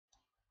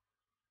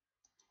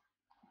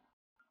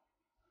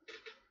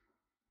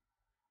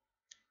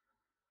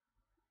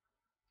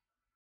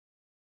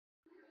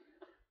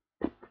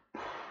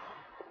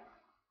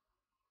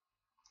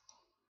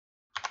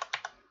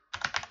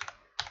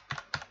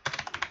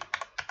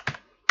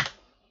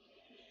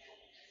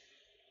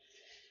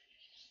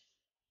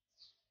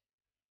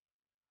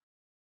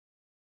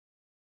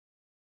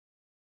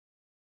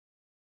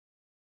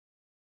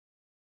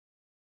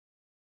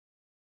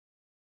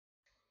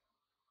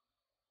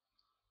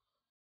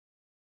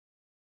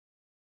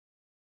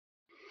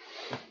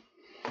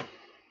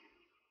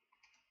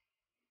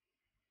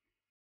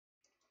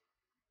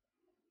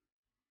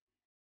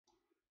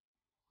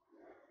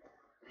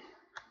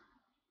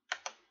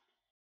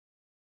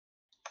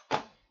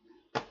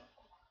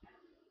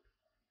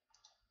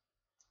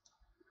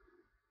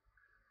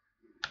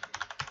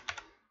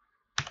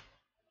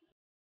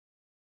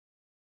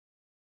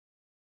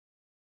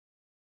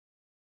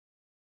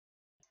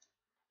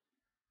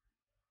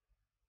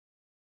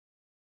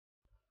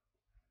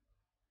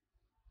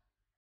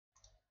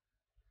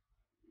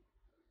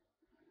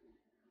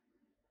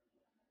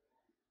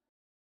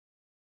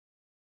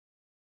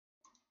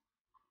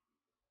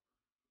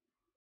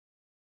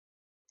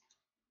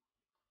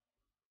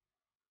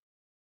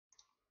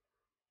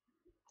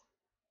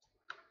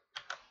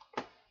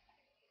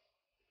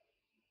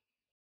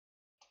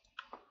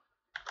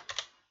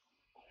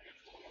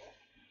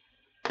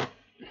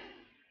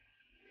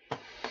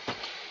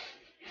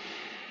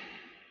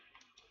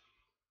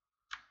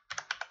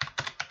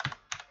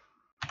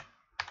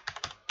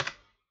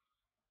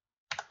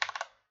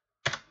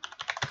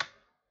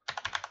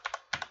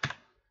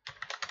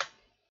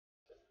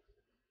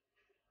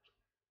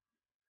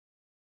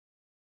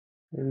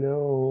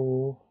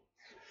Hello?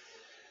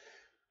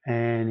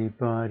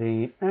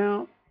 Anybody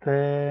out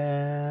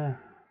there?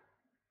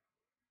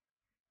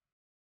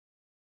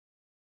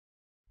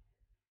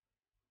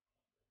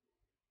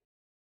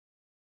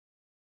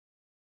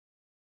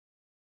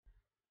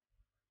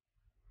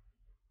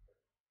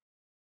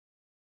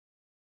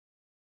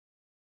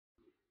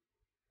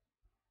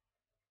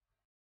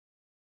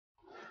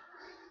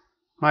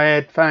 Hi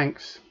Ed,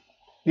 thanks.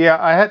 Yeah,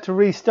 I had to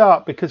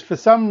restart because for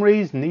some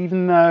reason,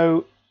 even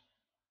though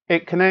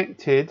it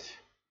connected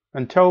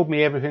and told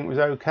me everything was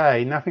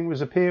okay, nothing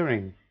was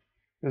appearing.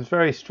 It was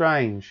very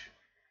strange.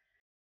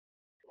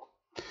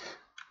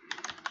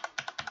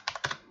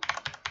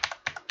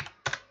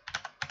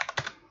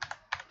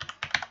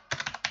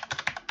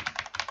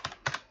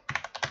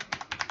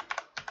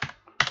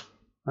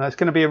 It's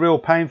going to be a real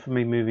pain for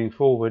me moving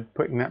forward,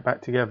 putting that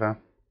back together.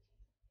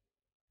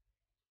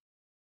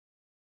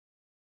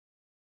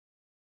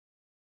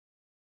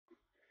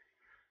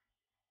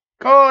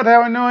 God,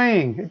 how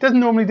annoying! It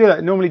doesn't normally do that.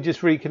 It normally just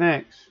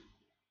reconnects.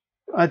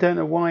 I don't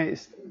know why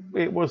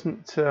it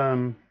wasn't,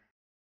 because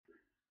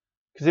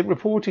it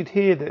reported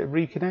here that it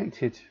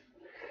reconnected,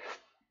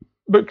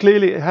 but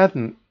clearly it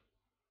hadn't.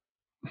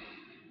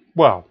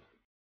 Well,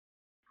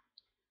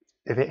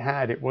 if it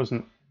had, it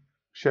wasn't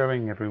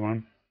showing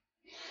everyone.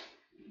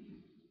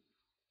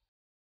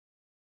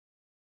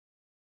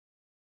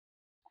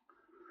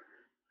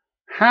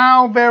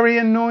 How very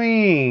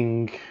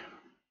annoying!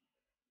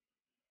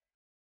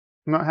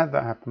 I've not had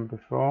that happen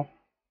before.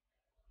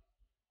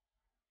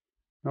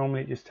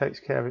 Normally it just takes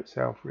care of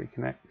itself,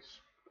 reconnects.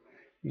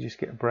 You just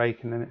get a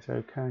break and then it's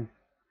okay.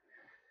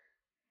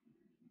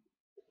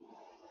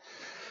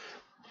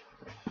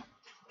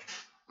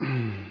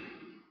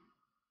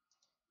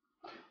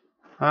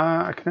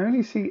 I can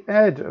only see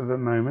Ed at the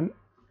moment,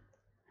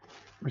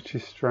 which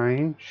is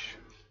strange.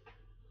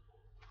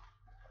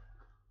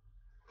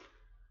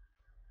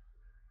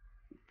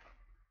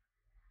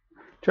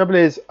 Trouble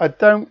is, I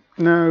don't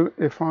know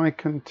if I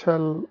can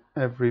tell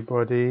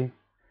everybody.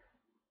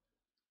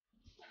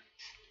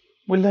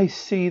 Will they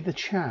see the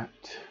chat?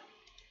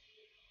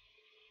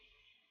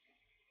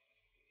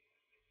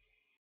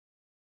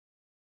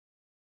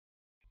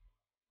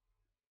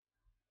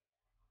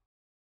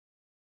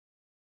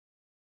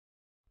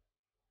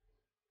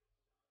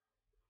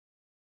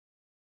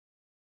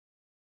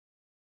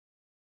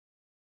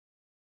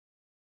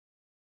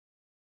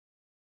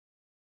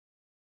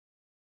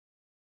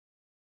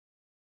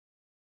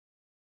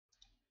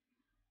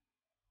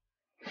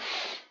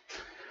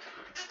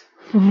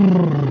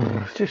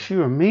 Just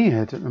you and me,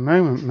 Ed, at the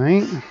moment,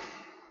 mate.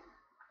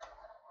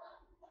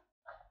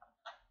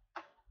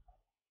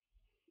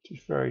 Which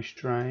is very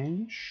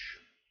strange.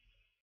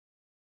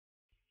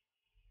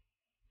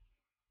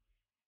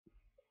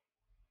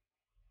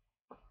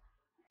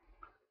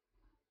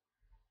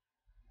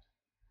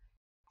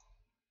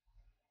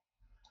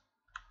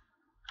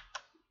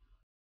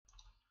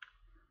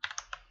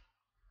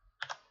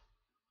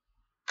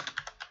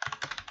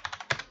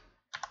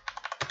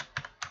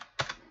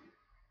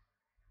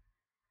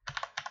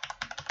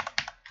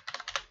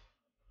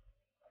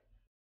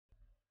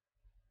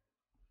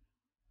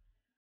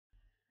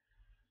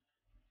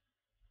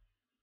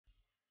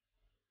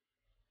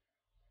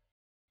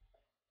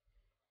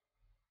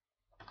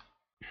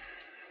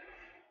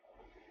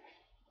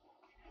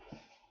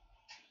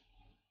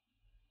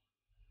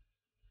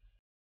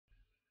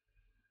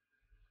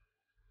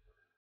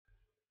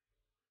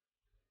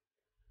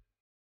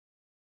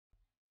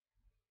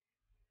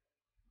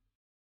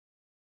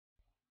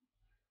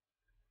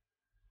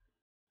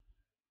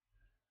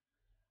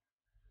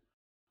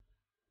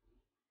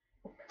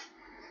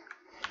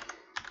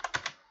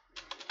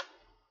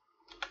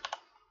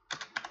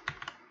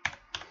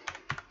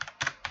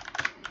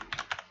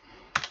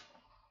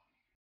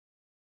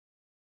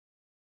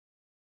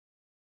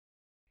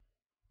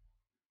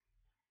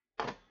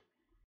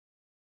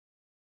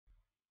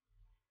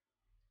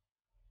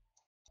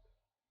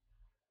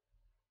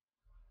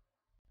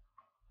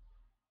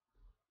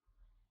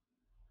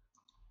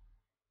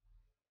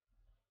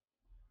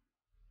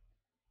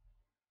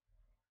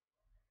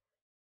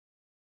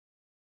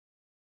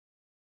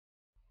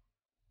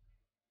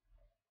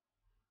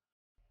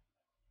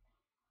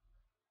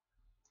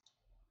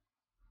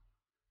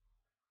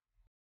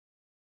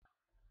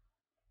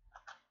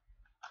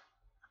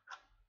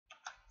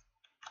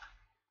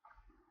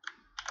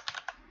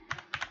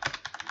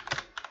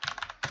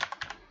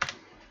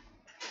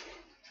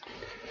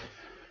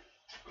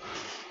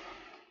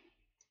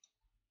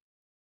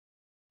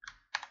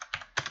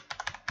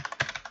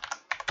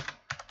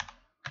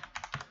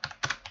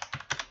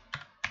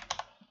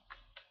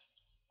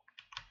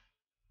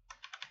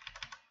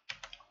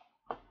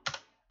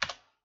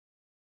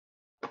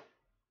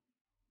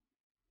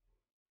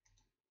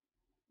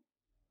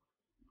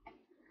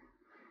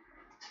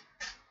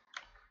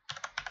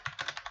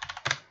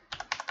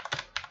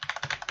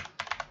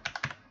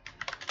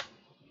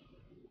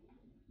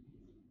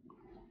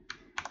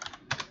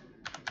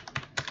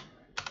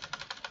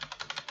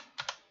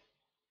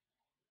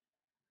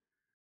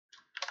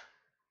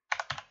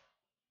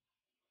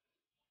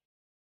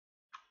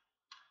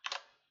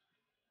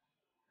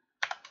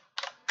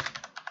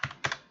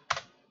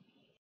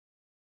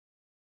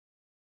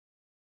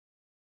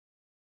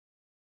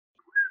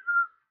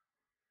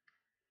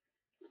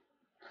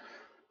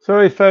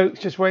 Sorry folks,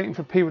 just waiting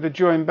for people to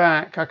join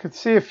back. I could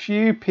see a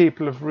few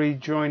people have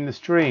rejoined the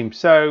stream.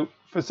 So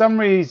for some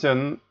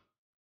reason,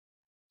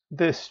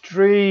 the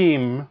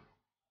stream,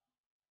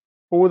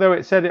 although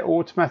it said it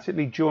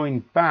automatically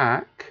joined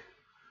back.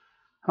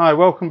 Hi,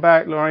 welcome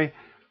back, Laurie.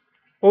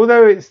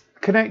 Although it's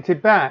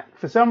connected back,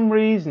 for some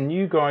reason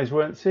you guys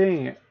weren't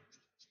seeing it.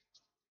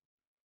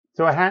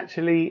 So I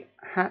actually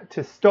had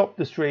to stop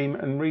the stream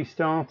and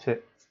restart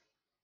it.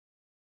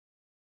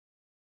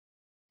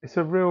 It's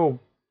a real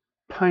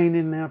pain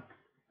in the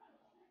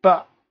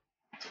butt.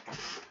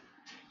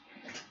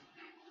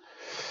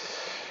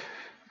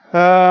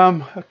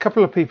 A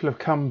couple of people have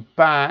come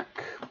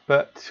back,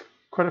 but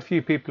quite a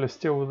few people are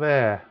still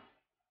there.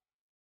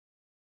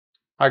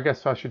 I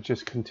guess I should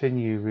just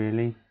continue,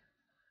 really.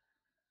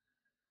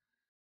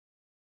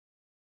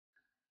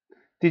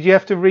 Did you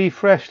have to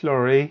refresh,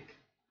 Laurie?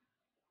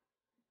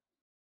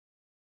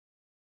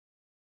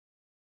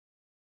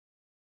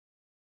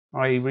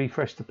 I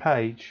refresh the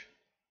page.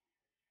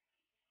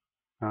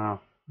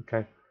 Ah,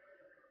 okay.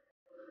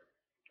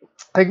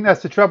 I think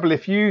that's the trouble.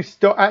 If you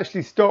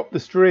actually stop the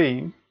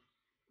stream,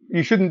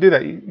 you shouldn't do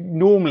that.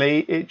 Normally,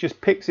 it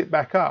just picks it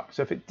back up.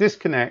 So if it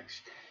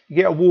disconnects, you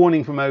get a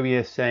warning from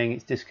OBS saying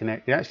it's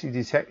disconnected. It actually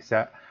detects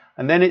that.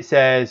 And then it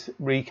says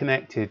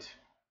reconnected.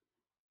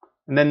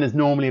 And then there's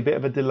normally a bit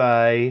of a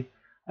delay.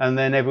 And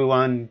then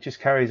everyone just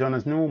carries on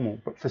as normal.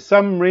 But for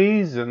some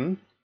reason,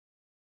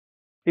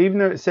 even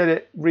though it said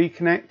it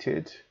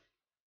reconnected,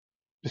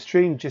 the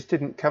stream just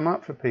didn't come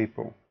up for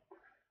people.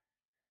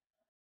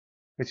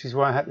 Which is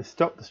why I had to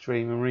stop the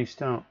stream and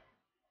restart.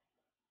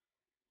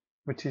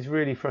 Which is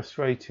really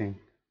frustrating.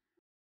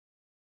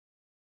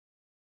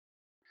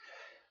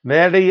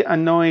 Very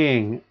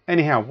annoying.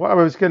 Anyhow, what I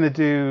was going to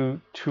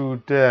do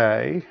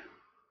today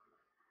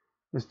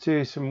was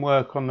do some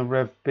work on the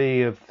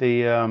Rev-B of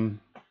the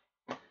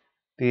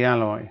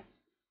alloy.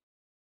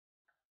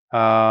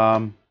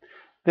 By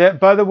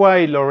the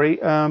way,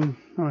 Laurie,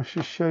 I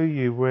should show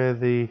you where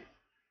there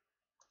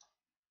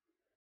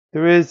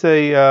is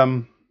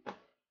a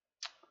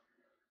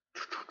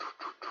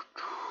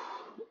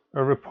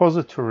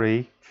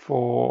repository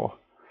for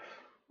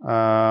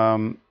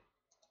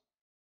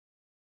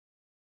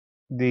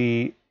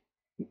the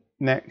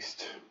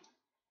next,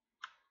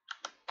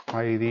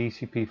 i.e. the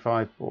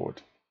ECP5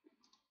 board,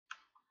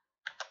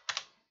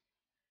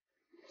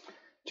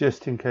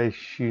 just in case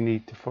you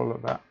need to follow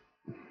that.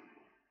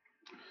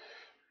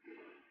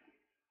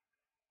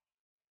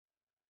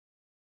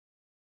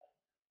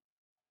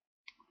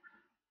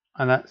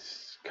 And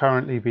that's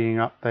currently being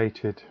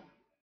updated.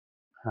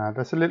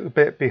 That's a little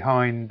bit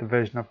behind the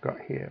version I've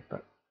got here,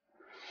 but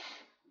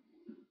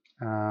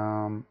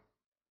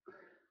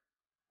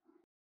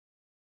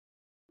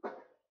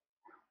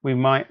we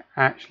might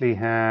actually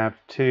have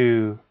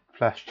 2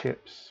 flash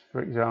chips,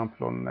 for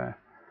example, on there.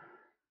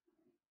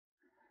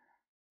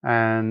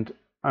 And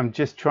I'm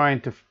just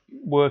trying to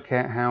work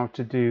out how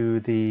to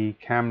do the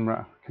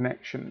camera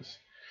connections.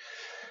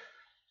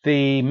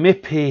 The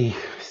MIPI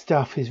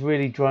stuff is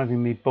really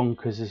driving me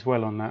bonkers as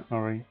well on that,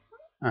 Laurie.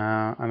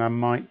 And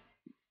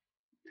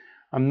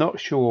I'm not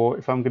sure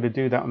if I'm going to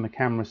do that on the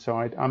camera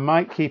side. I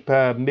might keep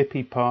a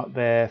MIPI part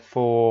there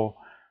for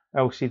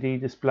LCD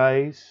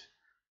displays,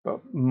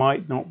 but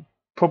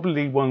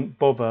probably won't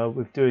bother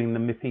with doing the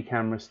MIPI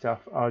camera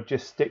stuff. I'll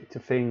just stick to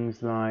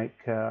things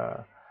like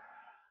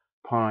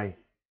Pi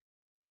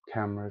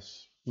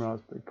cameras,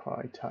 Raspberry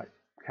Pi type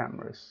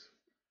cameras,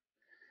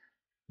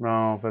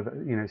 rather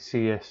than,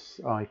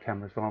 CSI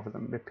cameras rather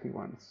than MIPI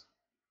ones.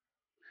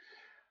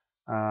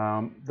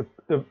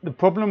 The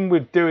problem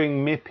with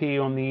doing MIPI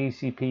on the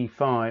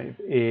ECP5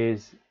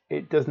 is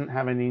it doesn't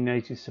have any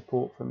native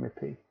support for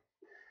MIPI.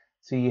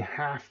 So you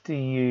have to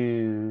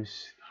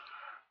use,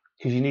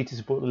 because you need to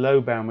support the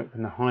low bandwidth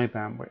and the high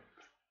bandwidth.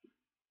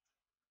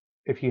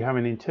 If you have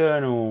an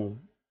internal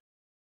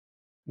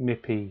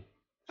MIPI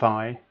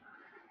PHY,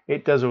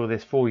 it does all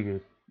this for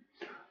you.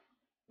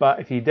 But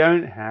if you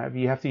don't have,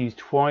 you have to use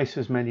twice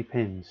as many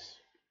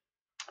pins.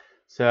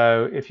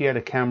 So if you had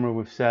a camera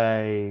with,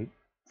 say,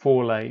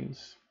 4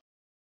 lanes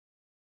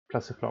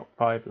plus a clock,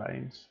 5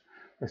 lanes,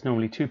 there's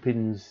normally 2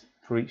 pins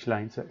for each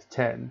lane, so that's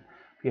 10.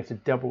 You have to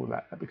double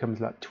that. That becomes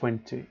like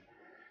 20,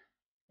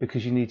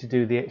 because you need to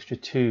do the extra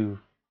 2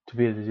 to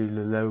be able to do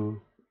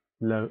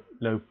the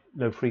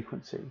low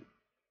frequency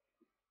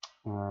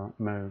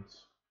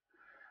modes,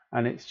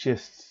 and it's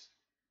just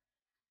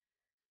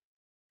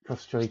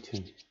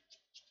frustrating.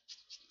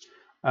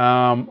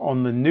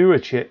 On the newer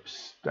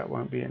chips, that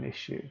won't be an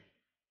issue,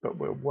 but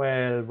we're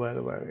way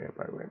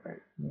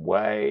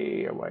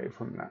away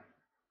from that.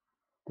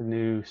 The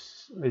new,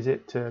 is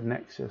it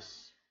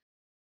Nexus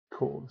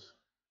cores?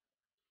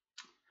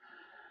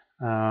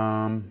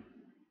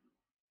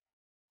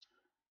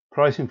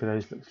 Pricing for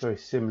those looks very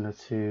similar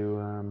to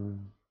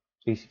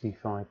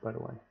ECP5, by the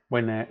way,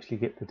 when they actually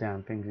get the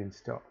damn things in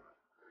stock.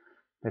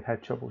 They've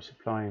had trouble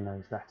supplying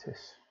those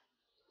lattice.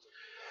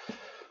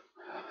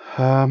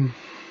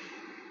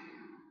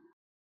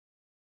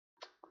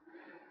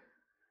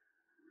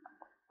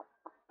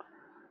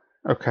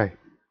 Okay,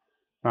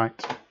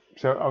 Right,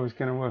 so I was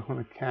going to work on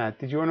a CAD.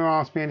 Did you want to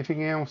ask me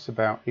anything else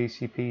about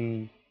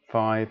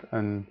ECP5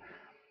 and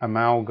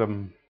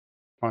amalgam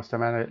whilst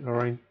I'm at it,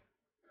 Laurie?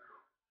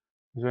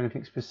 Was there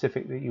anything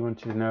specific that you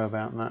wanted to know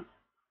about that?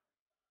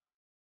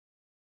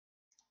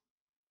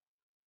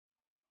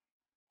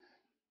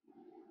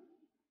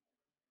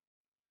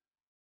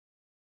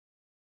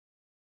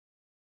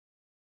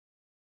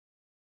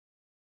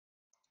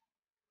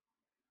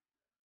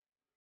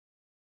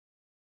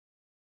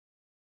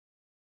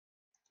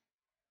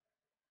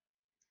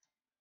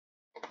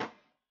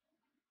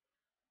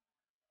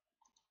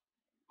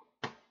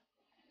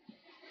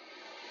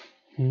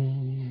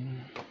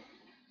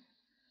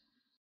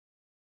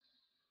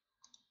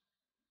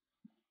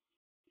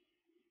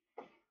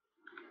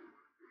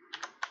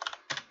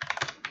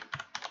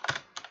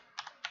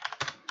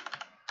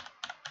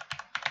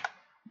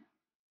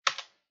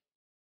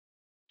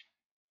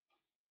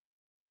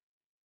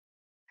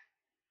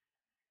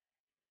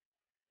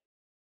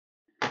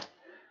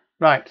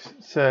 Right,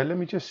 so let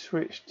me just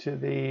switch to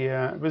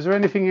the... was there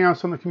anything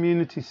else on the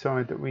community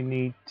side that we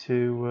need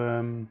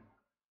to...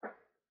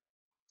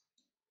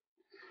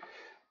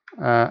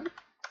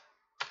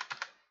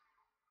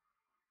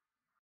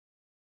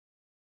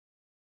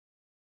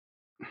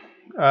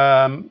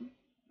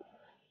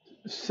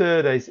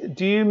 SerDes,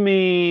 do you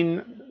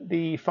mean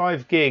the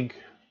 5 gig?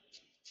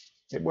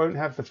 It won't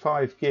have the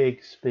 5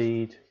 gig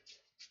speed,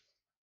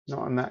 not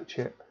on that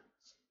chip.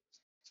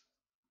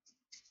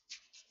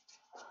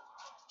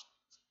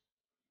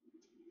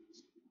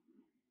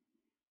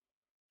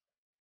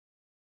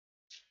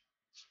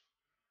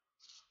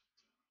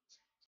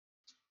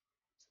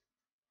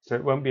 So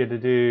it won't be able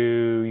to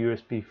do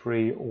USB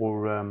 3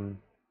 or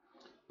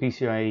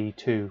PCIe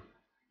 2.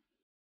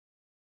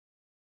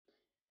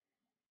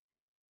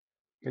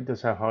 It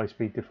does have high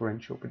speed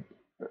differential, but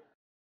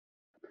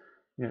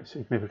you know,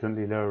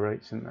 significantly lower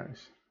rates than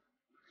those.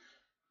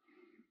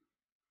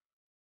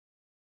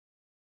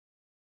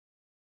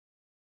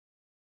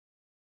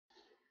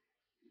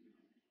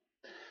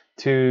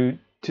 To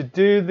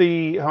do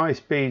the high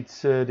speed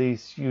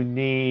SerDes, you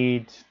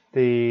need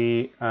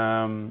the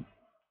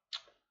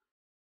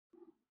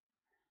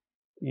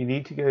you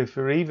need to go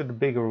for either the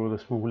bigger or the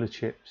smaller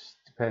chips.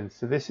 Depends.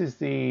 So this is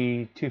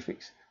the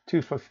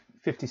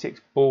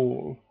 256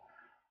 ball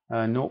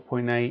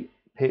 0.8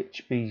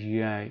 pitch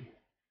BGA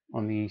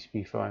on the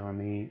ECP5 on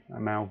the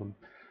amalgam.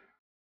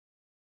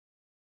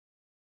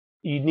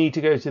 You need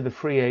to go to the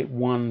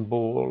 381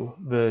 ball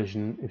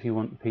version if you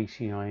want the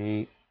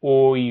PCIe,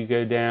 or you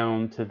go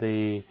down to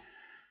the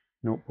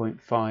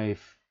 0.5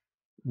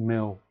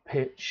 mil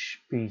pitch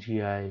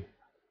BGA,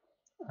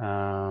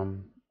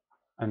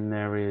 and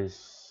there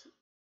is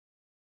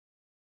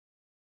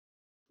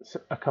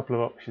a couple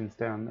of options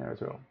down there as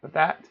well. But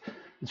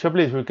the trouble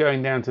is with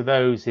going down to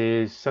those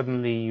is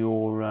suddenly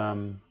your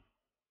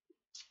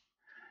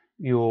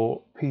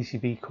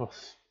PCB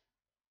costs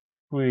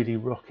really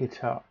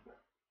rocket up.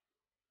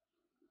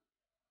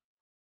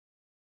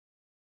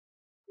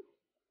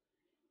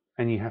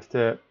 And you have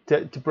to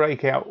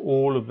break out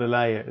all of the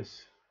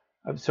layers.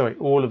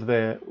 All of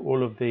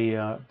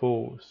the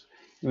balls.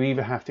 You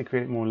either have to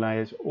create more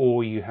layers,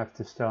 or you have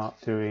to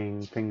start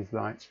doing things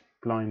like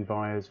blind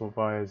vias or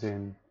vias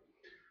in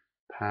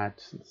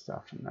pads and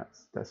stuff, and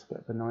that's a bit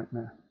of a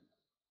nightmare.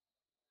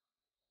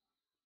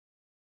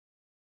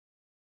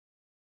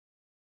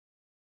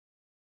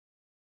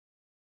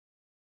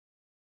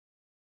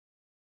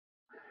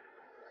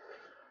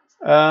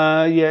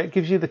 Yeah, it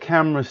gives you the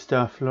camera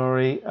stuff,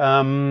 Laurie.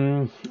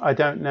 I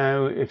don't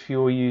know if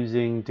you're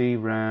using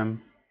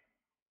DRAM.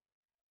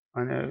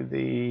 I know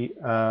the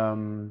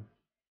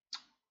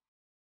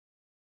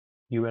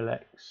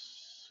ULX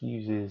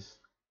uses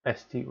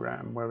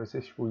SDRAM, whereas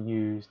this will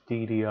use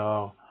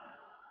DDR2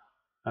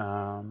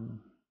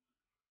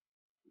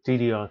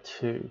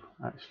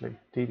 actually,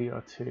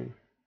 DDR2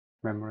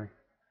 memory,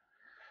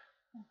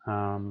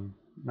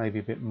 maybe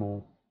a bit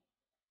more.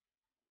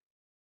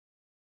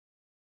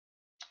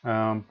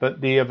 But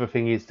the other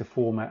thing is the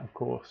format, of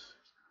course.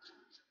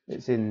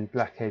 It's in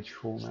black edge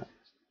format.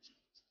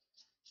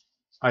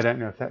 I don't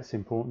know if that's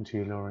important to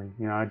you, Laurie.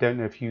 You know, I don't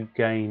know if you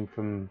gain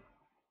from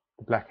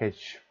the black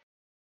edge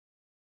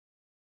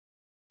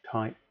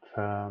type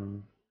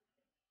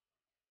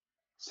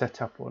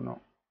setup or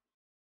not.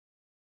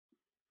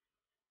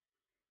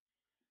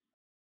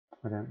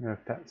 I don't know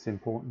if that's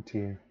important to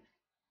you.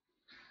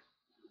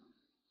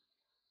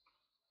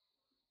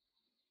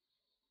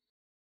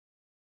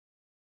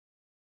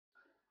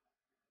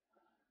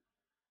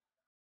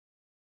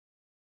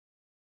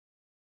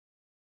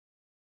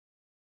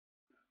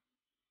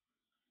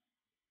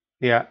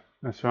 Yeah,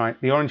 that's right.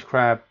 The Orange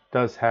Crab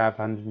does have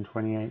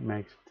 128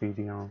 megs of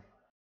DDR.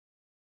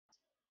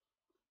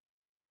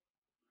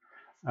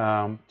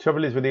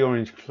 Trouble is with the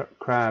Orange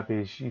Crab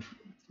is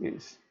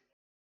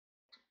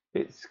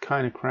it's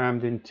kind of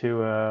crammed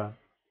into a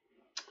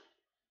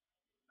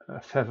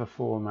feather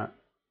format.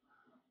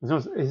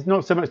 It's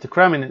not so much the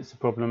cramming that's the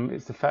problem,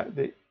 it's the fact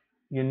that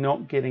you're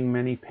not getting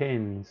many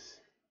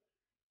pins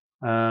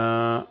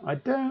I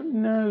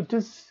don't know.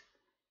 Does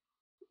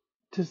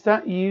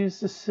that use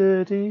the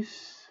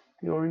Surdees,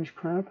 the orange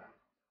crab?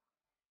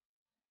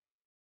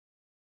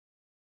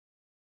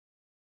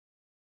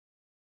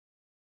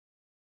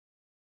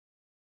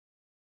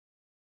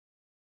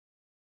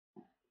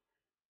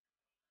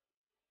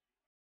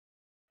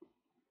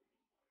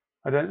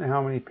 I don't know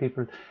how many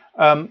people.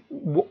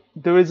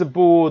 There is a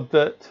board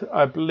that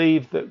I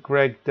believe that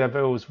Greg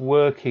Deville's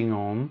working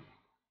on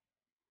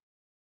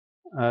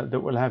that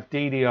will have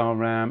DDR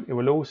RAM. It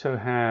will also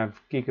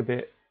have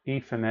gigabit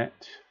Ethernet,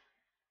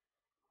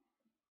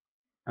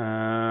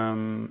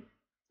 and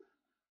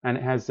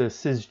it has the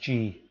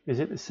SysG. Is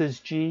it the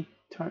SysG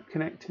type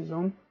connectors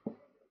on?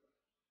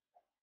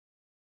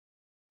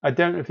 I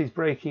don't know if he's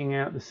breaking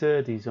out the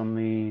SerDes on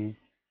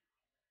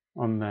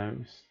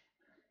those.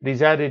 But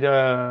he's added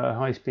a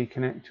high-speed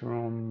connector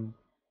on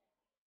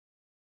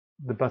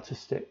the butter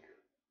stick,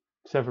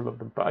 several of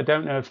them, but I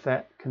don't know if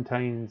that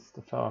contains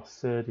the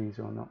fast SerDes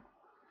or not.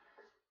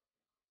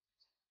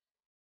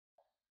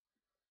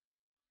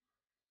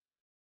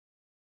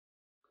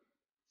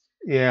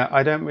 Yeah,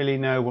 I don't really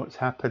know what's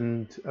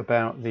happened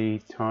about the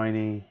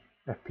tiny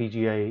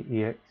FPGA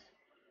EX.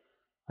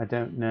 I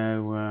don't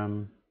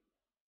know,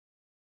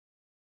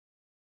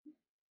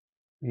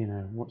 you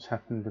know, what's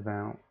happened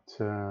about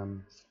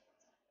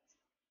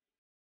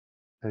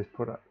those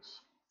products.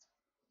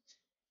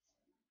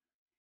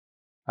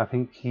 I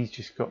think he's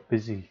just got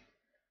busy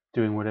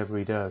doing whatever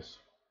he does,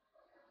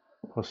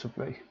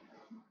 possibly.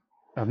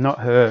 I've not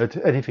heard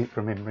anything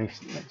from him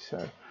recently,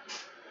 so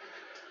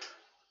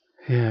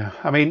yeah.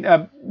 I mean,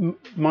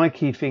 my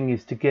key thing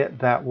is to get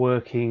that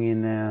working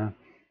in a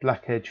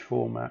black edge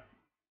format.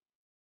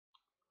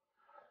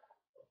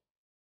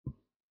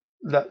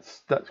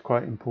 That's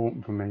quite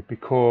important for me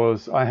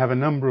because I have a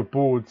number of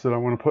boards that I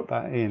want to put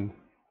that in,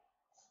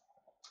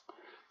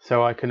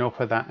 so I can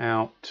offer that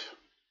out.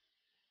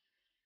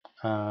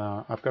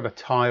 I've got a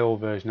tile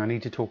version. I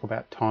need to talk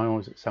about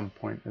tiles at some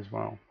point as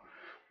well,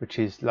 which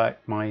is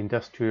like my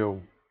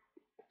industrial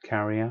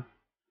carrier.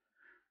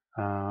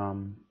 At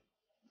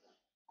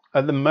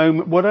the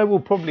moment, what I will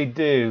probably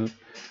do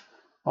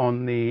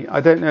on the, I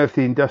don't know if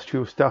the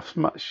industrial stuff's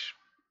much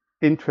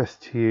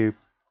interest to you,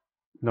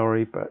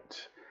 Laurie,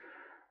 but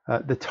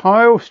the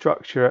tile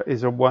structure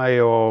is a way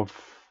of,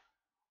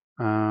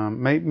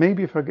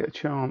 maybe if I get a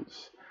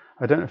chance,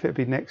 I don't know if it'd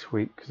be next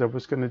week because I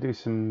was going to do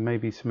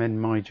maybe some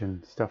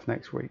Nmigen stuff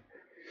next week.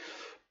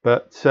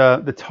 But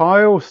the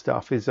tile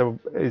stuff is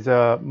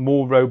a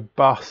more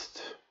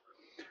robust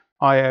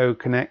I/O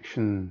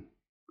connection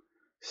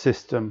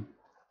system.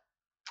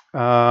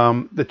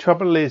 The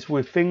trouble is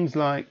with things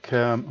like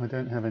I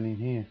don't have any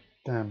here.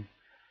 Damn.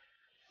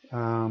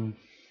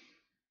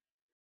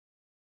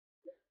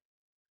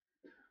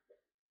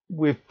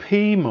 With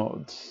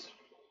PMODs,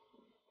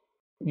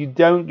 you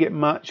don't get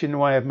much in the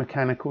way of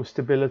mechanical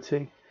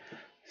stability.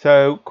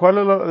 So quite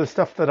a lot of the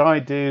stuff that I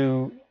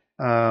do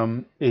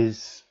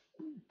is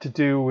to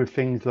do with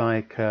things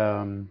like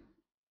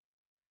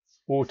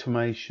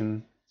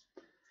automation,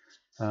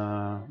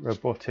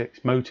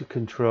 robotics, motor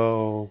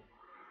control,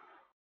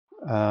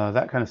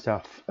 that kind of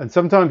stuff. And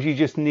sometimes you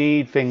just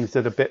need things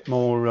that are a bit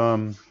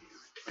more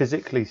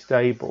physically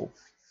stable.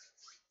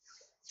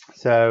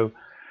 So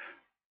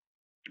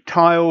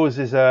tiles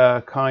is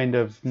a kind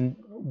of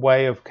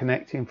way of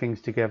connecting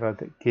things together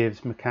that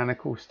gives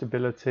mechanical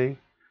stability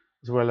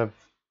as well as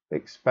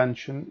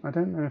expansion. I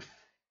don't know if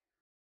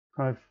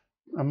I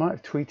might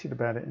have tweeted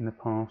about it in the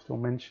past or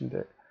mentioned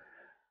it,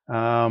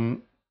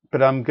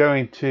 but I'm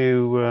going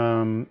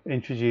to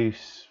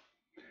introduce.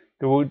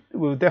 There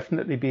will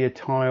definitely be a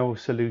tile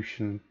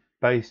solution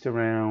based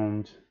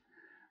around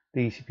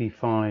the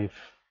ECP5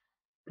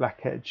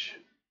 black edge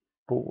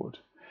board.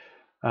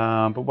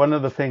 But one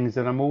of the things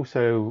that I'm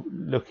also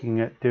looking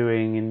at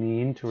doing in the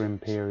interim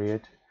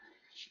period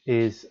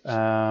is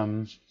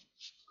a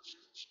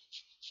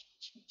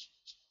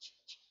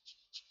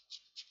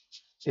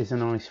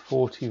nice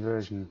 40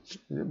 version.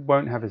 It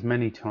won't have as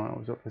many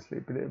tiles, obviously,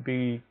 but it'll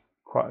be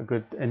quite a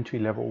good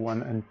entry-level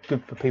one and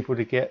good for people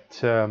to get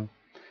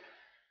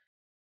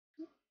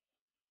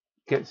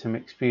some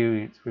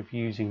experience with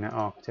using that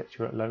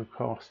architecture at low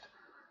cost.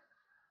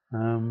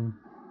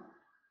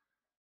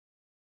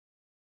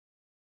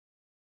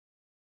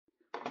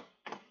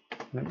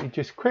 Let me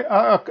just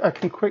I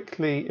can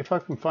quickly, if I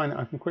can find it,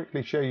 I can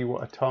quickly show you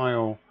what a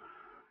tile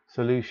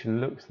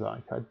solution looks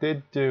like. I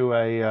did do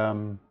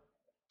a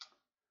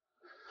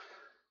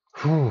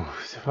so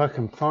if I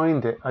can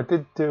find it, I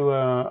did do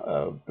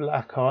a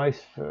black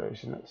ice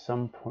version at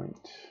some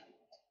point.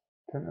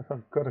 Don't know if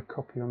I've got a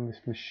copy on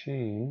this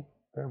machine.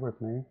 Bear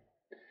with me.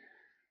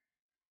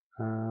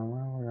 Where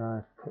would I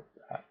have put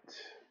that?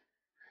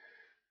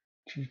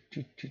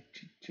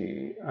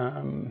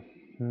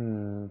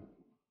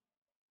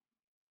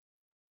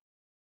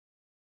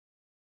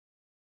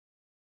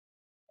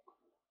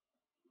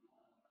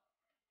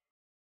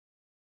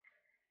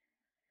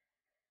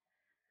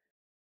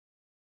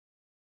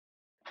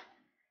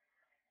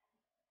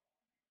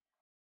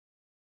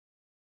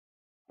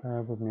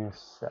 Bear with me a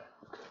sec.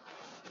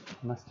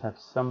 I must have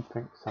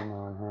something somewhere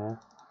on here.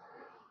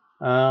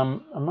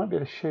 I might be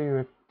able to show you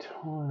a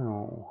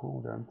tile.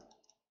 Hold on.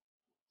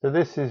 So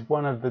this is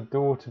one of the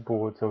daughter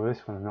boards, or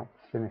this one is not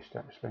finished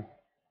actually.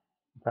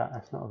 In fact,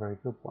 that's not a very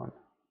good one.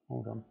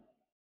 Hold on.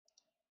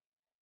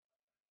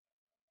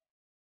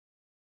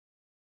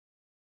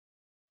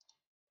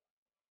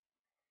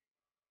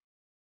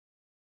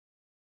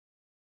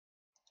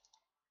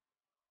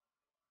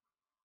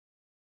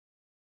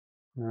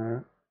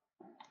 No.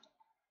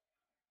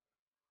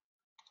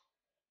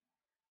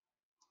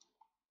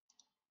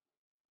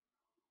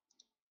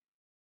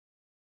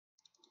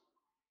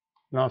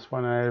 Last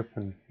one I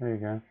opened. There you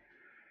go.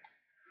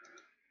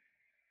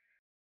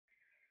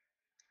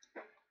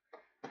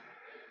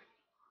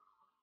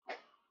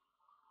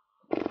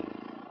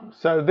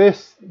 So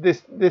this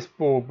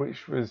board,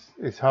 which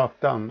is half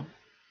done,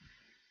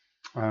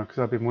 because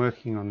I've been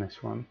working on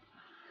this one.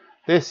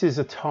 This is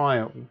a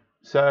tile.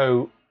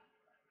 So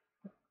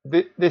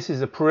this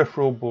is a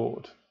peripheral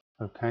board.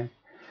 Okay.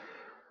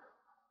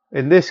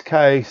 In this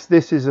case,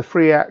 this is a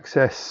free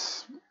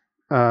access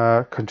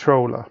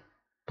controller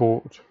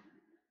board.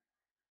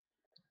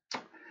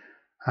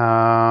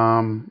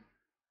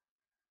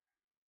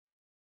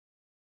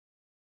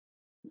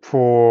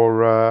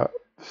 For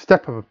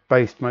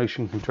stepper-based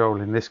motion control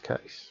in this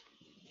case,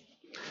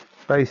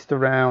 based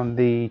around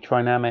the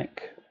Trinamic,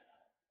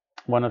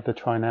 one of the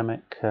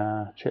Trinamic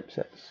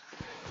chipsets.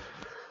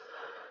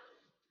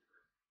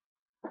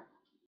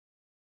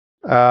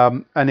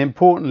 And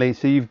importantly,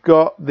 so you've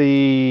got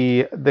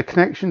the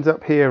connections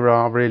up here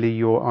are really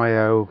your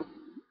I/O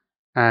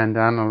and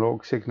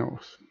analog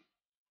signals.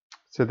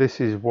 So this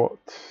is what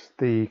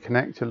the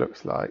connector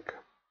looks like.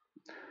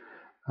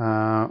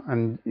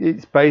 And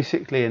it's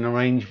basically an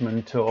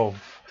arrangement of,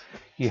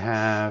 you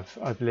have,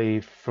 I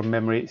believe from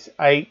memory, it's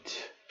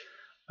 8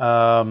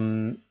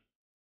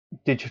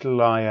 digital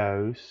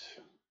IOs,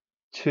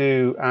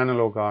 2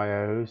 analog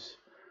IOs,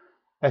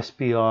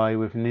 SPI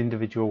with an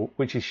individual,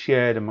 which is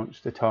shared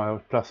amongst the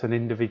tiles, plus an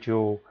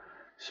individual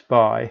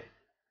SPI.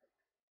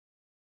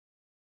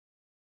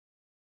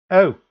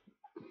 Oh,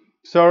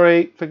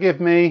 sorry, forgive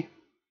me.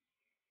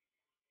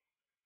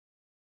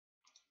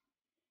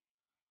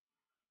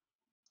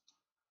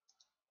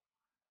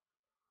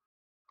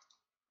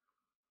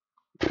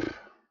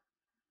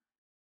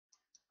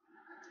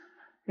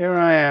 Here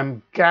I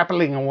am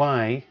gabbling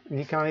away, and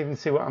you can't even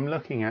see what I'm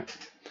looking at.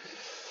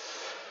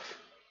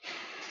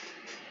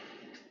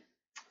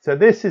 So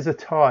this is a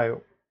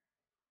tile,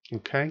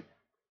 okay?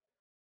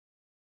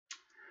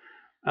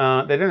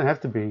 They don't have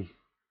to be,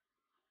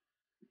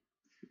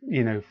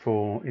 you know,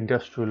 for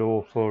industrial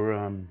or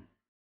for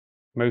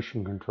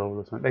motion control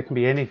or something. They can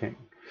be anything.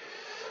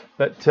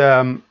 But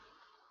I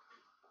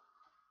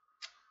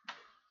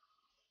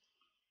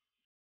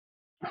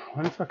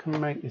wonder if I can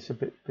make this a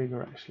bit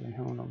bigger actually.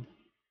 Hold on.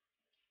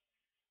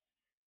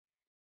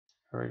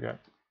 There we go.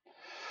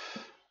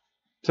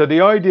 So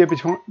the idea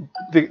between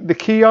the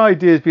key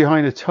ideas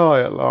behind a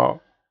tile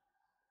are,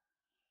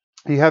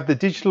 you have the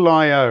digital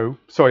I/O.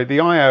 Sorry,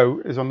 the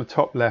I/O is on the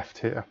top left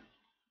here,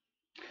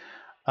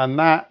 and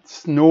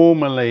that's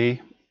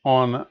normally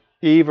on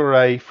either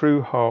a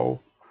through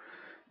hole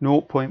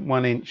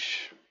 0.1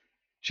 inch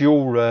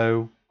dual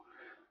row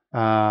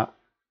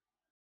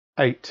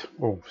 8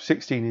 or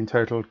 16 in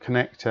total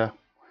connector,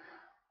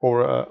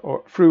 or a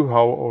through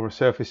hole or a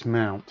surface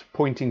mount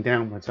pointing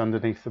downwards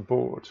underneath the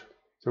board.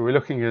 So we're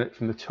looking at it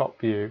from the top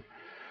view,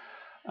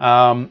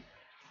 and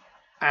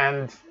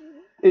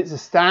it's a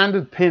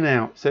standard pin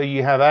out. So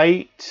you have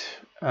 8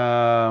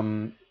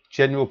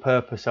 general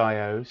purpose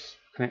IOs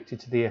connected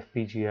to the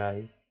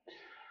FPGA.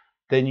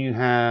 Then you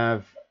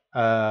have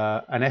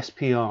an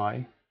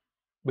SPI,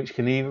 which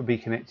can either be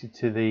connected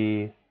to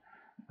the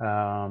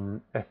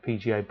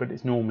FPGA, but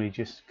it's normally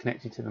just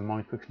connected to the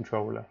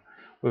microcontroller,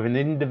 with an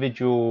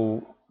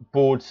individual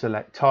board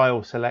select,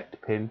 tile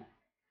select pin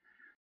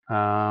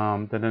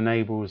that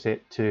enables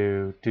it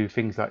to do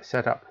things like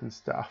setup and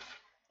stuff.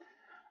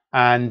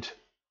 And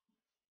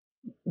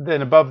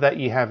then above that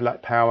you have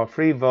like power,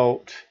 3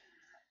 volt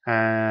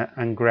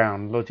and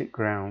ground, logic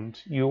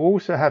ground. You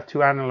also have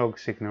 2 analog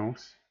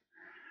signals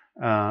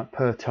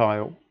per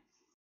tile,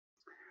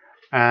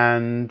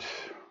 and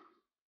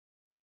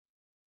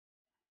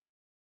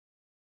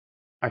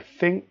I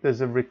think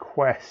there's a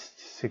request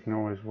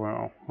signal as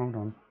well. Hold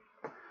on.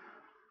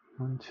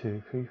 1,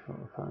 2, 3,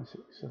 4, 5,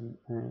 6, 7,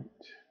 8.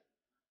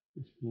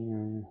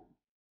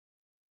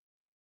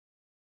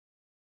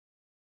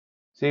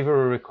 It's either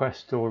a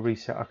request or a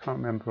reset. I can't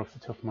remember off the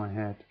top of my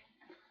head.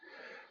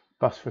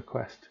 Bus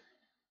request.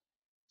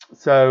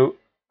 So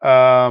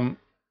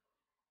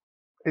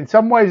in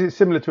some ways it's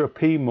similar to a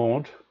P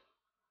mod,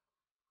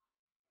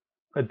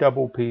 a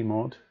double P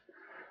mod,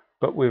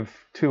 but with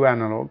 2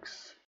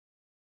 analogs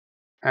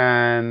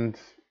and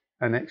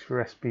an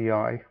extra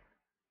SPI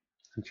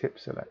and chip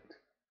select.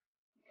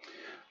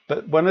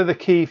 But one of the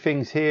key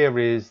things here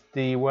is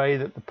the way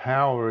that the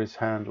power is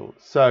handled.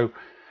 So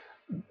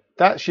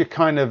that's your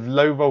kind of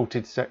low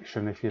voltage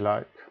section, if you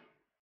like.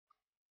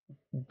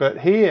 But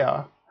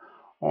here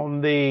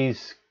on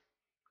these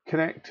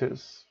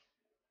connectors,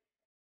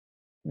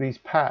 these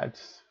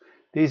pads,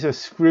 these are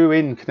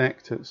screw-in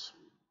connectors,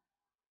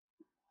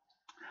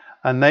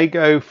 and they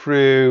go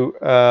through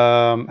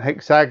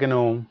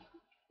hexagonal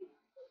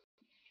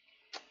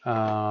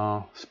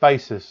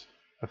spacers,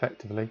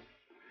 effectively,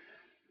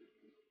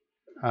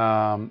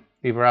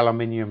 either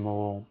aluminium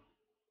or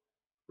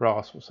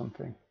brass or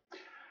something,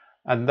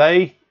 and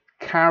they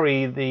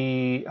carry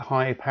the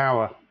high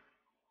power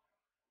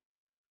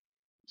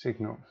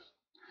signals.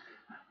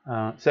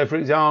 So for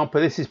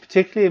example, this is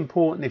particularly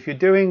important if you're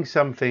doing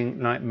something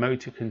like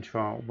motor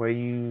control where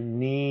you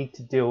need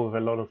to deal with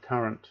a lot of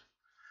current,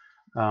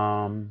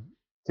 so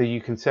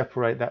you can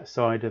separate that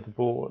side of the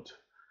board,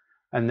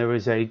 and there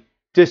is a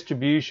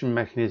distribution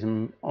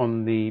mechanism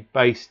on the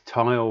base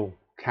tile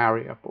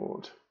carrier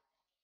board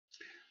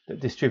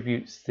that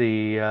distributes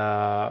the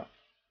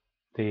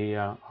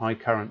high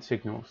current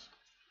signals,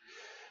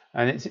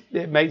 and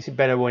it makes it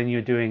better when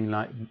you're doing,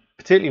 like,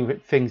 particularly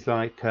with things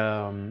like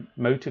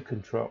motor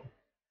control,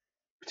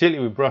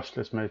 particularly with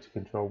brushless motor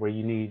control where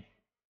you need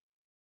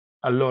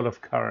a lot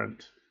of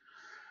current.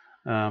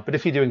 But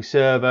if you're doing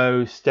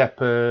servos,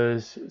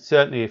 steppers,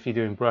 certainly if you're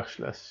doing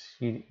brushless,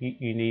 you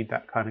need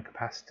that kind of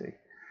capacity,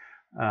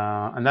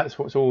 and that's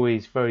what's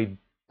always very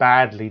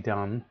badly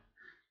done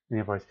in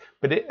the otherwise.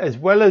 But as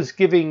well as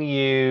giving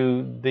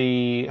you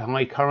the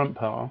high current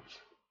path,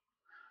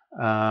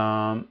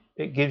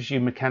 it gives you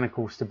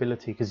mechanical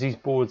stability, because these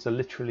boards are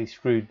literally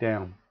screwed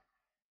down,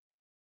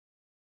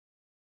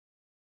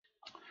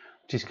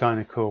 which is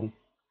kind of cool.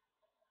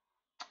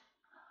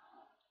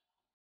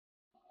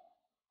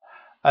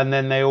 And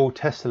then they all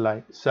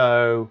tessellate.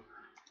 So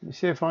let me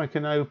see if I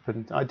can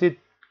open. I did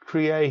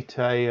create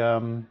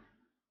a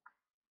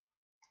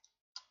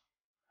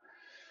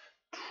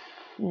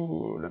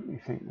let me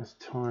think, there's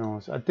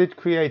tiles. I did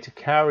create a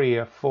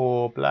carrier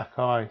for black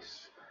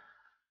ice,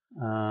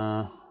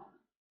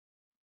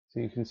 so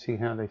you can see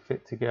how they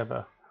fit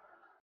together.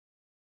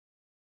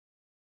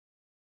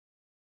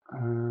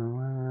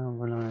 Where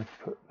will I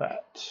put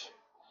that?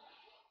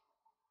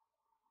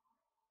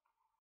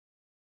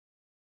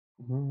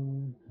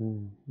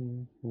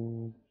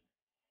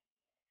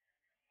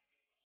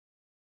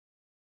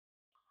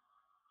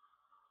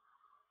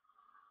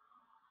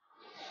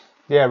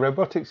 Yeah,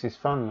 robotics is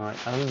fun. Right,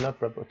 I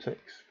love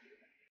robotics.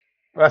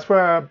 That's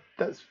where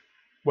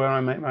I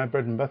make my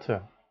bread and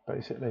butter,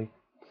 basically.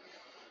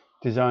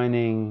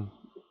 Designing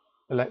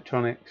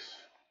electronics,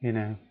 you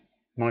know,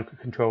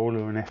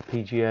 microcontroller and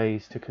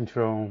FPGAs to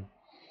control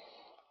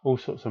all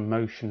sorts of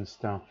motion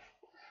stuff.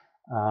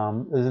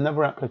 There's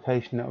another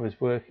application that I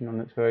was working on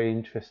that's very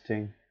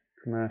interesting,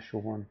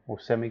 commercial one or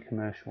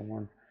semi-commercial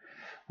one.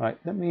 Right,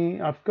 I don't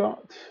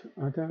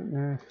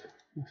know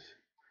if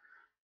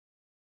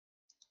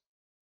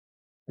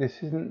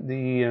this isn't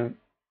the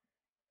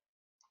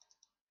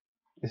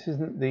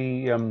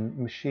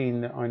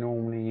machine that I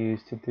normally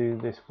use to do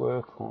this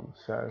work on,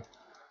 so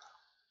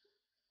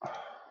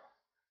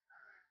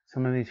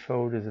some of these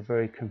folders are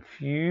very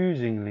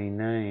confusingly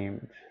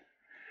named.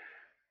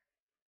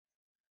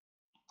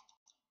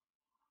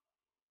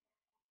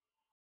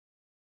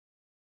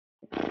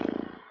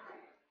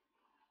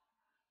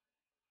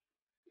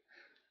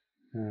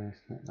 No,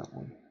 it's not that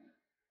one.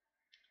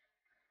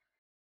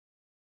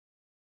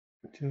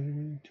 I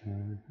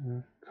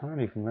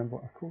can't even remember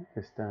what I called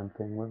this damn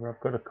thing, whether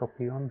I've got a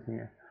copy on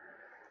here.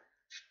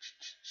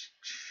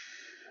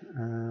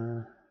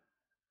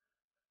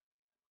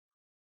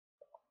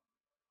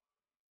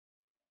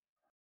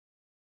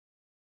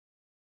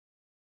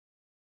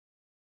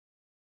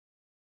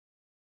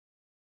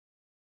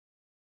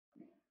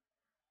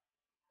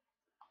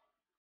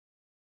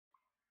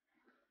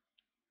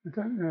 I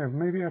don't know,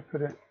 maybe I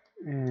put it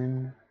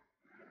in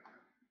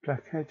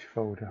Black Edge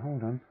folder,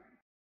 hold on.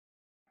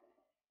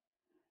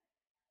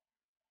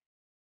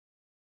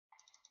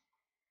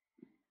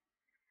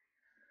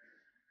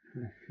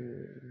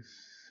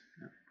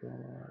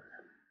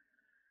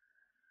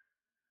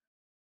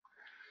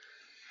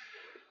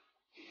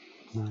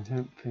 I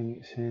don't think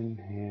it's in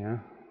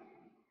here.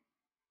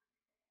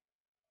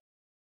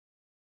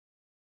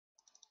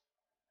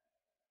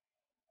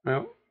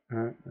 Oh,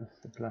 no, that's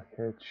the Black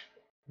Edge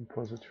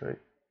repository.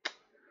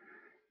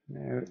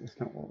 No, it's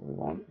not what we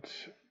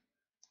want.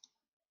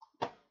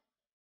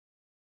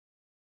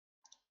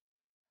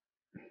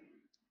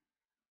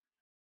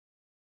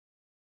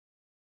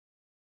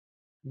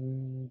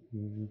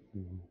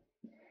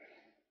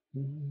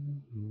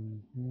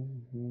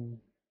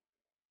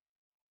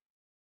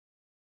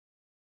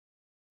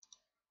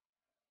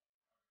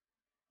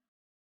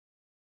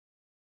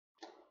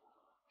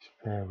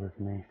 Just bear with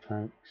me,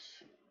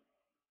 folks.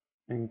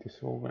 Being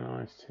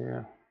disorganized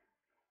here.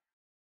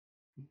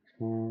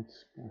 B5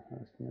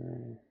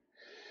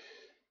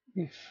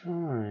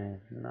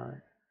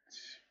 light.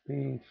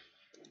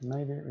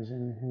 Maybe it was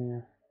in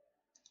here.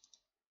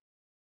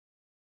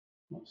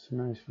 What's the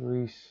most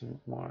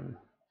recent one?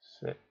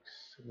 6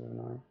 of the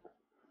 9th.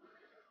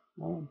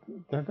 Oh,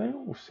 are they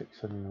all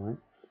 6 of the 9th?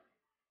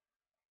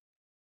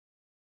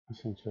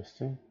 That's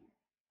interesting.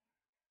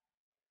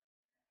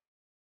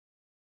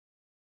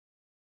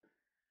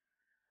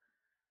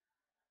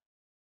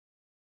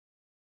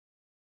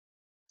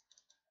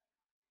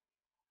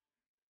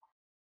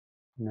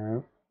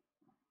 No.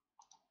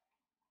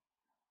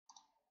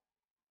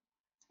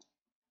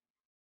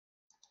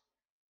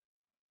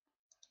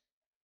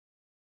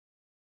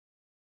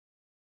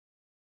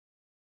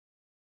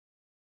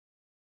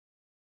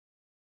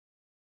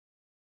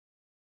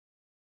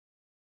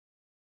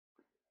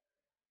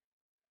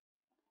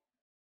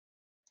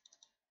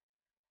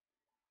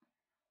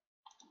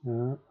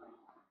 No.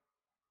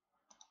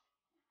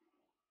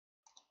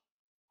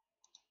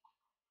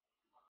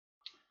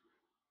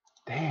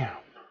 Damn.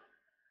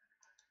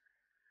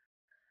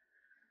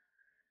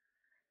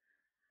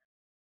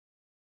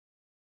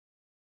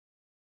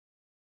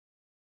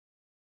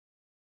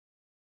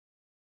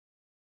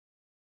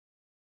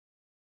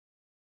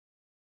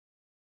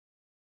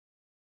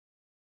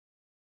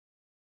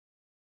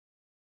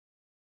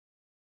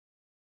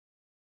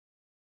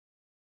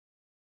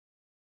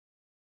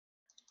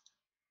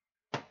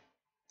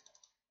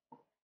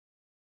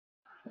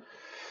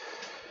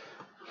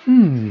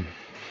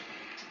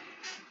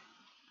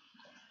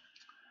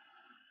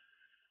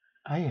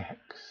 AX.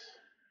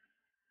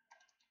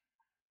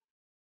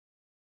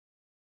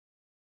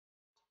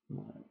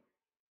 No.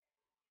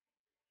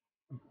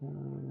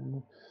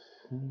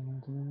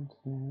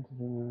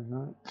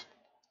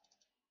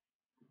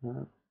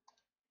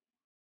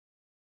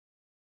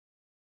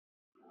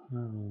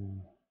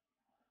 No.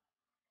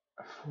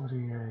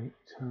 48,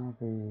 I'll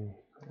be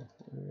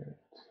 48.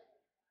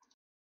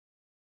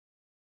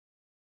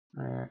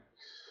 AX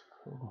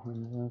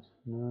 400,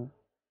 no.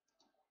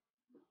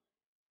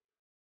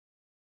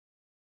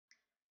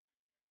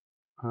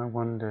 I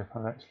wonder if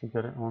I've actually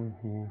got it on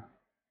here.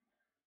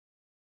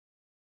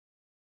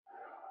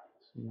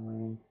 It's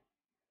annoying.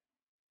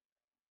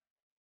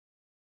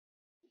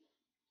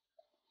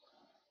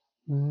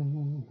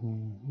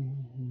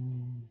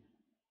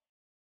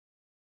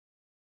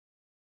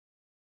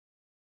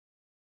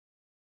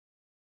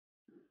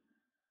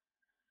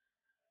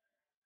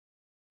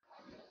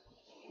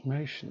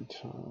 Motion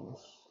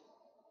tiles.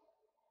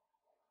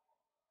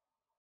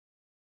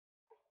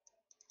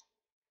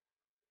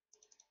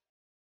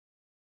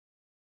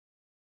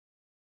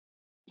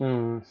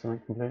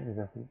 Something completely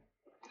different.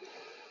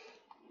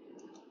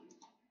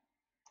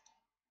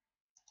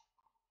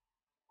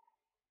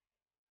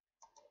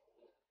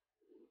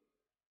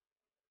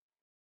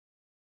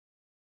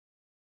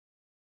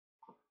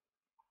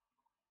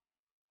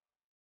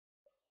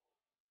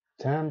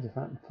 Damned if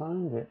I can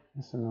find it.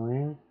 That's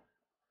annoying.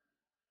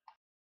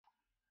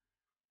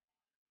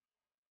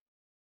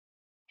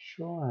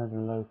 Sure, I had a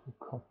local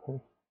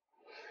copy.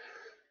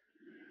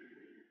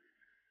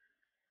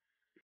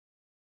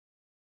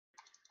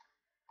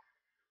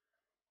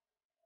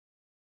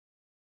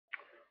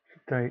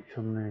 The date's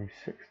on the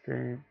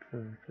 16th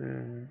of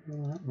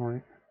that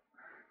might.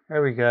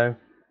 There we go.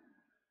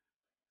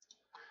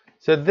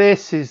 So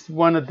this is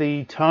one of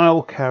the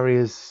tile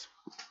carriers,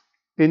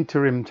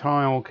 interim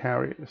tile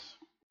carriers.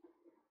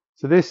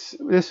 So this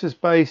was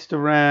based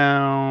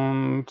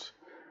around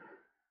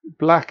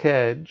Black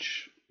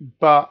Edge,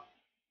 but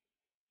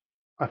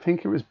I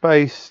think it was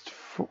based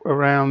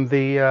around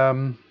the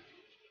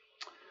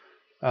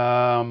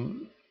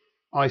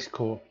ice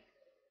core,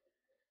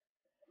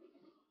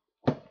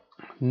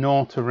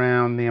 not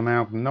around the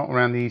amalgam, not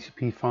around the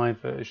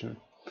ECP5 version.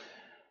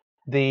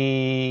 I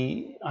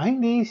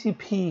think the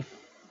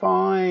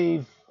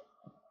ECP5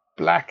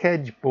 Black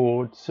Edge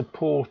board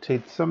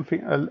supported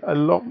something a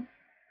lot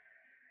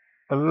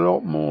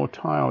more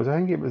tiles. I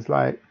think it was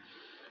like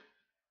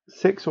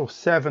 6 or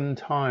 7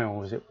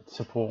 tiles it would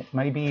support,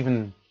 maybe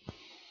even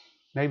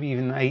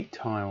 8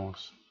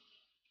 tiles.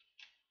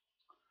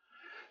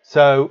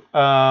 So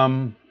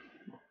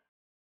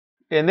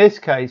in this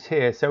case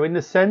here, so in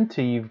the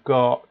center you've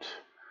got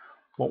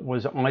what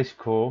was ice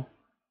core,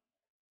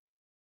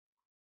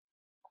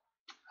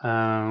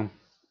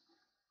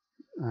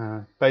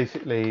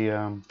 basically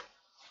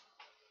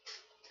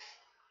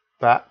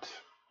that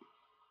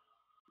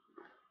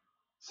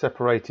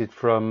separated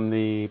from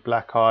the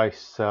black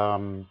ice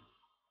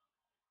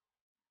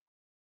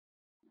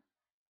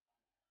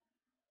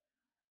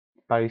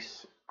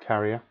base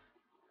carrier,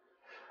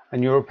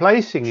 and you're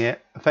replacing it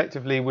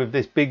effectively with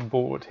this big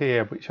board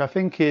here, which I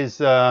think is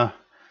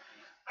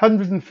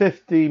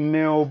 150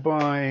 mil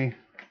by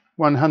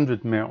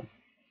 100 mil,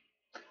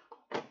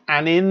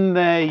 and in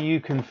there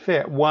you can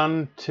fit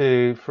 1,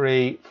 2,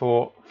 3,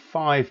 4,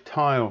 5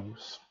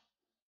 tiles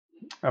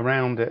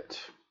around it,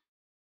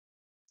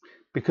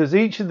 because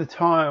each of the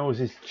tiles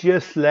is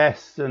just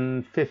less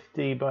than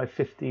 50 by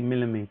 50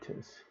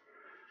 millimeters.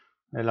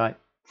 They're like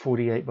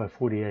 48 by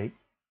 48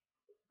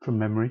 from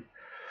memory.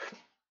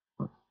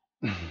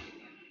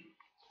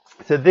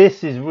 So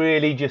this is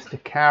really just a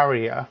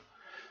carrier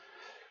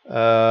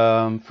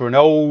for an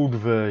old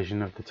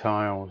version of the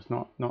tiles,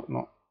 not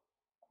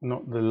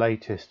the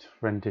latest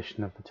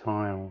rendition of the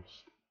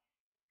tiles.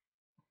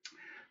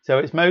 So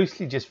it's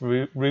mostly just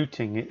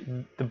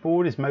routing. The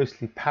board is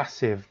mostly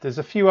passive. There's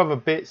a few other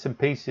bits and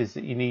pieces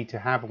that you need to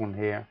have on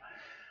here.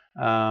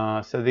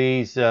 So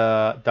these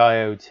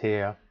diodes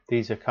here,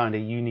 these are kind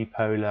of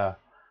unipolar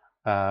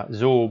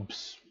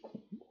Zorbs.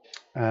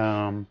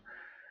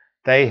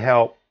 They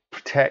help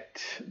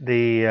protect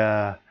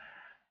the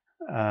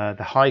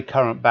high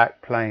current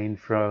backplane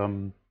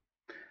from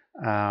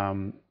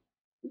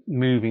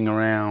moving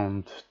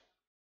around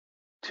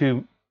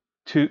too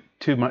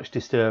much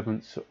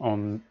disturbance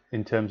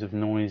in terms of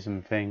noise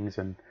and things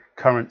and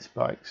current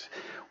spikes.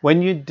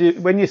 When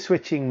you're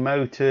switching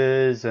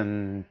motors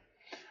and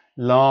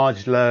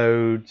large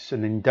loads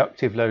and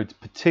inductive loads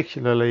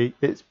particularly,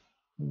 it's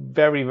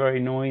very, very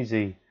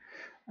noisy,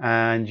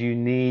 and you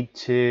need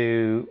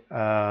to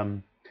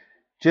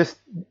just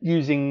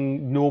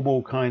using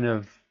normal kind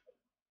of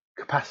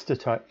capacitor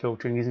type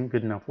filtering isn't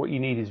good enough. What you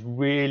need is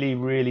really,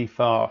 really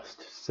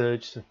fast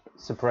surge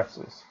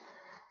suppressors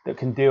that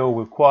can deal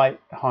with quite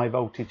high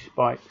voltage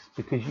spikes,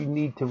 because you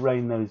need to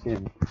rein those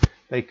in.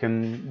 They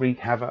can wreak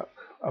havoc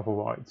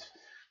otherwise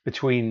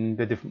between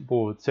the different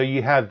boards. So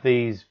you have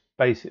these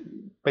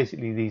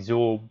basically these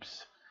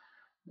Zorbs.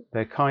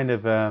 They're kind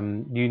of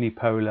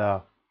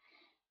unipolar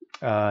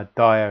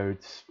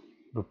diodes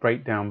with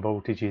breakdown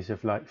voltages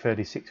of like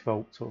 36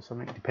 volts or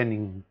something,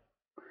 depending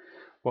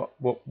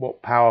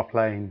what power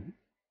plane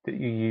that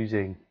you're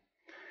using.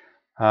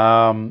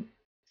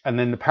 And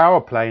then the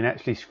power plane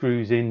actually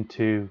screws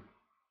into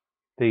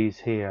these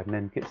here and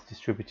then gets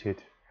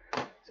distributed.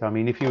 So I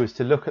mean, if you was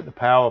to look at the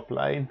power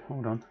plane,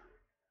 hold on.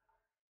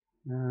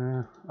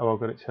 Oh, I've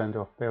got it turned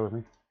off. Bear with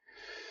me.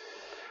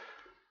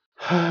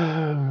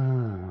 I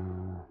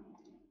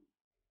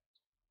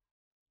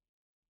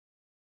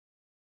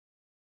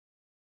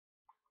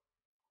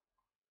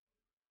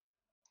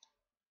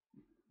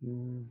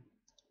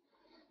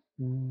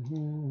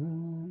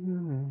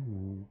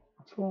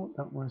thought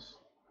that was...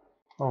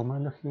 Oh, am I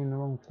looking in the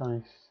wrong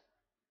place?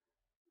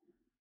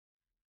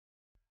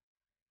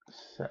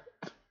 Set.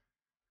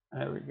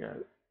 There we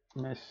go.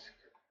 Misc.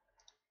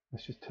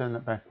 Let's just turn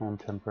that back on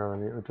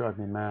temporarily. It will drive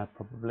me mad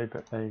probably,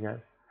 but there you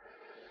go.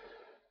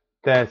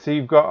 There, so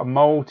you've got a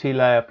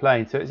multi-layer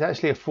plane. So it's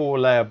actually a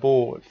 4-layer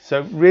board.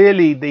 So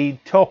really the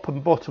top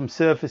and bottom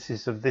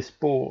surfaces of this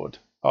board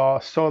are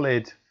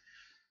solid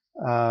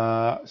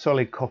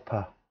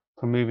copper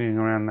for moving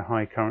around the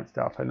high current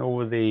stuff, and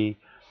all of the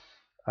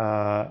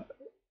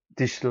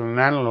digital and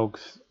analog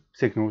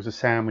signals are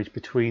sandwiched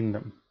between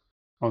them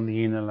on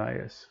the inner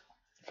layers,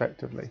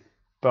 effectively,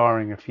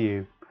 barring a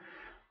few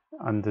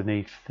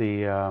underneath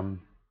the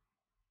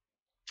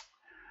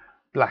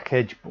black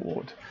edge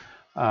board.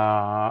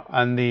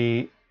 And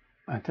I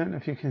don't know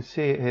if you can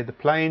see it here, the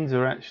planes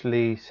are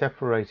actually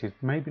separated.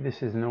 Maybe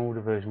this is an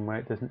older version where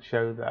it doesn't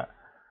show that,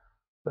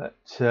 but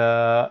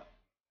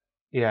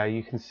yeah,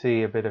 you can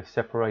see a bit of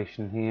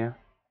separation here.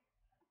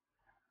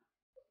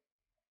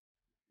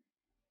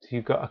 So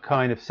you've got a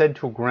kind of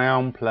central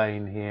ground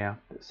plane here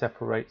that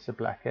separates the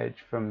black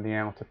edge from the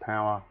outer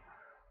power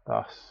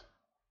bus.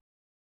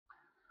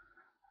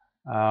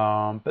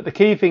 But the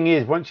key thing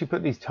is, once you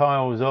put these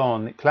tiles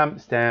on, it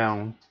clamps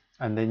down,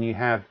 and then you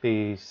have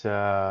these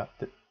the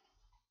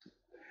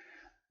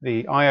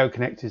I/O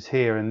connectors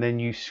here, and then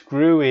you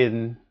screw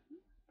in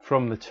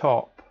from the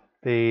top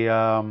the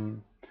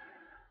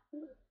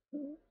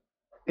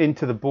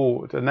into the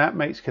board, and that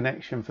makes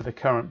connection for the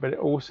current, but it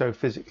also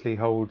physically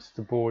holds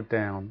the board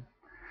down.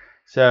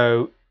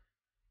 So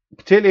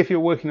particularly if you're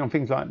working on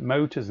things like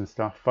motors and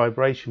stuff,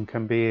 vibration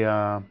can be you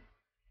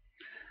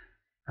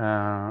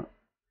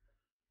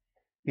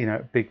know,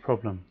 a big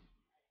problem.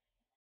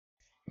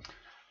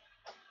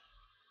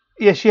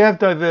 Yes, you have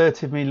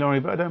diverted me,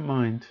 Laurie, but I don't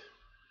mind.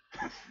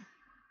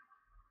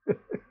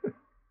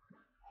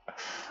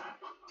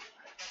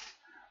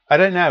 I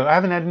don't know. I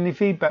haven't had any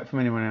feedback from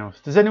anyone else.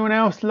 Does anyone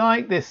else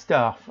like this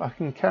stuff? I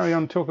can carry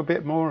on, talk a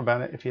bit more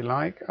about it if you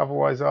like.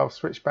 Otherwise, I'll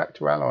switch back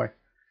to alloy.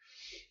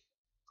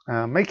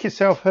 Make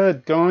yourself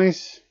heard,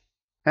 guys.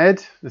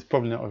 Ed, that's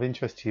probably not of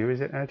interest to you,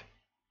 is it, Ed?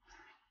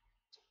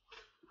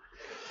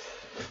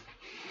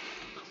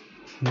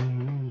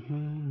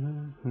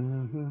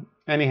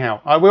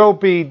 Anyhow, I will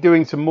be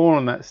doing some more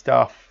on that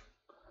stuff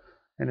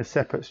in a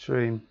separate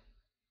stream.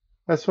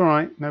 That's all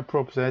right, no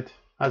probs, Ed.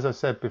 As I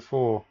said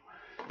before,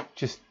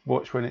 just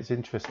watch when it's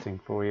interesting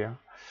for you.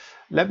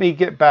 Let me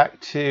get back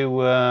to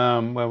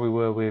where we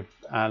were with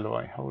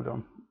alloy. Hold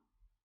on.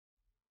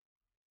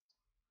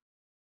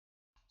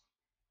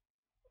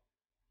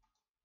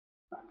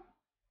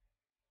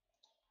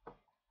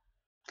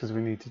 Because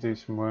we need to do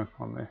some work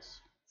on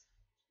this.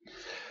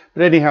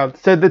 But anyhow,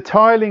 so the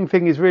tiling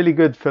thing is really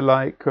good for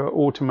like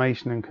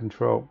automation and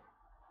control.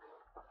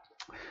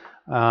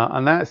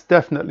 And that's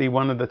definitely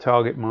one of the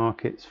target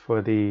markets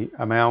for the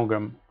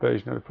amalgam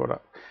version of the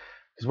product.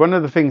 Because one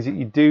of the things that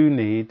you do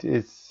need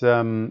is,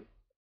 you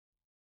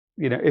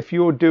know, if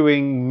you're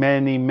doing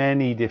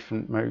many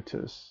different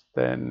motors,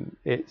 then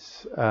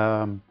it's,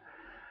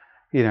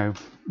 you know,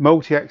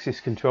 multi-axis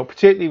control,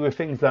 particularly with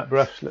things like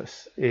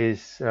brushless,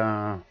 is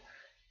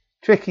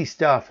tricky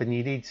stuff, and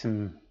you need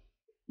some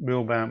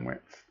real bandwidth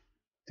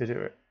to do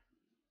it.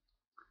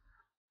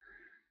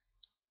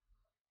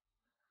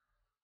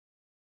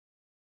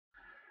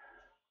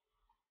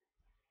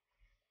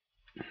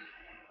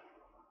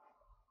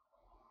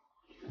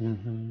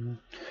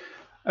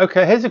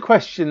 Okay, here's a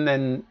question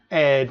then,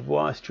 Ed,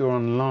 whilst you're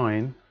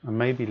online, and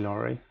maybe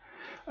Laurie.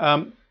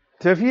 So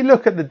if you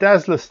look at the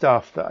Dazzler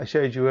stuff that I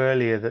showed you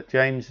earlier that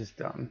James has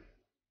done,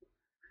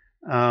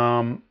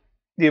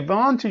 the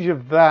advantage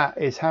of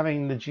that is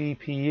having the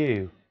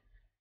GPU.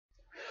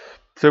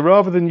 So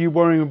rather than you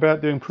worrying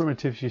about doing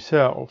primitives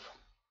yourself,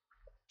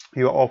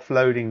 you're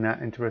offloading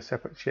that into a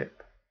separate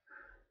chip.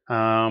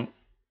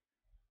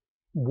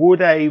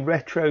 Would a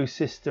retro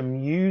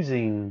system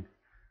using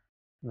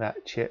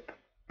that chip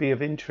be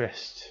of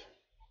interest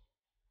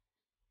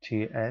to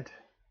you, Ed,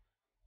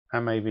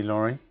 and maybe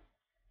Laurie,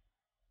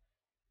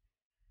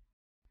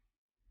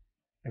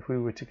 if we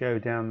were to go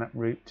down that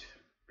route?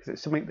 Because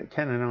it's something that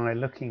Ken and I are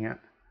looking at.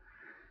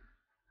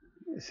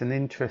 It's an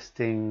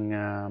interesting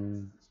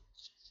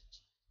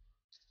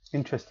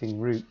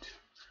route.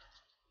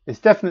 It's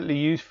definitely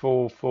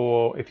useful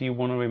for if you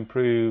want to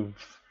improve,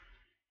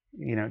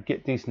 you know,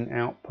 get decent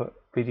output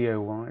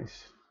video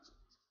wise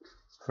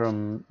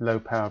from low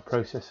power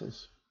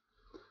processors.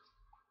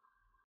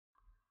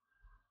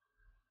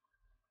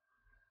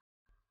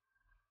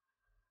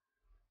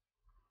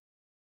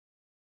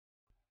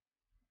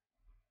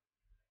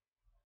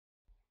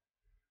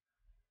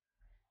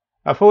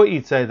 I thought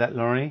you'd say that,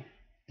 Laurie.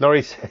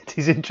 Laurie said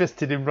he's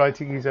interested in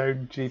writing his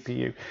own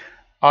GPU.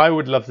 I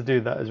would love to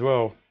do that as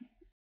well.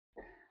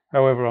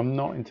 However, I'm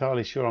not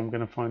entirely sure I'm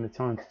going to find the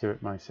time to do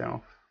it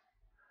myself.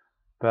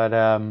 But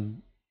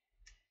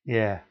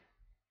yeah,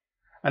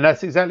 and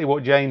that's exactly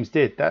what James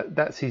did.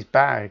 That's his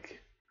bag.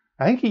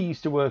 I think he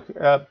used to work.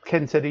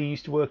 Ken said he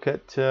used to work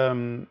at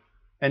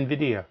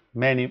NVIDIA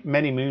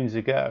many moons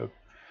ago,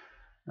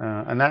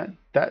 and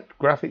that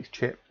graphics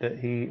chip that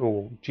he,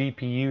 or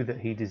GPU that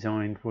he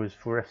designed, was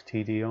for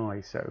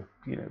FTDI. So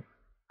you know,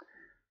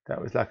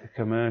 that was like a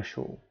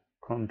commercial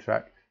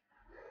contract.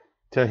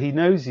 So he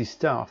knows his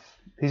stuff.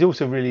 He's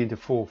also really into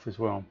Forth as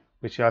well,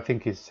 which I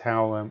think is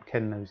how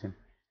Ken knows him.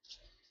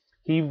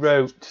 He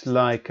wrote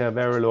like a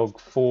Verilog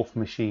Forth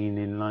machine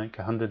in like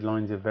 100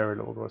 lines of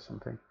Verilog or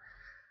something,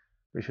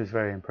 which was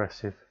very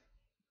impressive.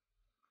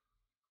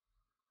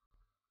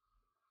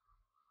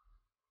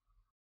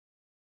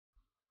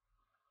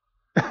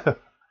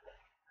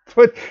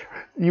 But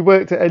you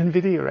worked at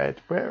NVIDIA,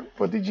 Ed.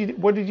 What did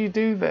you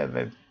do there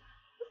then?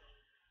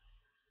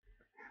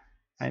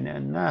 I know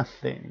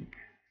nothing.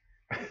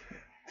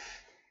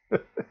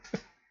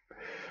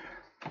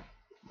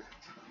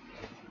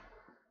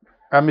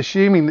 I'm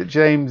assuming that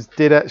James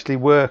did actually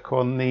work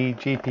on the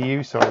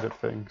GPU side of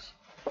things.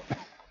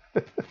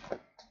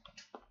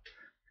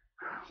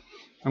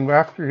 I'm going to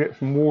have to get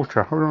some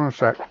water. Hold on a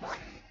sec.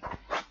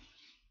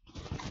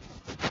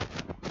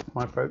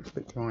 My throat's a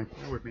bit dry.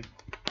 Bear with me.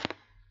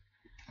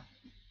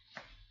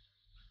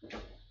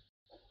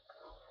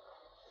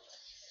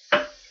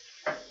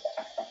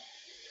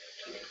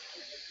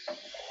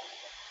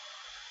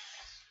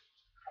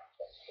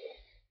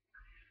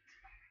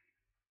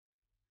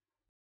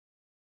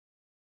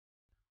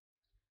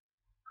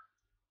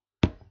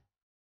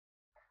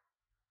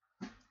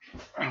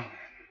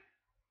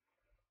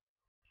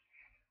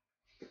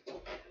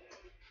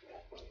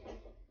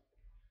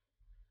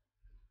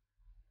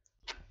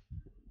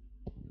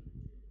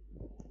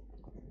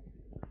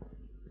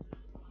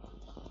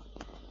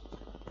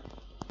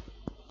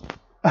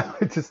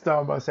 To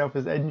style myself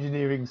as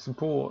engineering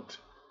support.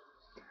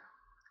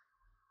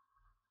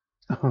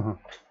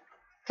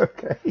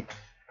 Okay.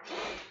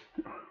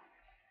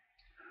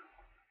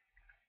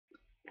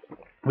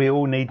 We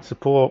all need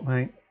support,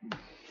 mate.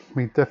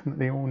 We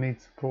definitely all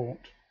need support.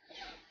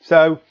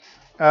 So,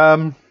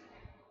 I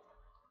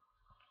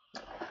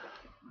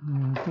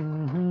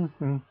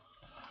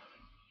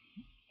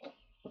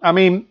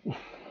mean,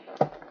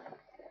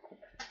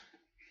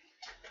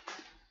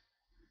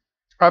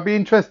 I'd be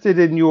interested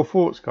in your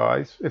thoughts,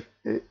 guys, if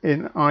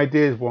in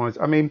ideas wise.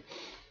 I mean,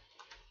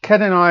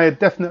 Ken and I are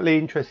definitely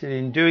interested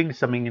in doing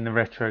something in the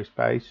retro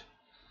space,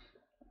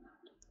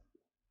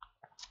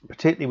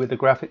 particularly with the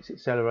graphics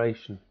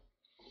acceleration.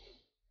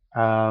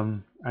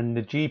 And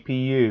the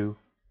GPU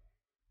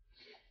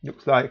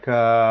looks like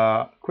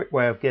a quick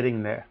way of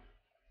getting there.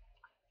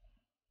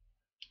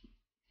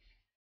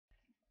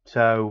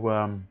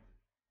 So,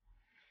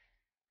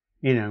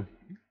 you know,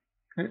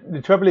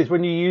 the trouble is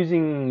when you're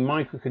using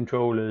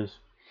microcontrollers,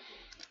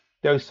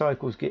 those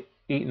cycles get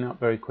eaten up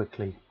very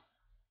quickly.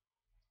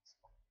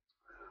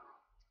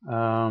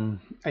 And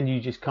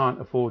you just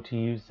can't afford to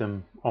use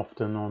them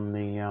often on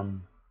the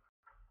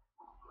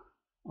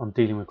on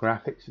dealing with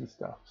graphics and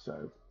stuff.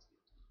 So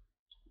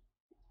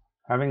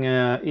having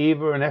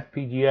either an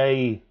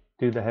FPGA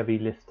do the heavy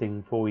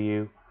lifting for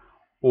you,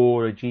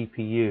 or a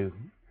GPU.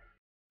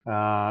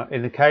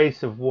 In the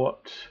case of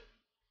what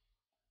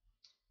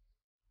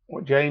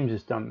James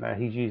has done there,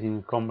 he's using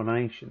a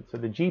combination. So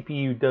the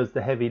GPU does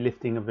the heavy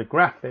lifting of the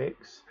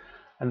graphics,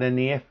 and then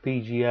the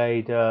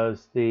FPGA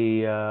does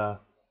the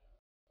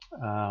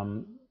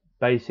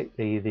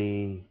basically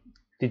the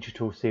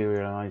digital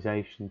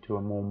serialization to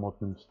a more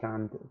modern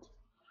standard.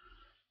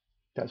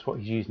 That's what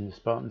he's using the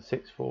Spartan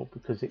 6 for,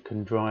 because it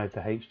can drive the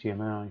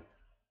HDMI.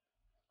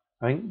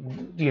 I think,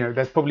 you know,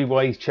 that's probably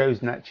why he's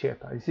chosen that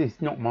chip.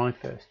 It's not my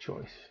first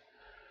choice,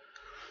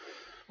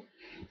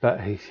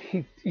 but he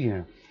you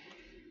know,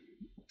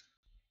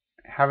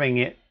 having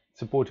it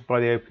supported by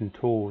the open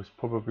tools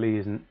probably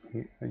isn't,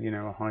 you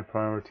know, a high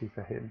priority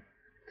for him.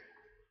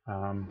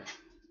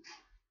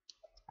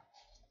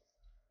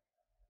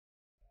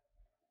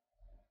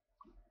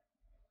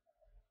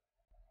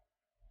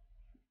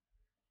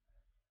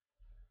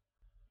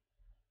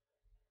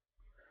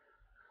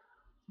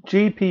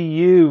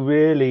 GPU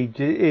really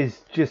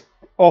is just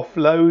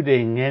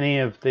offloading any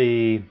of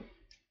the,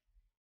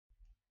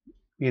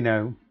 you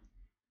know,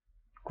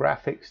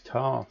 graphics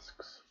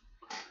tasks.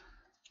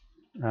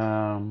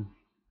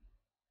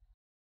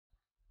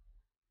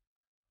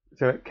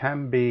 So it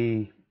can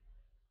be,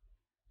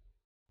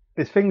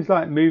 there's things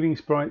like moving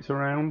sprites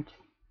around,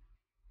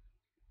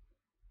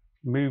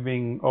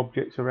 moving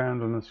objects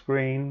around on the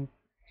screen.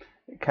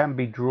 It can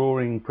be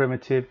drawing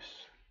primitives,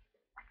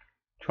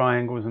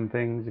 triangles and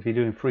things. If you're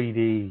doing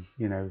 3D,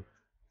 you know,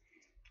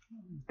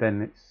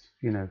 then it's,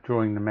 you know,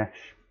 drawing the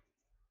mesh,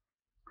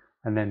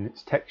 and then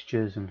it's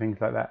textures and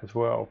things like that as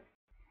well.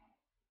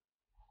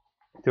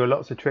 There are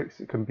lots of tricks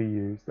that can be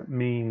used that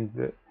mean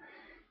that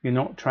you're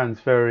not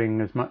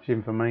transferring as much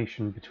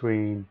information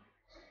between,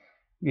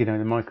 you know,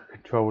 the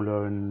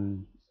microcontroller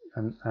and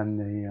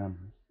the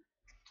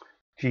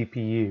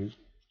GPU.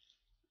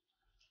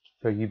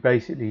 So you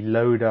basically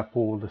load up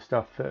all the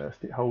stuff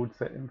first. It holds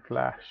it in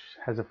flash,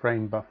 has a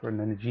frame buffer, and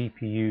then the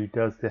GPU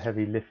does the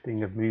heavy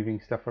lifting of moving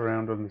stuff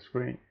around on the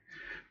screen.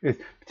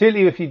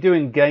 Particularly if you're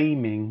doing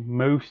gaming,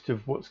 most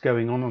of what's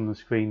going on the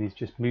screen is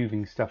just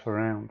moving stuff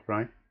around,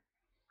 right?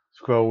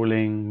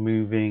 Scrolling,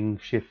 moving,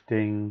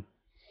 shifting,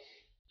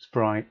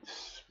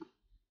 sprites,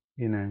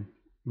 you know,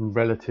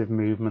 relative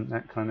movement,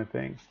 that kind of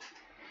thing.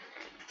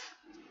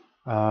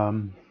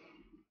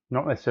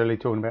 Not necessarily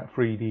talking about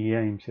 3D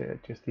games here,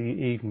 just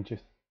even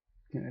just,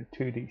 you know,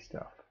 2D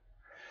stuff.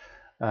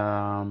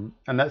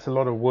 And that's a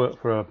lot of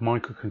work for a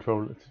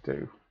microcontroller to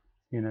do,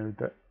 you know,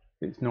 that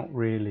it's not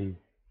really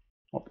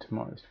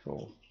optimized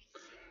for.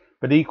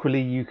 But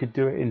equally, you could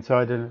do it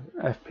inside an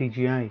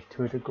FPGA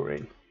to a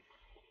degree.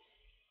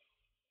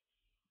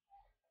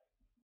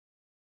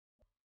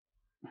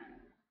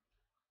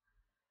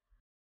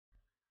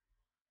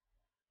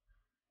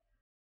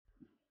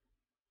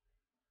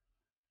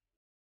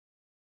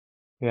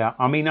 Yeah,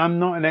 I mean, I'm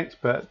not an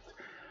expert.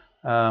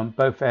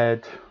 Both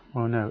Ed,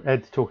 well, no,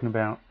 Ed's talking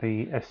about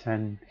the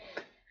SNES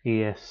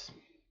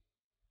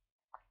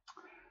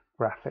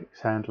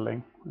graphics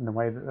handling and the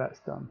way that that's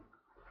done.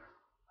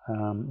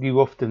 You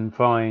often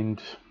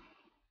find,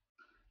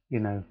 you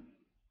know,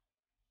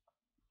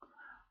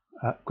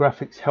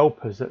 graphics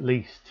helpers at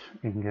least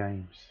in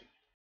games.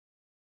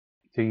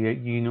 So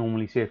you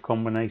normally see a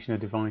combination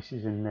of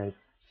devices in there,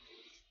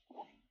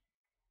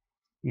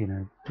 you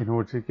know, in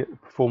order to get the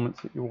performance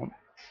that you want.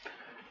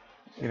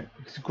 You know,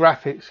 because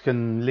graphics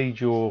can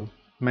lead your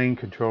main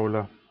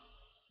controller,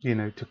 you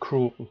know, to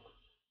crawl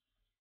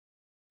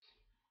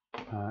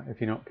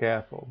if you're not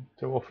careful.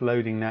 So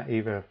offloading that,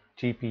 either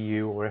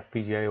GPU or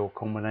FPGA or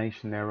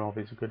combination thereof,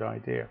 is a good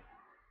idea.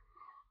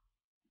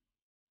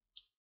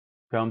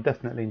 So I'm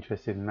definitely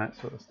interested in that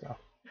sort of stuff.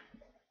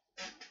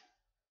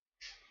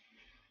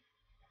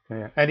 So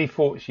yeah, any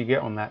thoughts you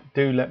get on that,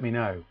 do let me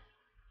know,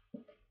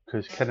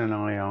 because Ken and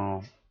I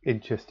are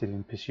interested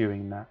in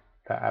pursuing that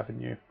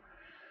avenue.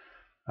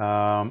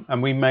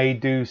 And we may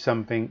do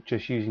something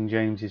just using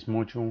James's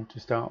module to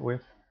start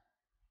with,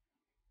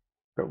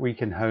 but we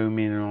can home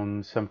in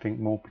on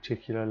something more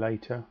particular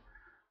later.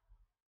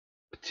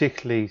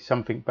 Particularly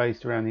something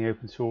based around the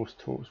open source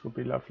tools would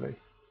be lovely.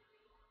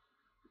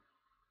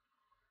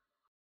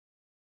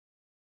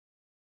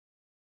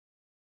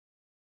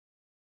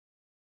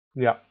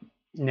 Yeah.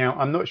 Now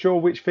I'm not sure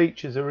which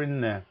features are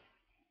in there.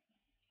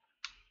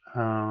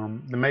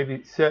 There may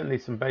be certainly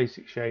some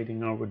basic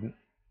shading. I wouldn't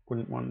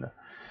wonder,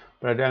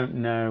 but I don't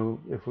know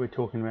if we're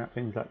talking about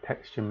things like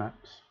texture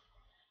maps.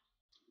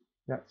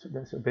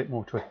 That's a bit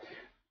more to it.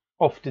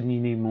 Often you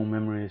need more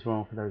memory as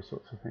well for those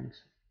sorts of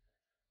things.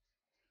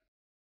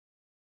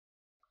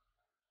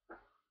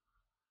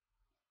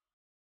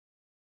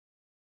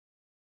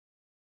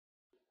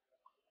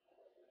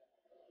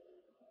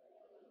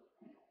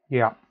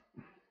 Yeah.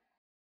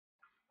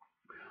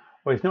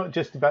 Well, it's not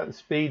just about the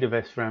speed of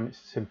SRAM,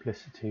 it's the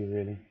simplicity,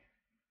 really.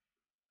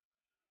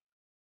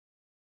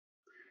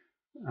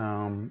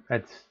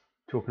 Ed's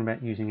talking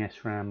about using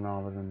SRAM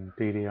rather than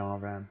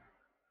DDR RAM.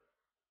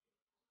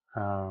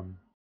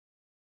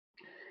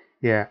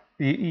 Yeah,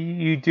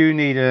 you do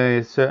need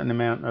a certain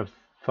amount of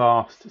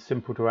fast,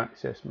 simple to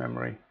access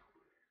memory.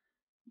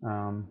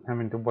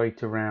 Having to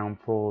wait around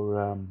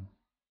for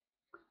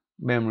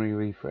memory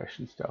refresh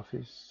and stuff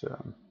is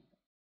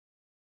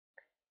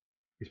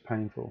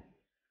painful.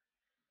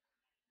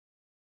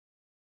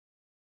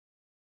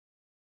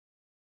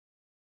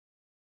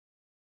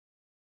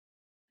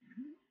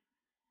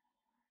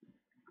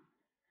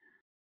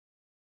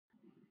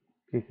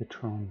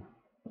 Gigatron.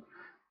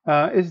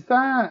 Is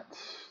that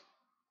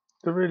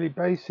the really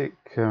basic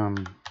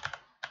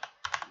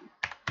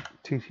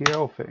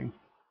TTL thing?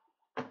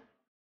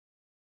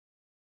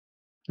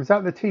 Is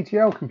that the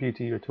TTL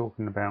computer you're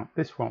talking about?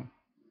 This one?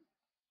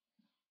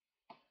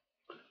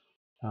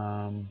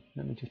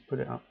 Let me just put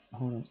it up.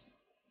 Hold on.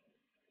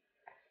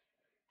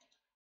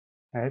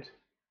 Ed?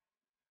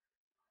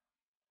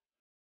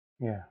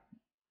 Yeah.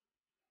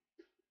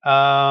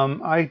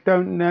 I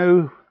don't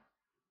know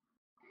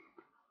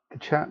the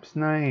chap's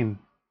name.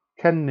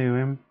 Ken knew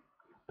him,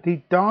 but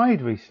he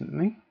died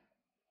recently.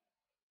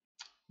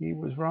 He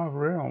was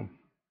rather ill.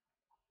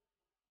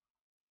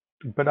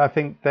 But I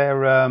think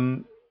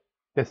they're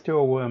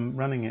still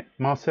running it.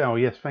 Marcel,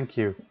 yes, thank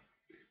you.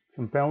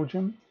 From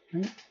Belgium, I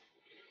think.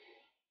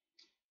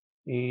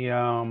 He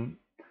I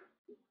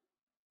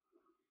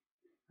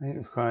think it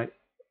was quite.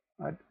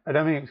 I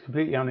don't think it was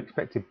completely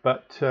unexpected,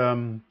 but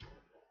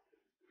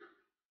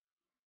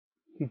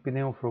he'd been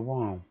ill for a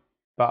while.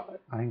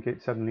 But I think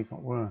it suddenly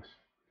got worse.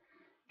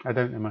 I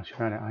don't know much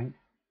about it. I think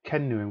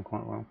Ken knew him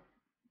quite well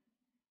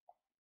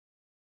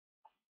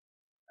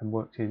and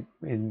worked in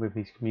with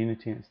his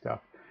community and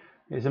stuff.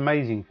 It's an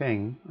amazing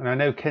thing, and I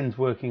know Ken's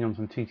working on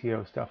some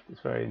TTL stuff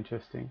that's very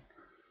interesting.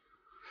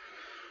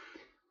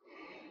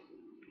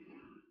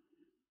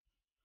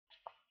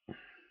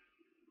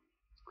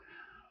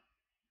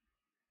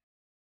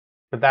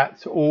 But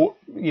that's all,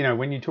 you know,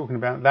 when you're talking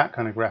about that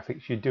kind of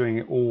graphics, you're doing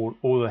it all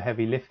the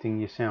heavy lifting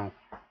yourself.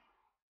 It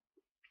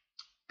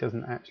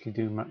doesn't actually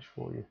do much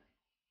for you.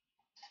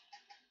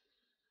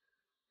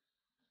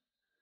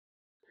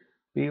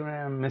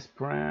 VRAM,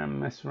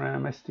 MISPRAM,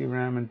 SRAM,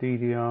 SDRAM, and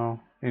DDR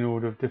in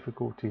order of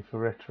difficulty for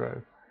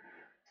retro.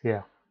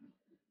 Yeah.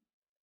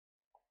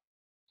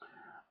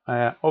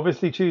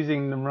 Obviously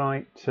choosing the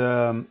right,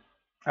 I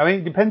mean,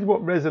 it depends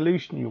what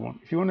resolution you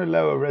want. If you want a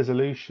lower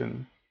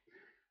resolution,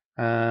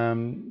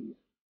 on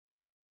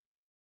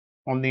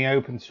the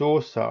open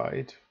source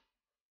side,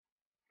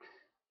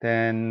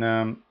 then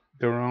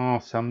there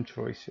are some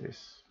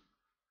choices.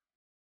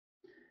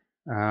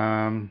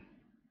 I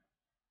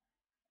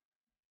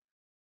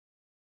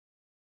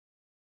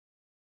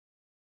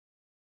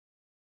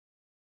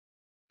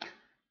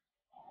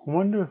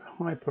wonder if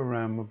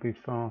HyperRAM would be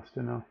fast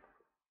enough.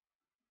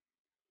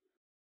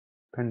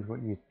 Depends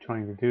what you're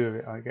trying to do with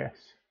it, I guess.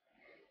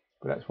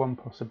 But that's one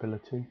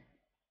possibility.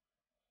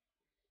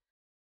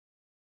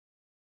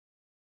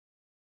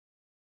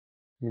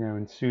 You know,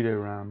 in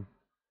pseudo-RAM.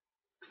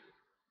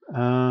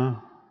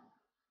 For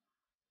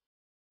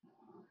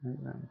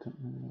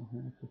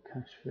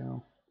cache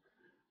fill.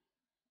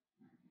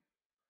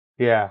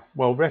 Yeah,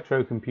 well,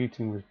 retro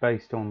computing was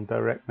based on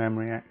direct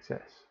memory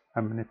access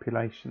and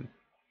manipulation.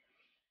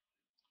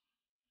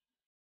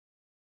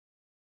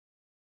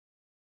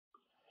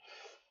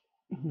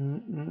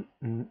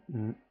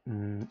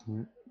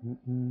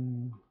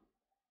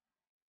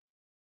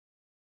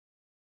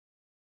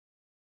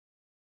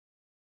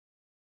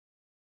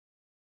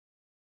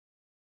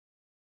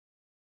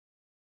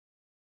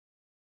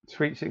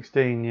 Sweet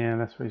 16, yeah,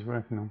 that's what he's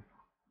working on.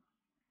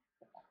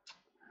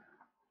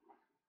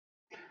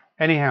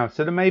 Anyhow,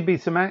 so there may be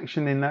some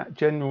action in that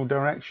general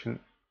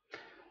direction.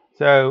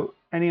 So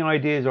any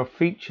ideas or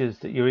features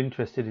that you're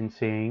interested in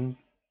seeing,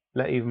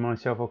 let either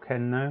myself or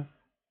Ken know,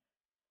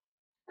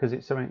 because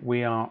it's something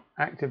we are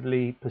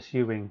actively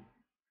pursuing.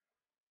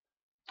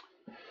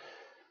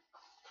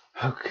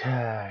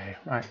 Okay,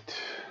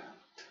 right.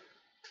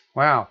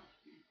 Wow,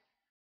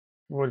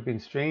 we've already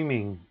been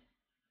streaming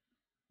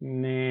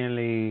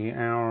nearly an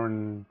hour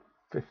and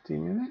 50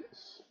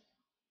 minutes,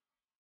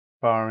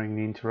 barring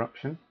the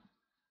interruption.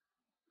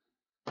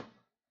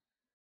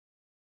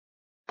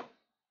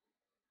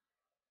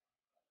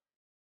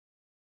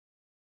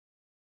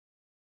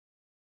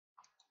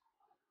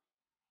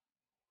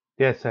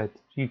 Yes, Ed,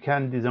 you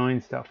can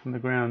design stuff from the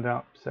ground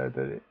up so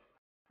that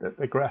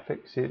the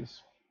graphics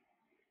is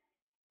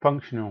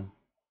functional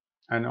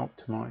and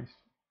optimized.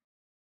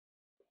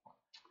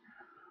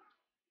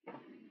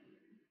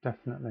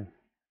 Definitely.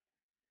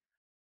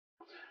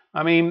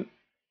 I mean,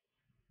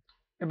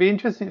 it'd be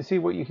interesting to see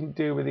what you can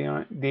do with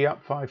the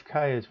Up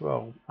 5K as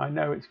well. I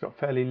know it's got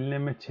fairly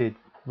limited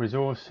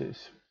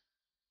resources.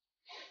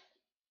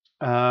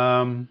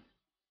 And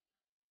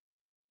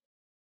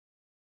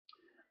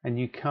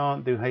you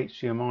can't do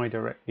HDMI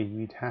directly.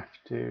 You'd have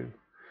to.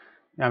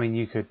 I mean,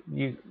 you could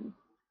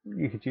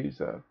use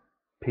a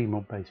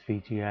PMOD based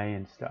VGA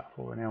and stuff,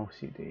 or an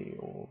LCD,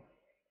 or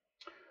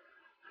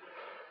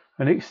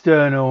an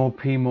external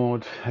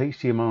PMOD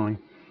HDMI.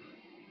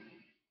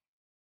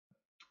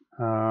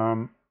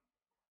 I'm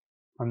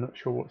not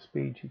sure what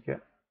speed you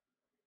get.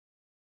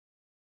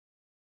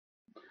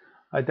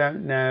 I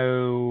don't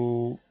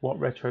know what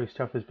retro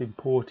stuff has been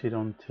ported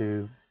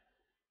onto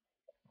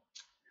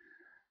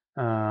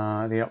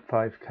the Up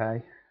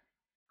 5K.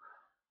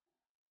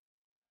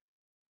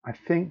 I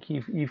think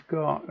you've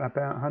got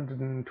about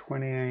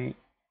 128K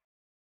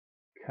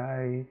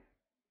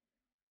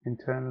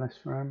internal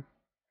SRAM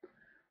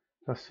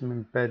plus some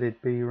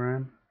embedded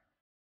BRAM.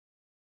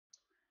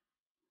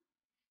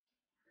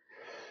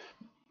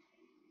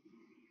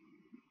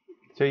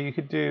 So you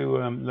could do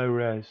low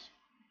res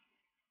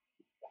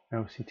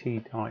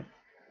LCT type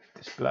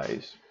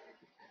displays.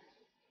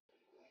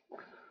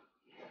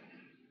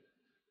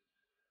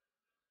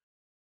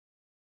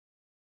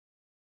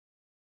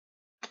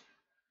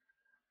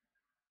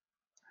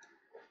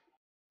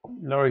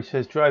 Laurie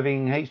says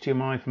driving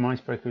HDMI from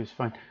Icebreaker is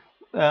fine.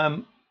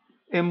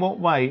 In what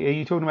way? Are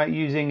you talking about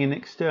using an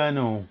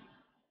external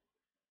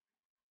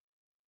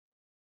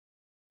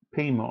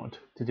Pmod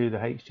to do the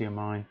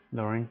HDMI,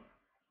 Laurie?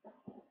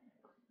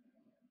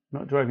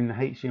 Not driving the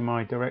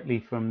HDMI directly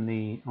from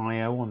the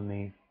I/O on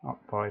the up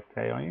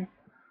 5K, are you?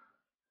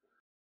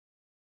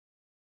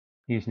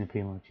 Using the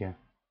Pmod, yeah.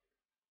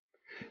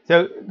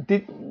 So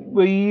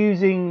were you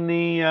using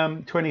the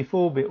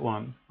 24-bit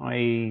one,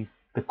 i.e.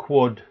 the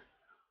quad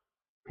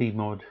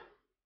Pmod,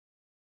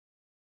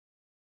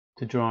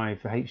 to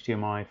drive the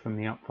HDMI from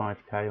the up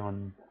 5K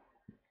on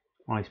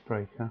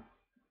Icebreaker?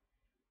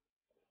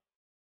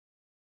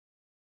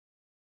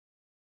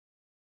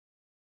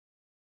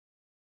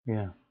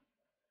 Yeah.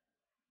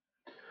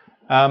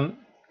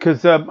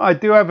 Because I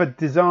do have a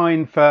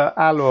design for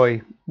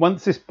alloy.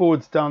 Once this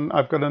board's done,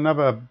 I've got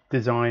another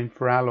design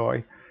for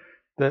alloy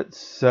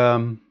that's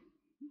that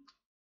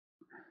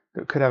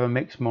could have a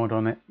mix mod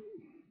on it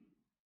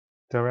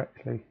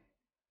directly,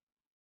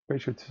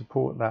 which would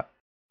support that.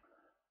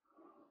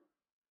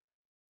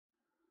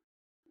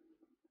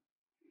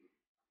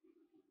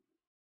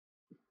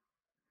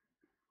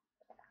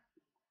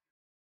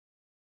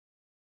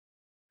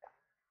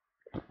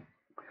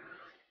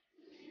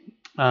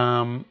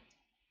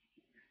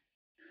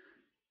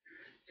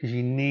 Because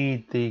you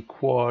need the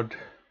quad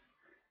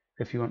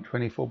if you want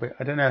 24-bit.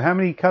 I don't know how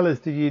many colors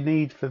do you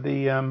need for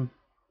the.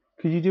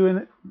 Could you do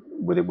it?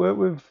 Would it work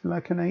with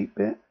like an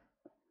 8-bit?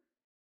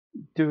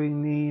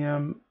 Doing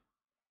the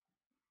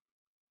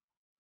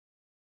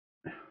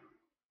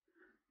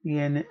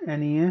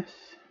NES,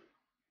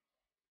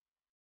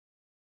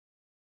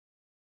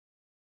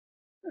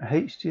 a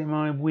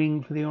HDMI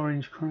wing for the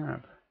orange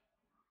crab.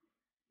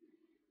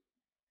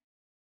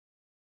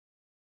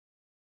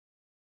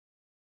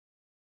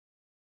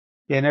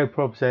 Yeah, no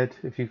probs, Ed.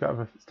 If you've got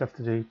other stuff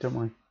to do, don't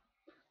worry.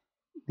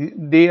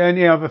 The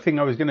only other thing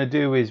I was going to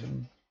do is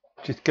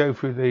just go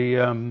through the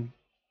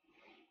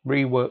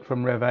rework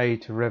from Rev-A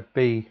to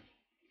Rev-B.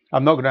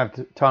 I'm not going to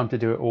have time to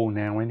do it all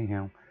now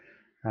anyhow.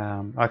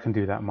 I can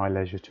do that at my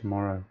leisure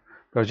tomorrow.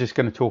 But I was just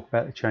going to talk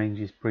about the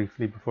changes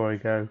briefly before I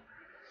go.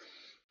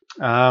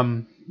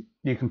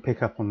 You can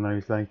pick up on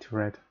those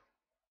later, Ed.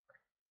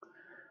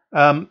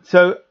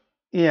 So,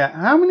 yeah,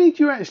 how many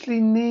do you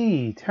actually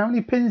need? How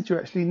many pins do you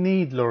actually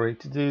need, Laurie,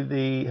 to do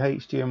the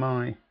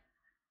HDMI?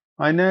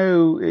 I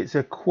know it's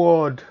a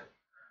quad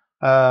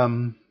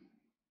Pmod,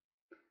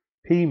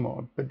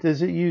 but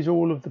does it use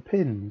all of the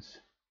pins?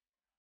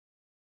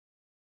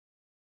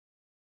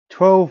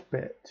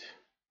 12-bit.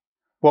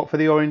 What, for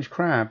the orange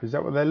crab? Is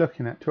that what they're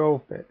looking at?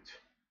 12-bit.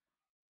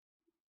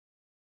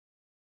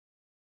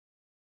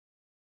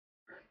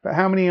 But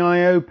how many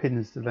I/O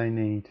pins do they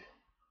need?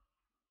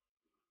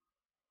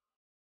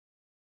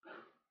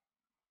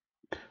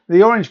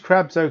 The orange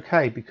crab's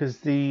okay because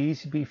the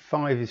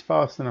ECB5 is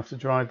fast enough to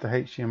drive the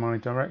HDMI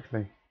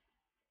directly.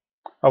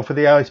 Oh, for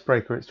the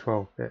Icebreaker it's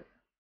 12-bit.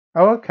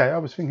 Oh, okay. I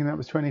was thinking that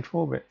was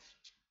 24-bit.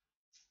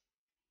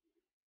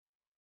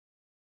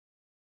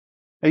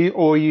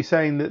 Are you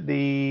saying that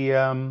the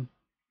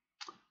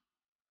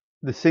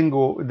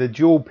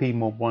dual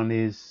Pmod one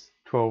is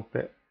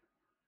 12-bit?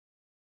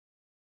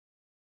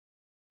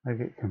 I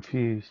get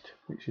confused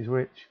which is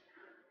which.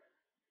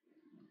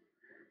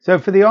 So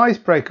for the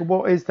Icebreaker,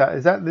 what is that?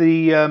 Is that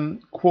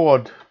the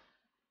quad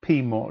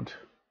Pmod,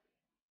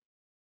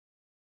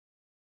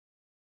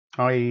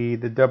 i.e.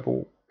 the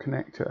double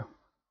connector?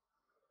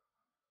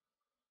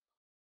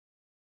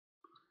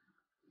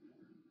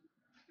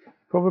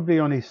 Probably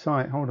on his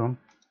site. Hold on.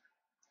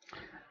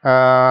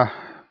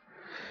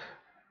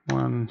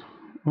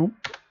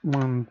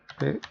 1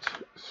 bit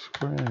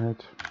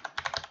squared.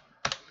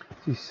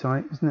 It's his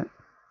site, isn't it?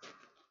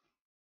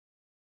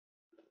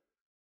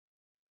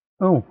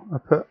 Oh, I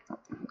put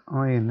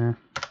I in there.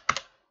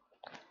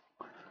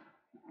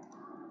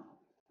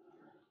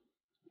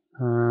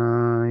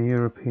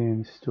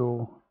 European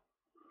store.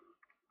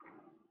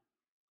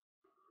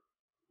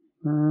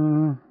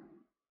 I'll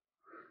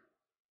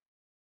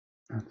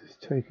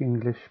just take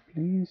English,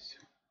 please.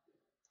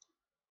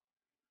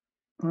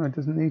 Oh, it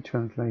doesn't need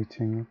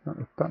translating. I've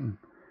got a button.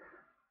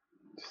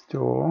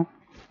 Store.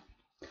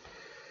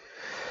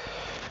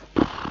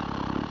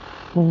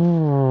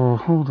 Oh,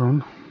 hold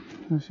on.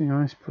 There's the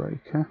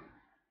Icebreaker.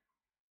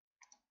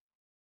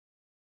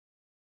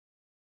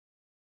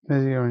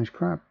 There's the orange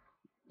crab.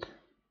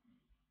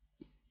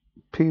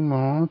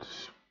 Pmod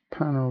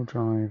panel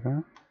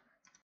driver.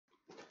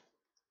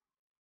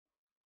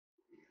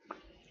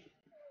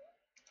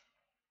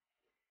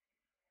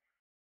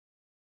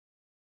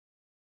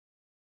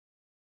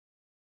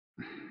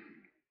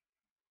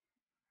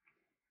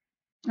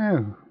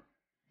 Oh,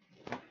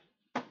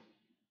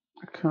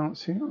 I can't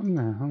see it on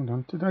there. Hold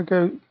on. Did I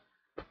go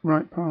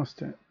right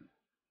past it?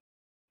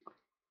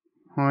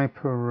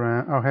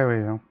 Hyper. Oh, here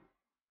we go.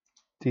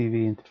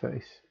 DV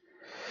interface.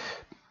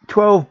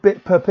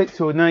 12-bit per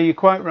pixel. No, you're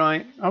quite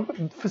right.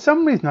 For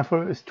some reason, I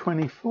thought it was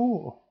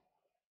 24.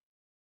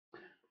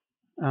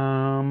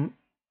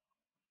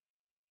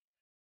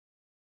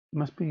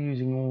 Must be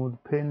using all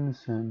the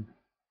pins then,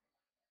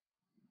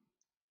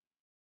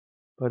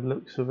 by the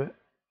looks of it.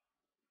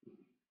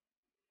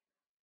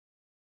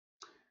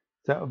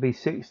 That would be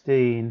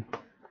 16.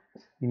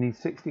 You need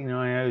 16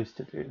 IOs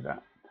to do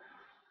that.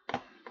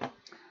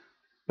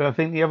 But I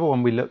think the other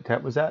one we looked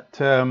at was that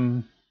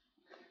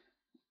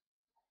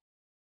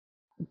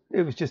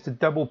it was just a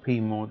double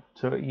PMOD,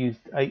 so it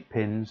used 8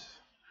 pins,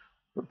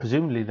 but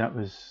presumably that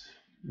was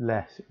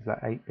less. It was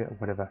like 8-bit or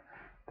whatever.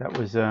 That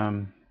was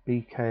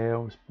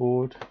BKL's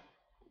board.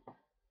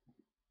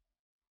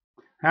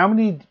 How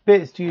many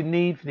bits do you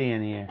need for the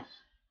NES?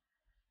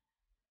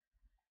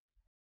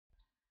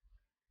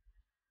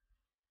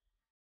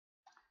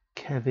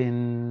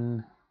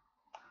 Kevin.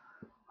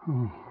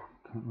 Oh,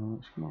 can't remember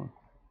what's going on.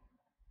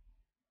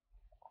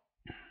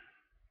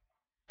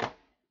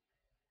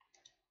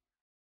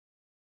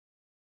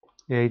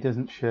 Yeah, he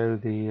doesn't show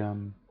the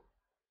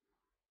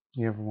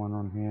other one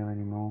on here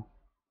anymore.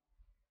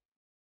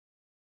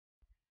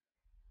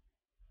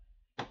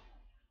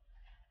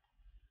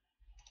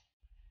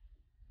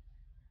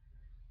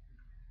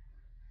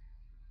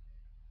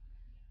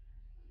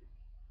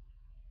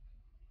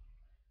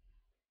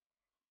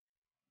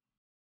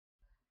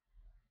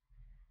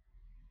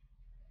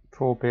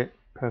 Four-bit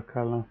per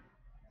color.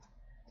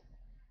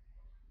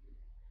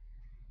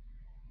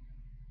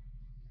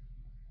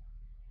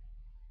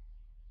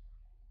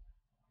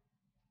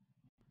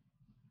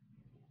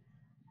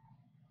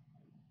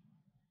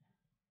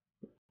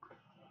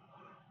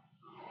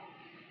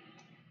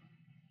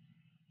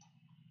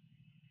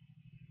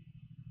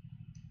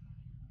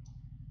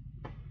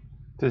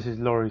 This is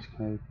Laurie's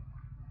code.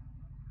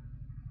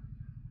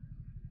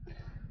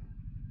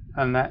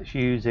 And that's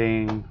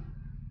using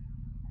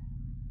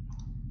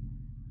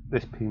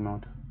this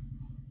PMOD.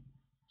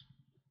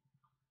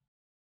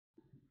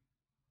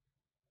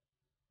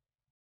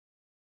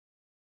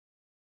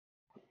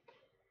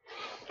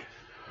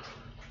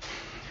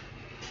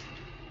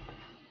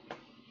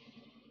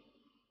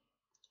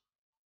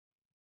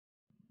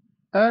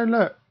 Oh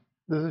look,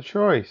 there's a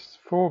choice.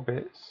 4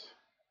 bits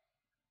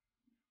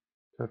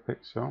per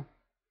pixel.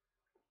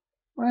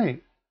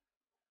 Wait.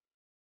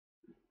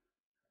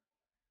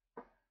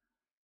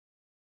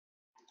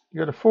 You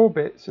got a 4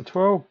 bits, a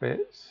 12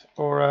 bits,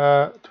 or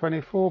a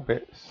 24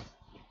 bits.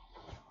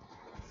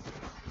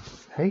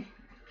 Hey.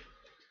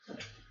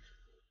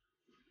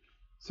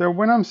 So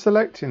when I'm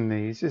selecting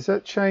these, is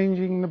that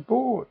changing the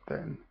board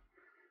then?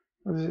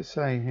 What does it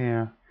say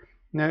here?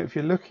 Now, if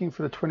you're looking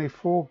for the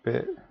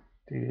 24-bit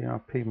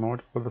DDR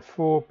PMOD or the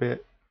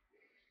 4-bit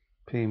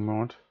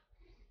PMOD,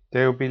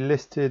 they will be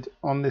listed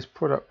on this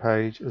product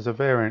page as a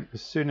variant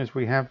as soon as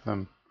we have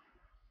them.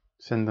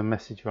 Send the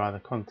message via the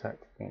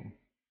contact form.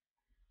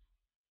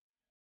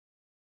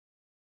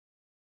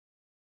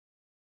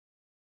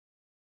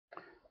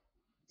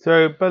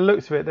 So, by the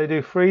looks of it, they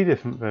do 3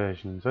 different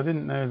versions. I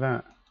didn't know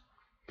that.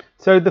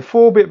 So the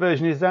 4-bit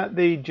version, is that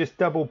the just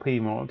double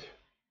PMOD?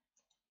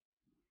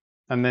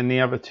 And then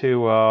the other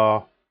 2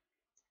 are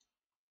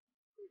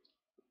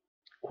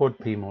quad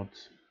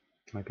PMODs,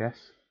 I guess.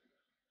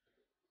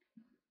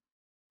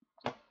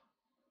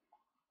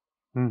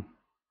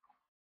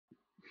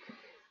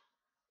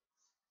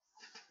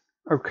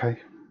 Okay.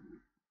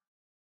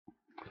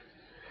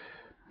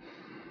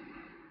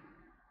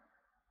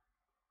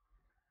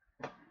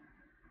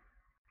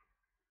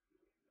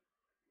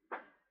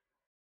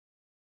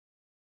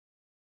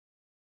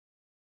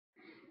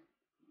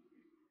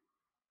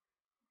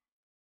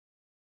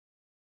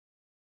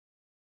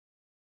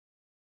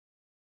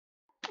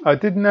 I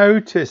did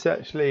notice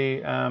actually,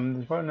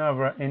 there's one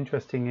other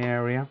interesting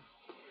area.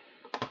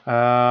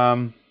 Let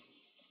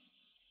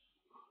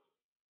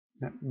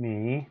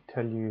me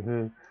tell you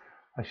who.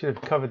 I should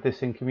have covered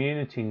this in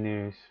community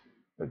news,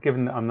 but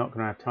given that I'm not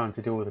going to have time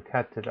to do all the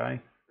CAD today,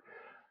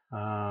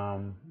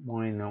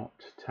 why not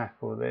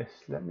tackle this?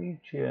 Let me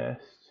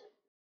just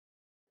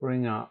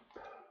bring up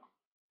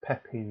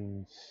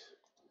Pepin's.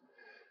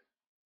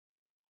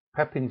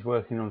 Pepin's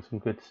working on some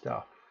good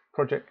stuff.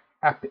 Project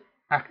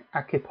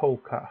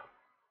Acapulco.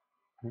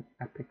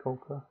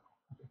 Apicalca.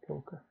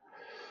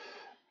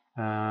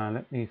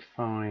 Let me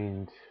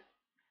find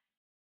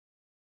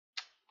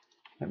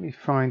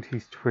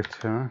his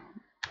Twitter.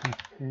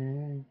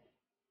 Okay.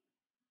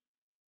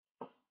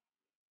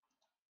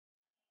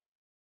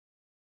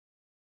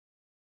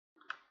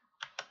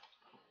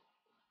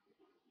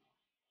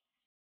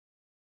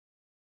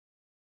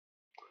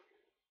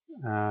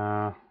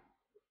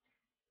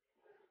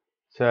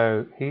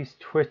 So his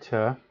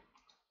Twitter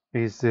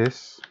is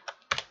this.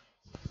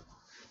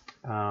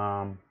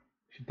 You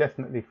should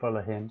definitely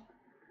follow him.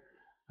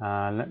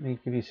 Let me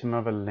give you some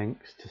other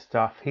links to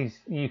stuff.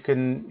 You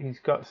can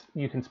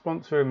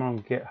sponsor him on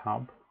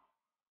GitHub.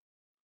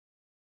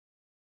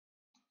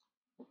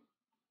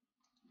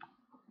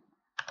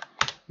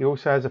 He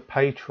also has a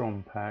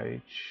Patreon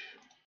page.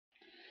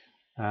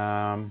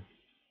 And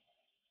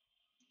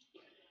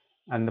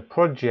the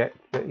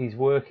project that he's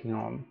working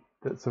on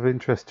that's of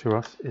interest to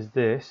us is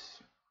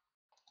this.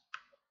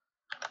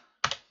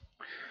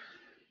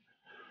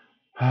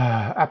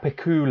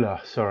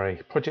 Apicula,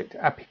 Project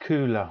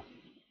Apicula.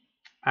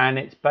 And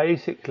it's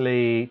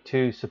basically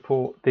to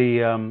support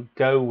the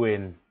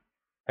GoWin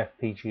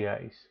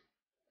FPGAs.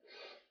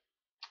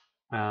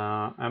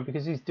 And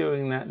because he's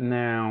doing that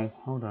now,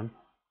 hold on.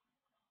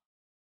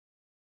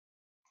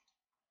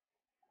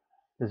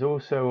 There's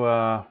also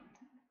a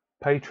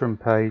Patreon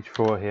page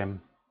for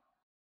him.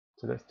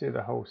 So let's do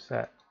the whole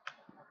set.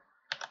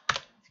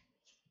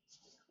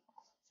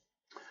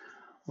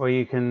 Where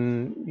you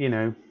can, you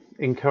know,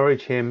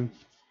 encourage him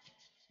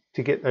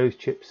to get those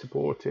chips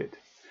supported.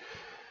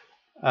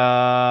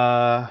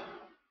 They're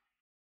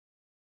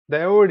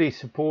already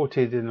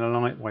supported in a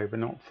light way, but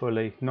not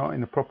fully, not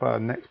in a proper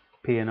Next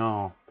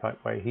P&R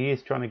type way. He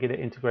is trying to get it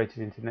integrated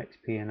into Next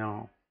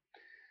P&R.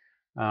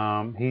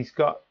 He's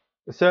got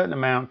a certain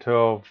amount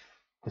of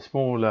the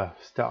smaller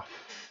stuff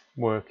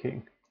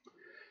working.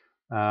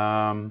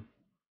 I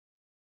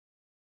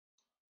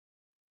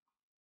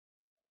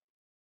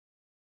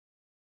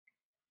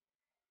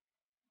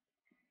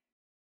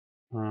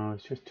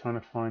was just trying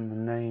to find the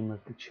name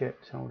of the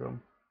chips. Hold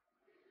on.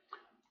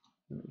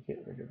 Let me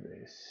get rid of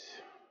this.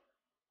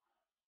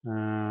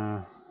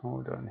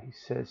 Hold on. He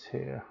says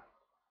here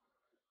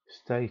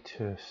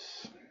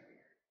status.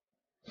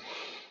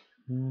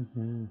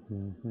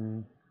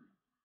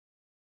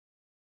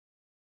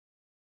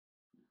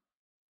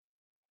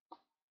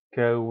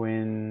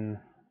 GoWin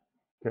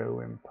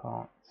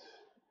parts.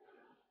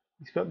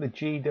 He's got the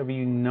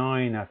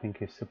GW9, I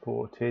think, is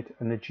supported,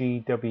 and the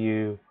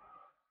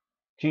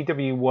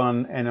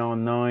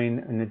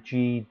GW1NR9 and the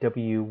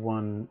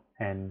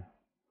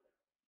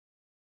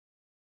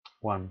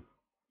GW1N1.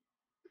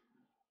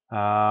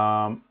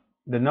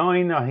 The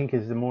 9, I think,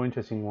 is the more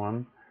interesting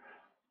one.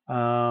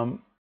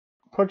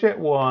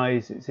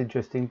 Project-wise, it's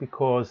interesting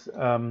because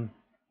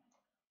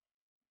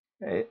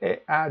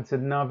it adds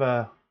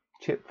another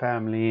chip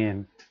family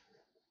in.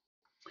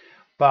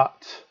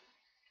 But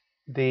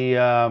the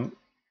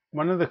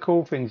one of the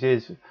cool things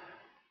is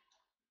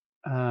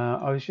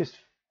I was just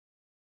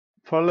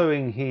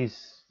following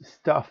his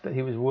stuff that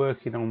he was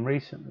working on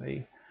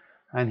recently,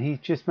 and he's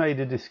just made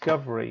a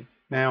discovery.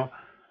 Now,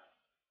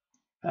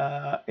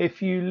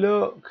 if you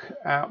look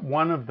at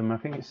one of them, I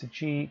think it's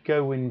the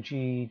GoWin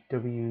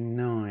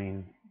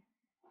GW9.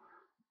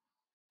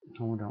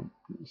 Hold on,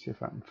 let's see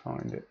if I can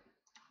find it.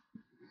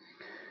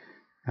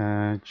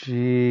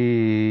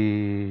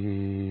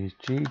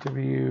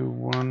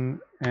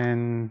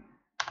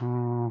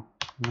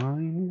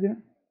 GW1NR9, is it?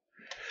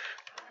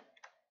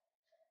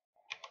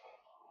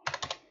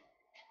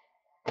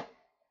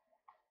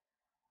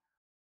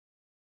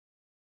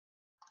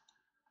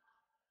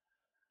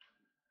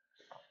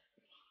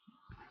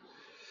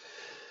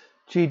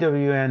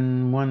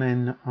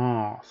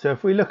 GWN1NR. So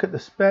if we look at the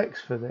specs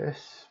for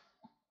this,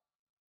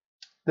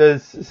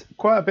 there's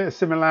quite a bit of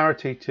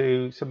similarity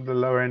to some of the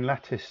lower end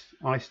lattice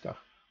eye stuff,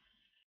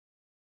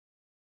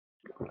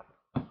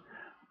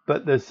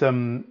 but there's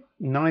some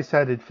nice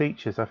added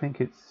features. I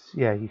think it's,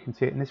 yeah, you can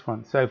see it in this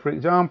one. So for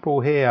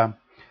example here,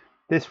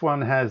 this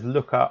one has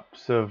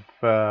lookups of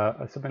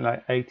something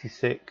like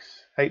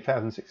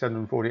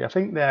 8,640. I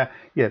think they're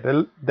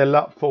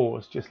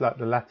LUT4s, just like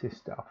the lattice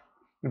stuff.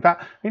 In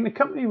fact, I think the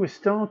company was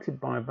started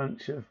by a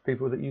bunch of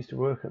people that used to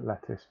work at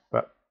Lattice,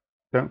 but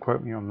don't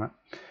quote me on that.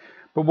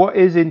 But what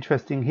is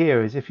interesting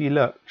here is if you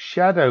look,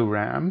 Shadow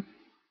RAM,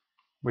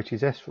 which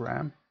is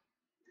SRAM,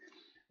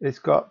 it's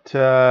got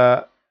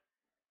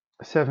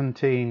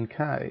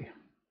 17K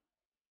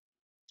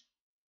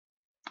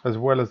as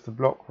well as the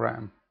block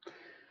RAM.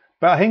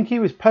 But I think he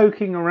was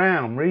poking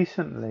around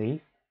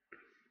recently,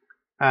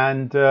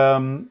 and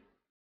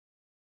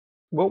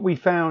what we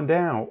found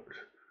out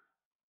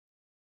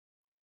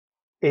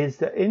is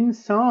that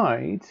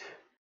inside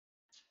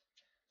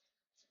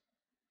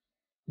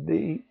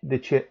the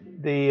chip, I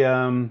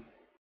don't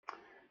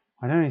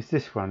know, it's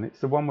this one. It's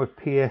the one with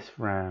PS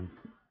RAM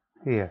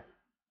here.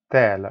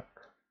 There, look.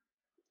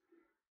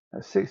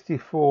 That's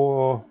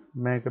 64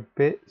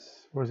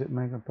 megabits, or is it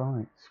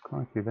megabytes?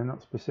 Crikey, they're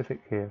not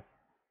specific here.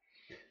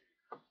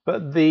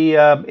 But the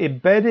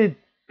embedded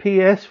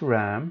PS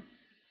RAM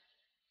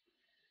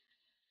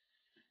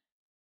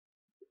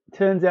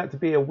turns out to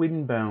be a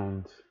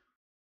windbound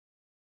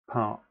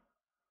part,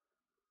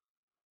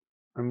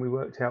 and we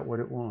worked out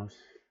what it was,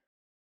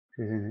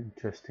 which is an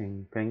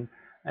interesting thing.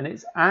 And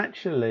it's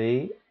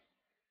actually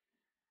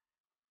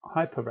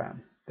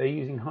HyperRAM. They're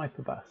using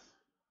Hyperbus,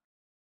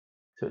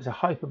 so it's a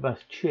Hyperbus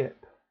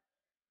chip.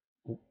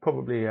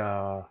 Probably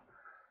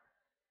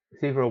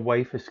it's either a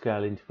wafer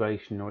scale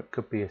integration or it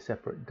could be a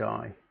separate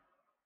die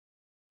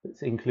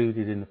that's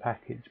included in the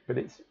package, but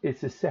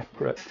it's a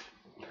separate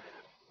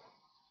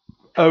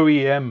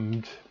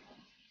OEM'd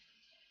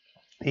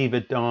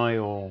either die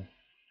or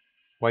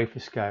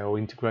wafer scale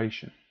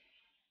integration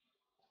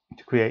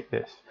to create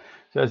this.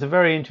 So it's a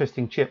very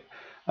interesting chip.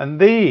 And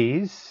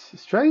these,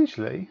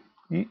 strangely,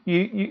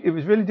 it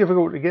was really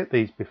difficult to get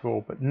these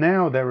before, but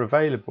now they're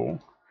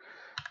available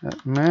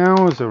at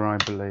Mauser, I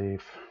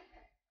believe.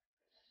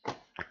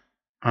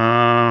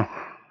 Oh,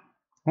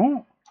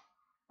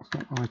 it's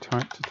not what I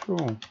typed at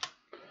all.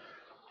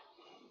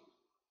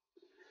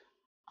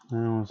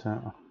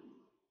 Mauser.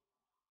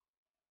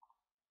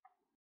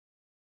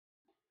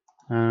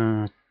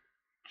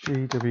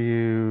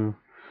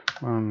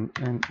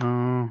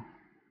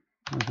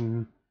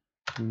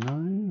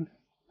 GW1NR9.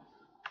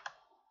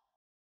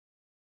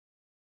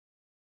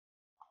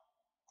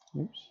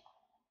 Oops.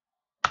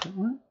 Is that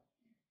right?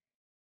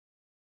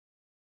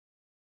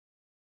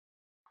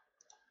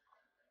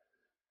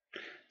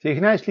 So you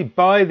can actually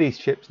buy these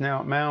chips now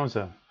at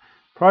Mauser.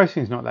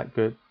 Pricing's not that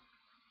good.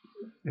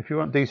 If you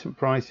want decent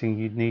pricing,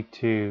 you'd need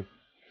to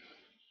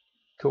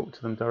talk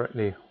to them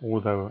directly,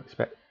 although I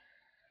expect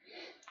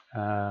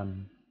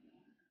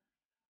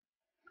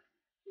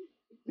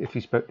if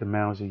you spoke to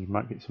Mauser, you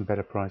might get some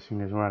better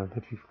pricing as well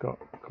if you've got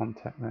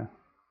contact there.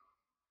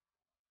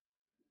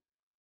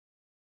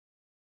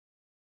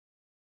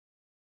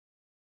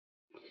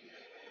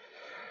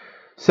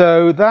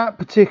 So that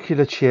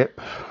particular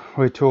chip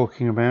we're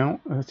talking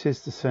about, it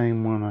is the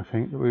same one I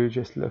think that we were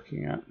just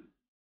looking at.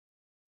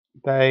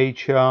 They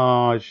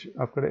charge,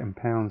 I've got it in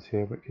pounds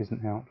here, which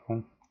isn't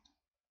helpful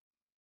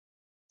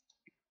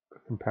for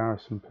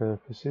comparison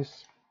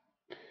purposes.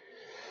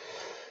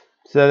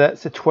 So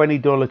that's a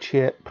 $20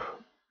 chip.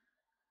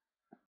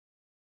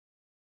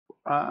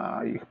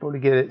 You could probably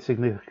get it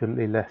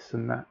significantly less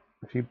than that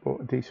if you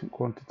bought a decent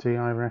quantity,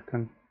 I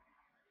reckon.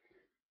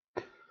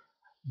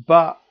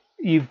 But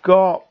you've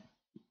got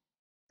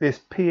this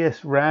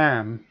PS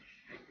RAM,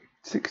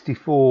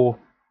 64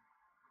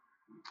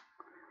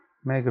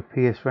 mega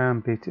PS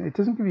RAM. It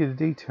doesn't give you the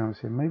details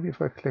here. Maybe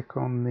if I click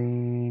on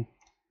the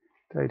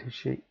data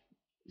sheet.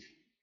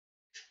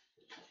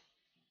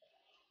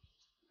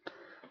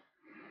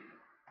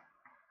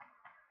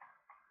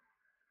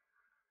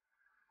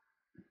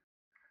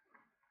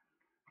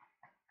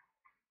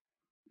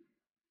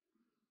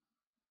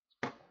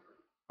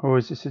 Or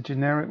is this a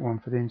generic one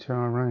for the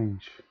entire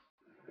range?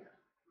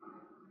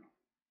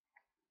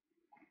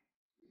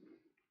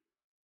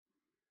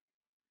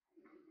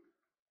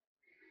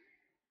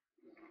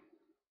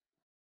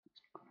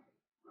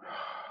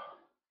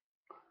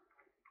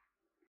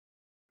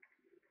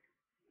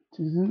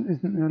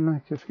 Isn't there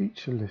like a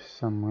feature list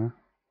somewhere?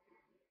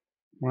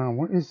 Wow,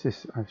 what is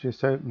this I've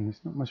just opened?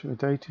 It's not much of a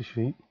data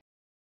sheet.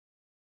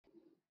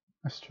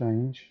 That's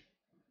strange.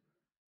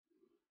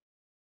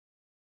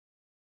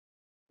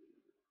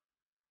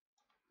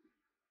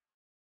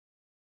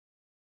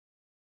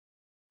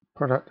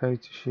 Product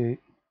data sheet.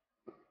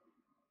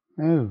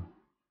 Oh.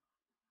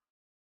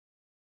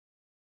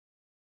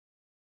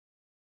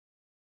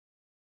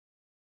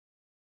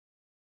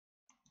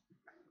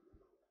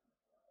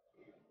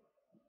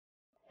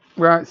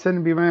 Right,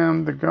 sending me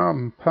around the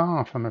garden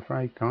path, I'm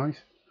afraid, guys.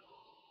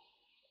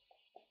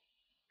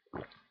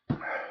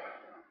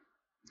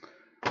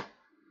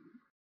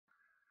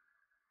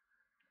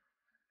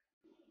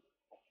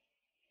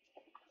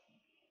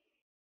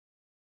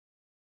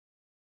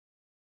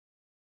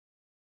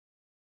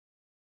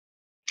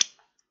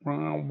 Well,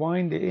 I'll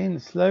wind it in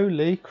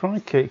slowly.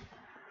 Crikey.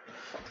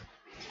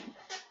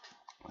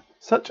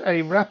 Such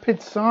a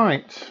rapid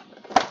site.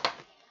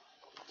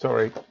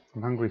 Sorry,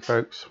 I'm hungry,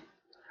 folks.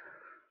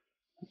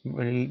 I haven't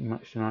really eaten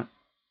much tonight.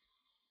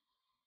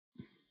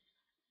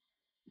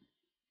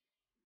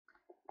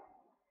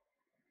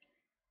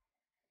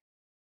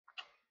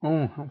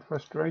 Oh, how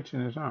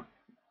frustrating is that?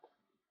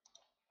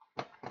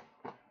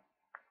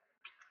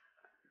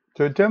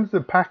 So in terms of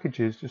the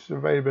packages, this is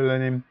available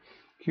in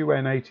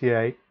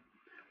QN88,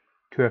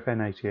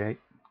 QFN88,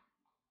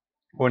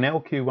 or an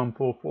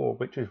LQ144,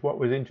 which is what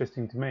was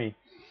interesting to me.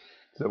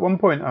 So at one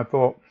point I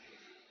thought,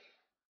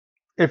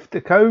 if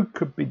the code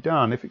could be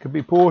done, if it could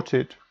be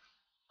ported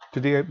to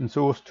the open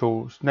source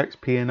tools,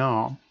 next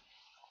PNR,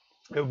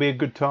 it would be a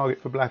good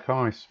target for Black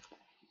Ice.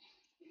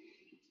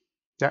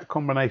 That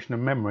combination of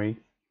memory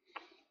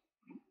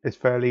is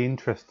fairly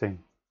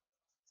interesting.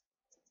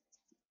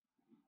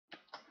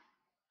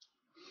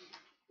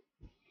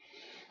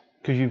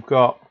 Because you've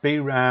got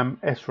BRAM,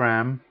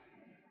 SRAM,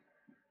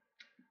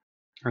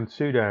 and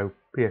pseudo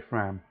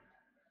PFRAM,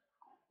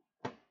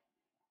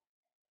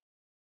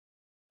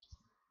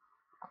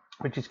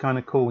 which is kind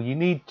of cool. You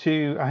need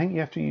to, I think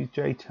you have to use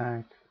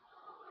JTAG,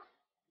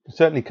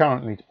 certainly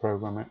currently, to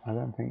program it. I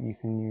don't think you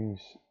can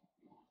use,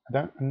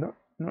 I'm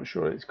not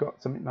sure it's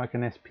got something like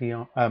an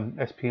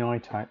SPI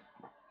type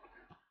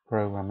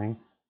programming.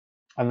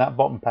 And that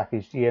bottom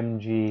package, the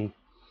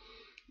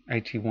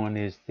MG81,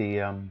 is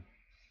the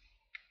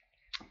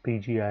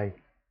PGA.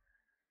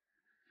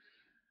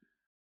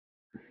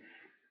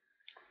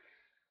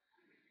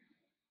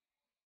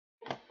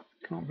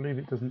 Can't believe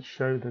it doesn't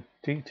show the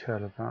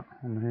detail of that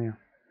on here.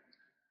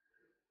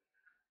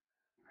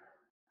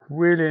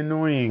 Really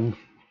annoying.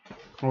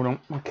 Hold on,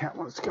 my cat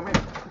wants to come in.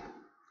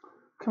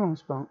 Come on,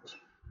 Sparks.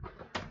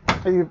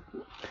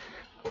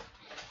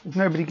 There's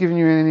nobody giving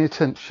you any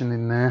attention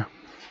in there.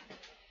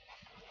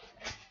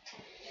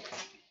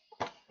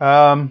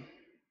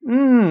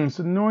 It's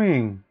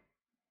annoying.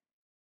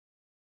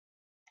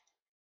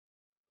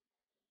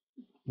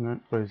 No,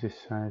 what does this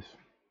say?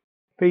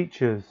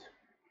 Features.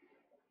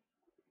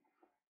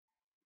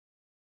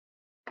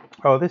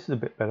 Oh, this is a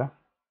bit better.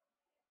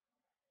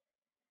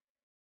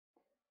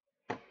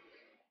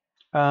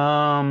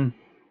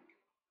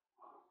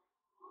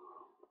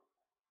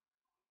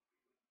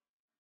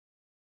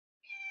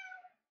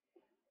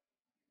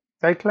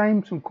 They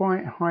claim some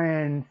quite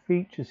high-end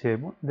features here.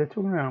 What they're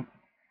talking about?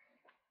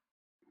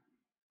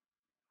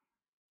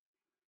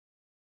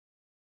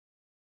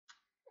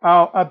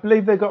 Oh, I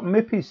believe they got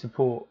MIPI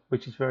support,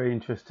 which is very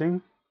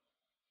interesting.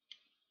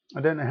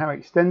 I don't know how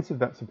extensive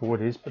that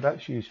support is, but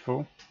that's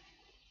useful.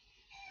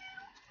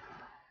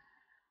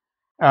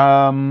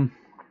 Block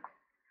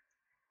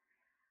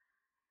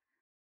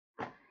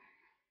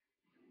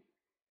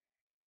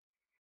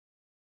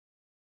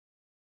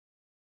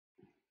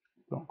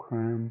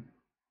RAM.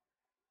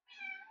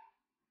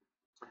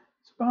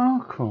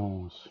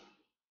 Sparkles.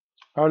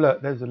 Oh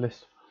look, there's a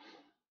list.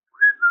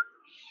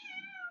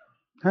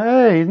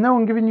 Hey, is no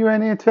one giving you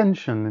any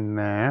attention in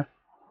there?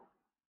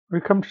 You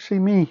come to see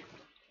me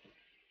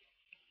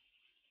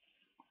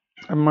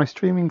and my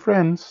streaming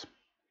friends.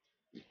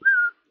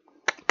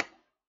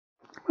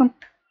 Come on.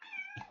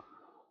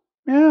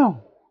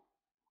 Meow.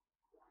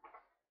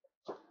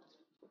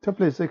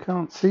 Trouble is, they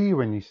can't see you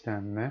when you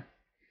stand there.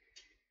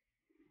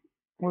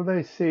 All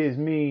they see is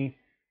me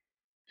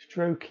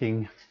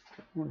stroking.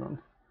 Hold on.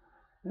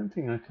 I don't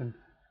think I can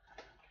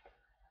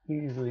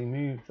easily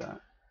move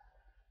that.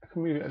 I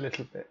can move it a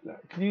little bit.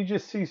 Look. Can you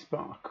just see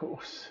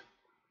Sparkles?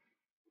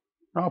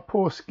 Our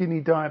poor skinny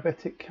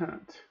diabetic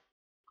cat.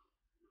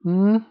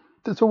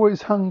 That's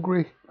always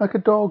hungry, like a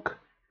dog,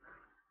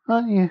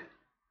 aren't you?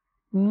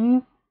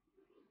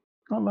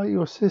 Not like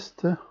your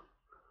sister.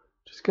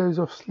 Just goes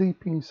off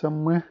sleeping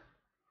somewhere.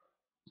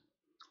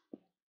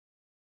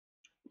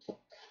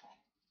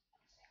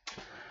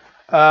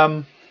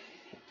 I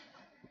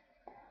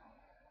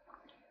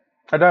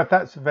don't know if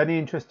that's of any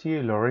interest to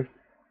you, Laurie,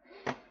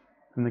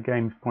 from the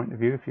game's point of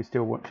view, if you're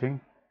still watching.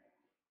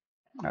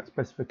 That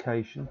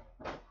specification.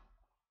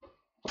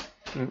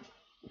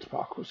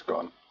 Sparkle's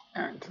gone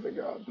out into the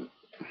garden.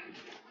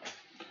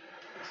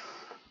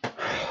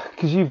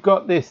 Because you've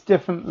got this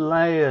different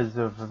layers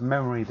of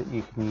memory that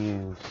you can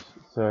use.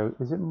 So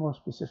is it more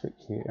specific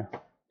here?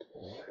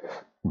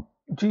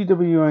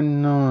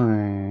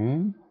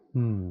 GWN9.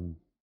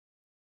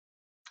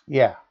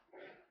 Yeah.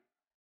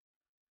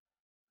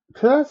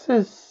 So that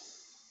says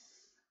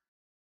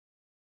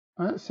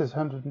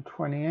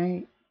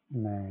 128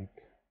 meg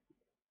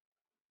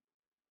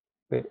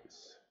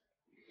bits,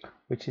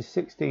 which is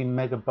 16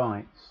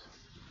 megabytes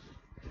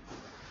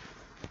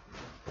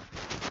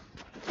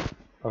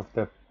of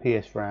the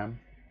PS RAM.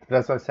 But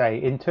as I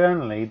say,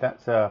 internally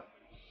that's a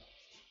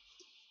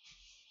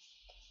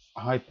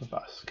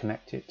hyperbus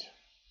connected.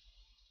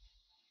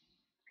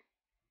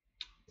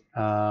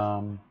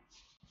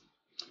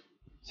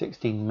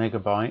 16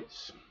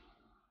 megabytes,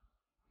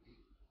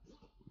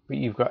 but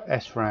you've got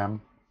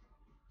SRAM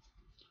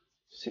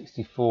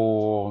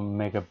 64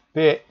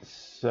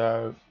 megabits,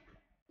 so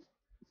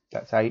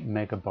that's 8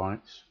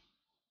 megabytes.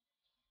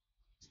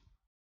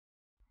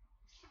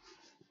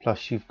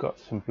 Plus you've got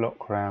some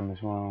block RAM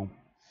as well.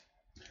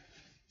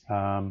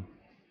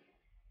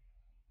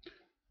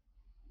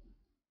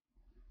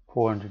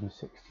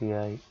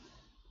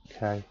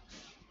 468k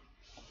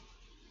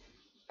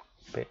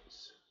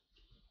bits.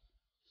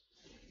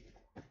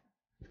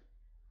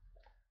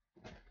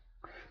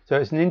 So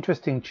it's an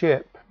interesting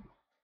chip,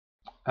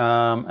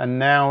 and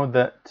now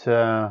that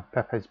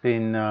Pepe's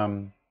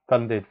been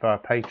funded via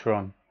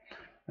Patreon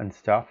and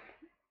stuff,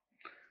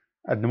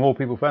 and the more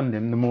people fund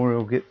him, the more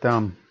he'll get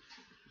done.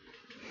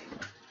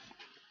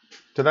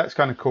 So that's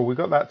kind of cool. We've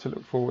got that to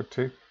look forward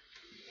to.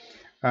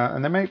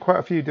 And they make quite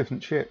a few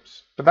different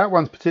chips, but that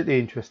one's particularly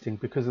interesting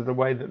because of the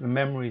way that the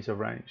memory is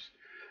arranged.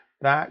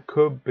 That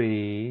could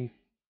be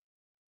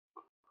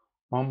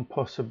one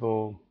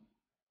possible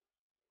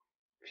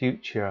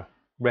future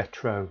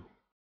retro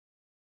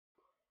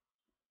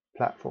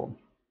platform.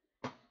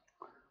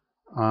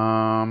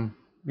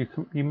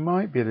 You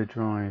might be able to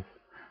drive,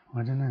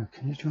 I don't know,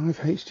 can you drive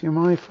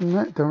HDMI from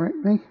that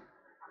directly?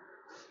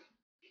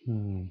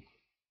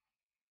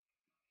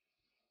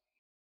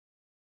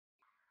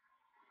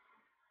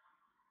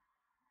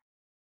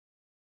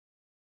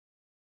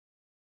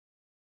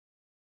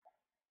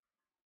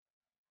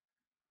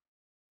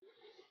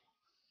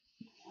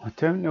 I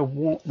don't know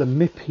what the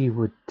MIPI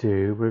would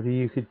do, whether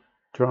you could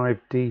drive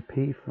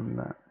DP from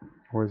that,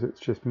 or is it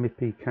just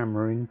MIPI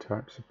camera in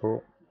type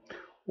support,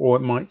 or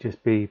it might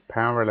just be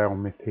parallel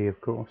MIPI,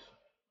 of course.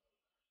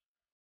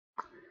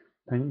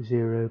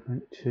 0.0,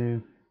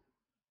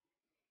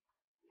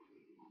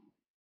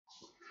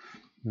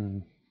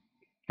 0.2.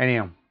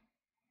 Anyhow,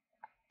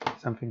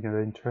 something of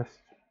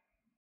interest,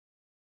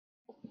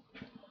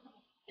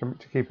 something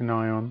to keep an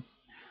eye on,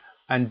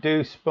 and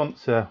do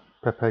sponsor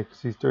Pepe,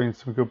 because he's doing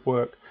some good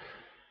work.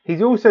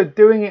 He's also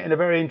doing it in a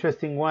very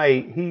interesting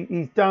way.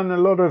 He's done a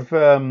lot of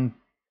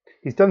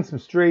he's done some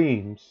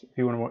streams. If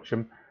you want to watch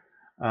them,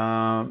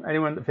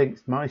 anyone that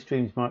thinks my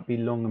streams might be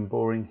long and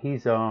boring,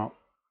 his are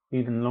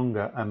even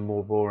longer and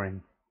more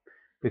boring,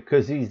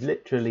 because he's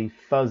literally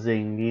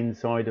fuzzing the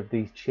inside of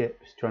these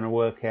chips, trying to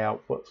work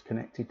out what's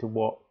connected to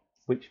what,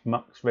 which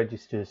MUX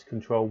registers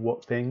control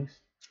what things.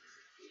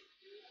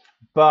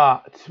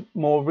 But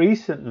more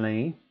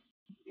recently,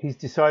 he's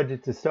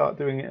decided to start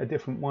doing it a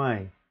different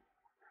way.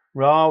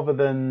 Rather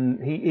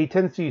than, he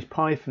tends to use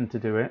Python to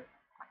do it,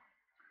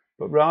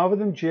 but rather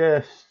than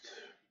just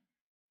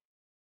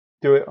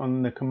do it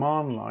on the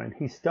command line,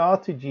 he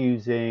started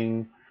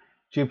using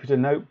Jupyter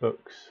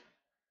notebooks.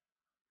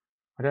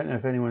 I don't know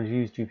if anyone's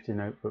used Jupyter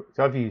notebooks.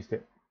 I've used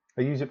it.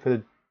 I use it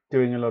for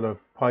doing a lot of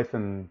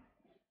Python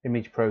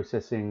image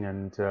processing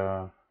and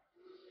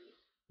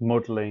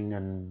modeling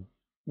and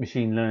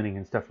machine learning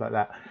and stuff like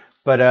that.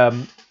 But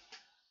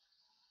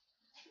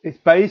it's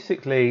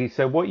basically,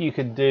 so what you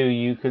can do,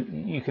 you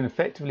can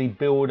effectively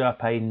build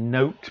up a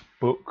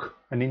notebook,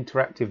 an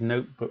interactive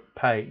notebook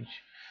page.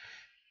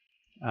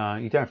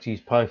 You don't have to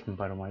use Python,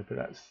 by the way, but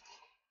that's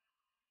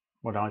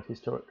what I've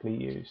historically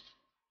used.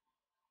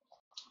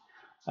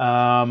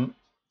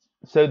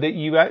 So that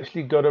you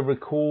actually got a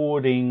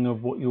recording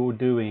of what you're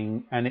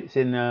doing, and it's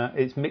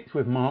mixed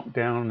with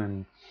Markdown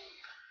and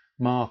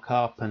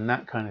markup and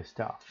that kind of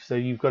stuff. So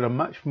you've got a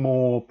much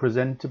more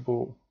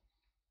presentable,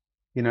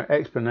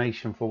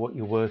 explanation for what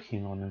you're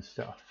working on and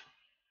stuff.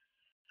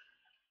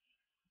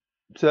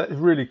 So that's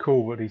really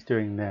cool what he's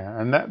doing there,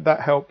 and that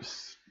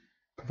helps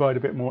provide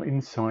a bit more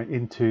insight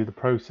into the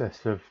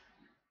process of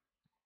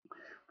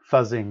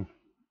fuzzing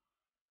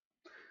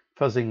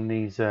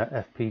these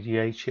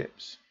FPGA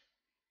chips,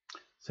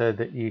 so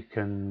that you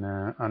can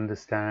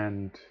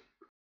understand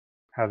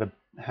how the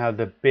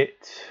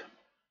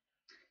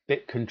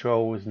bit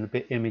controls and the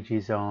bit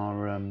images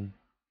are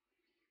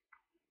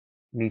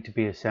need to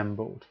be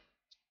assembled,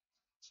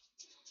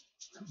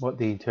 what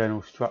the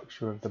internal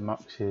structure of the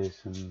MUX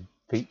is, and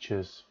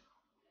features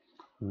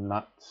and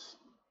LUTs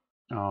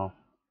are.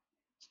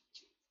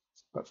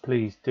 But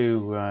please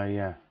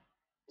do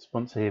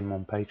sponsor him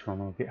on Patreon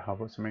or GitHub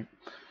or something.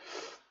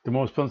 The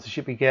more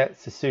sponsorship he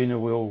gets, the sooner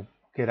we'll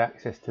get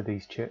access to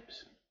these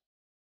chips,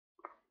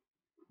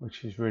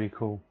 which is really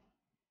cool.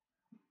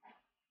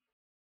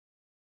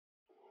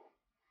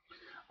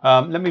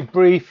 Let me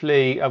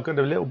briefly, I've got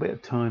a little bit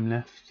of time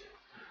left,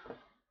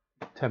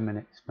 10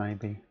 minutes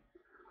maybe.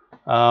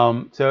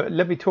 So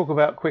let me talk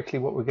about quickly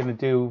what we're going to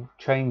do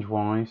change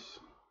wise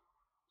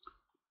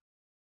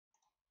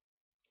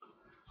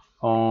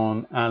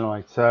on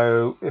Alloy.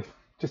 So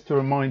just to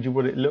remind you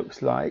what it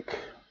looks like,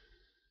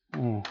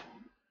 don't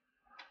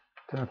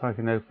know if I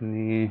can open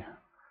the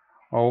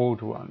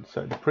old one.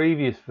 So the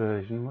previous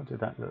version, what did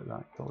that look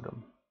like? Hold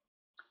on,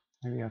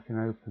 maybe I can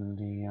open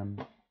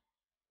the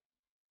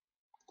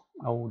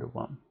older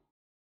one.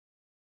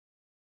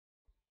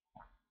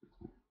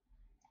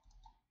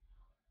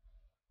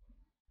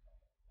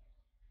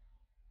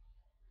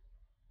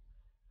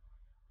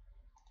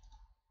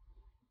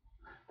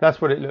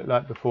 That's what it looked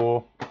like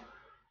before.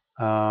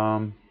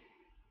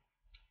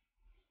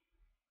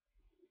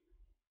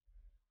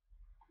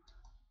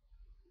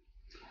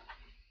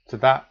 So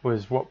that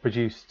was what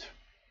produced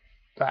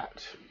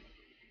that,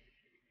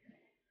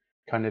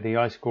 kind of the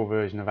iScore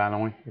version of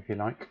Alloy, if you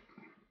like.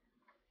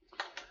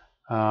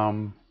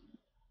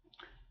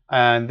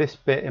 And this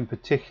bit in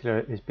particular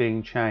is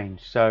being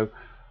changed. So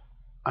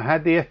I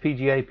had the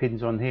FPGA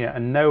pins on here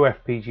and no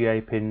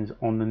FPGA pins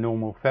on the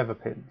normal feather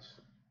pins.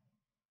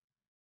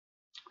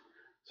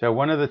 So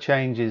one of the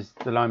changes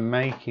that I'm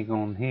making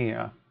on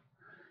here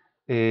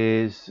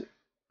is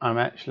I'm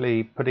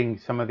actually putting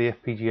some of the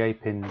FPGA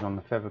pins on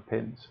the feather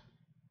pins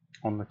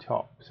on the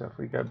top. So if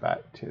we go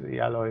back to the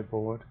Alloy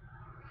board,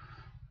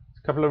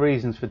 there's a couple of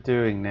reasons for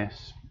doing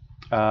this.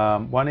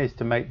 One is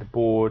to make the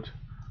board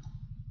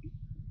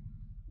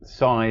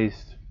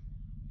sized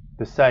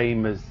the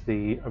same as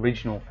the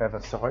original feather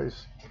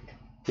size,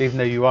 even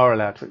though you are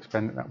allowed to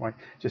expand it that way.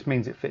 It just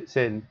means it fits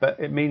in, but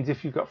it means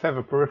if you've got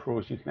feather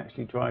peripherals, you can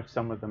actually drive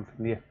some of them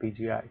from the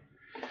FPGA.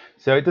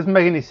 So it doesn't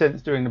make any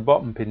sense doing the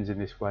bottom pins in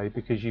this way,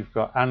 because you've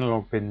got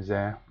analog pins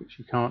there which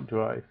you can't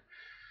drive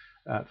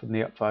from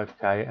the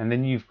UP5K, and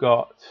then you've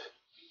got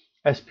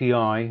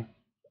SPI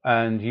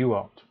and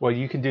UART. Well,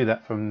 you can do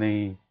that from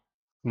the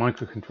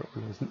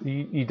microcontrollers.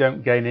 You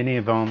don't gain any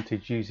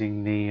advantage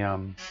using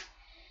the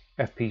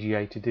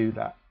FPGA to do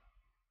that.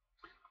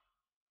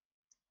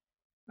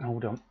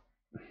 Hold on,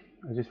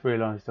 I just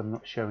realized I'm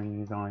not showing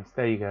you guys.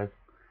 There you go.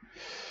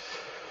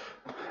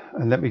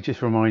 And let me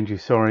just remind you,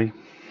 sorry,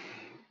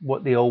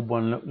 what the old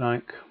one looked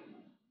like.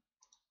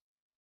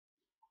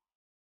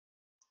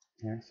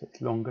 Yes,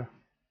 it's longer.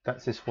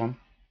 That's this one.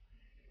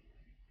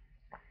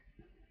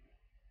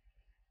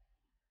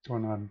 The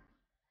one I'm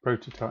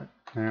prototype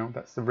now.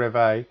 That's the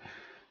Rev-A.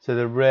 So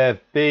the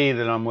Rev-B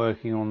that I'm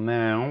working on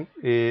now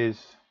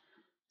is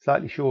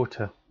slightly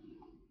shorter.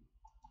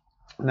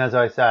 And as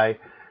I say,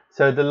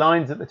 So the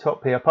lines at the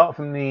top here, apart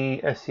from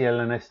the SCL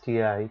and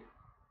STA,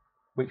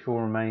 which will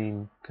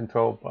remain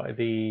controlled by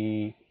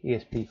the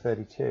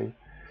ESP32,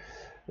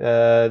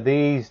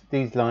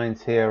 these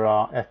lines here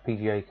are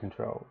FPGA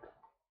controlled.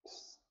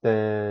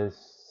 There's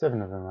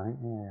 7 of them, I think.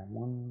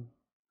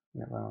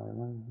 Yeah,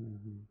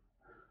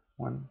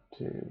 one,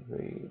 2,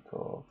 3,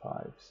 4,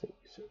 5, 6,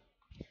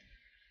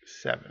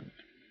 7.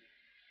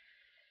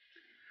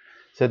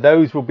 So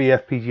those will be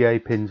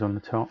FPGA pins on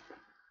the top.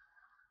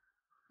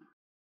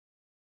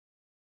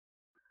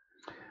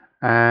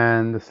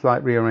 And the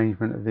slight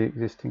rearrangement of the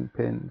existing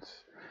pins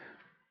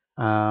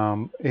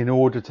in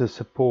order to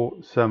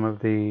support some of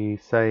the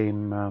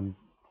same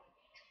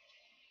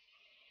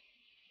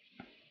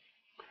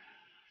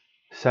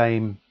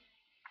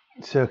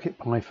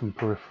CircuitPython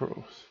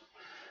peripherals.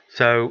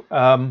 So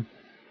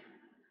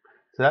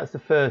that's the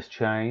first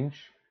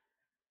change.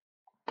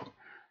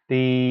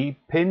 The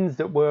pins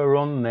that were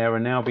on there are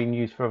now being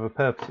used for other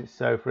purposes.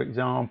 So for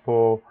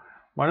example,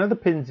 one of the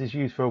pins is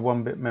used for a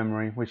 1-bit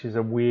memory, which is a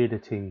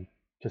weirdity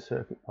to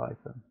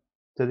CircuitPython,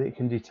 so that it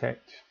can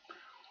detect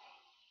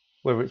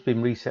whether it's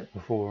been reset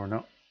before or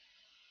not.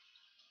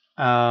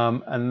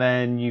 And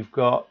then you've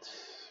got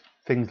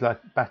things like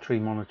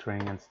battery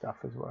monitoring and stuff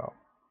as well.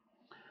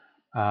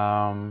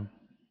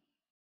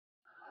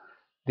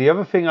 The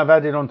other thing I've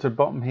added onto the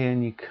bottom here,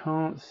 and you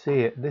can't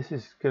see it, this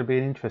is going to be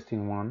an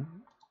interesting one.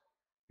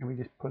 Let me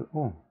just put,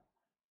 oh,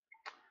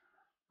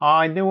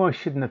 I knew I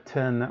shouldn't have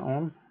turned that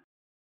on.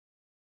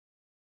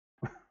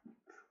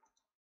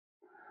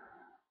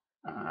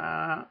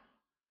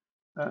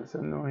 That's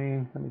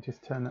annoying. Let me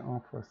just turn it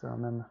off for us to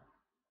remember.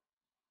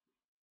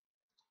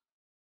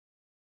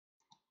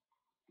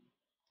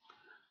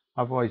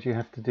 Otherwise you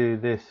have to do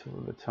this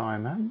all the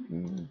time.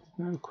 There's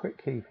no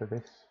quick key for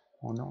this,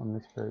 or not on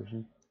this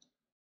version.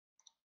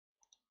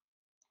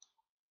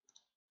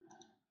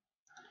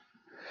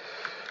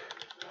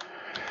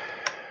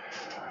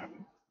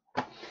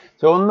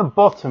 So on the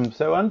bottom,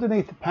 so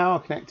underneath the power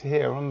connector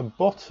here, on the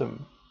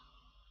bottom,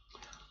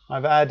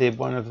 I've added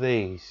one of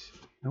these.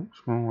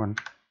 Oops, wrong one.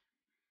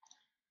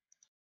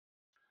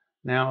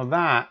 Now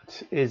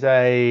that is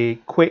a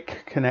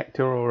quick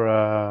connector, or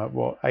a,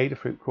 what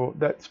Adafruit call it.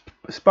 That's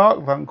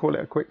SparkFun call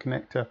it a quick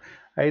connector.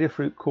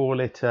 Adafruit call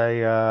it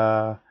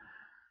a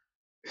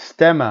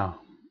stemmer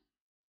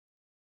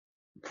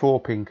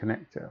 4-pin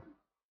connector.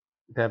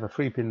 They have a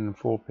 3-pin and a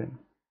 4-pin.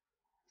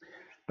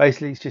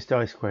 Basically, it's just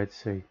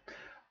I²C.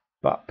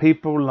 But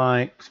people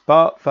like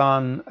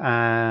SparkFun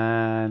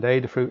and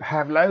Adafruit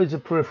have loads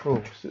of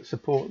peripherals that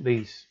support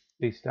these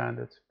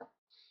standards.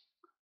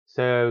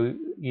 So,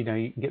 you know,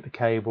 you can get the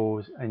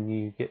cables and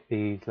you get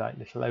these like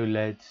little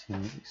OLEDs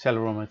and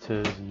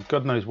accelerometers and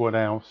God knows what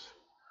else.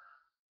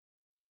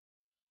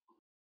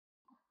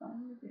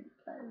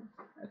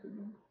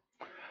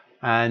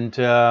 And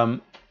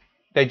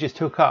they just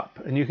hook up,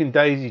 and you can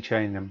daisy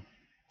chain them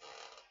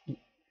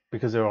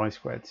because they're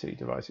I²C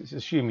devices,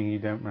 assuming you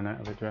don't run out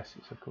of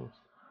addresses, of course.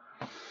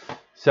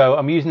 So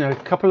I'm using a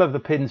couple of the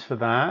pins for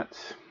that.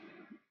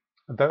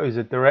 Those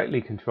are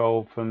directly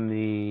controlled from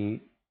the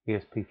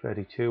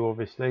ESP32,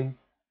 obviously.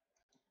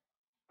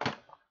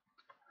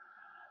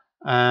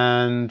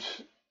 And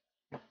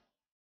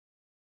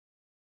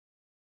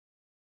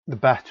the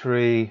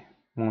battery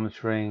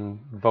monitoring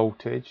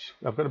voltage.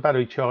 I've got a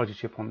battery charger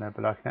chip on there,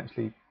 but I can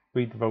actually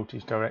read the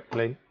voltage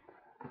directly.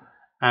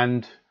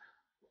 And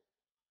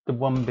the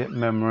 1-bit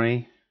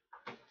memory.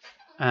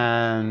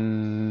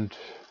 And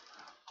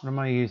what am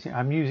I using?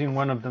 I'm using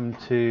one of them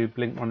to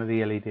blink one of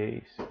the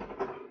LEDs.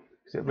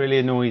 Because it really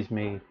annoys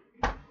me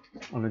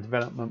on the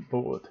development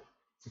board.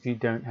 If you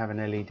don't have an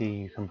LED,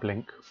 you can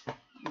blink.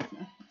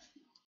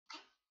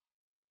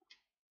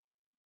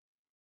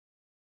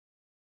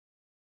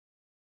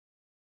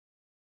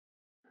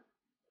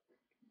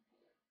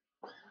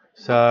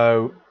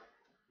 So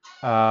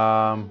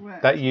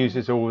that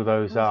uses all of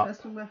those up,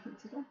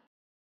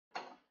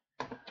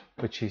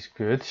 which is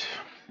good.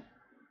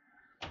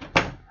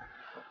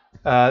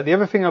 The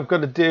other thing I've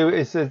got to do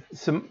is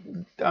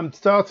I'm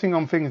starting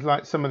on things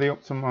like some of the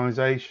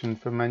optimization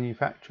for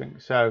manufacturing.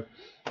 So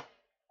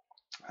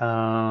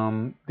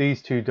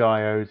these 2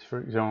 diodes, for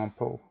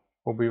example,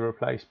 will be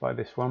replaced by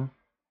this one.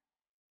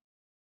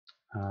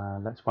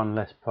 That's one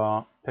less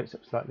part, takes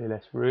up slightly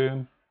less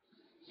room.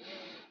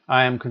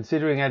 I am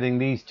considering adding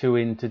these 2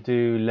 in to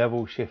do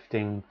level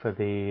shifting for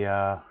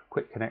the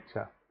quick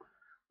connector,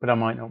 but I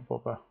might not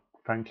bother,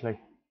 frankly.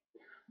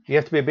 You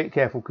have to be a bit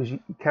careful because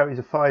it carries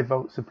a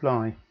 5-volt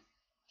supply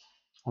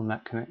on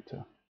that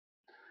connector.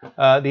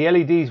 The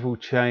LEDs will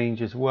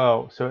change as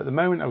well. So at the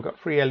moment I've got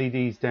 3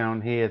 LEDs down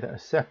here that are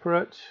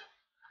separate.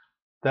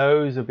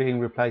 Those are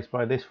being replaced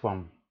by this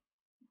one.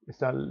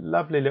 It's a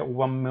lovely little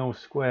 1mm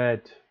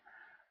squared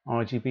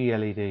RGB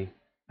LED,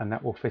 and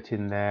that will fit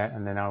in there,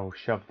 and then I will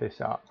shove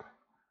this up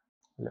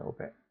a little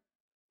bit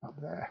up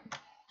there.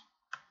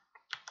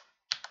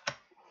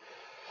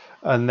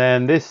 And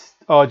then this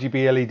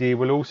RGB LED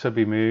will also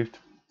be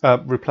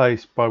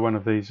replaced by one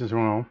of these as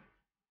well.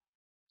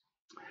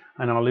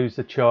 and I'll lose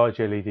the charge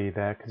LED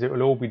there because it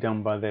will all be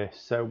done by this.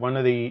 So one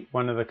of the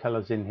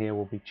colors in here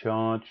will be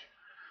charge,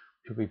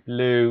 which will be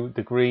blue.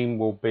 The green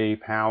will be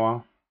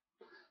power.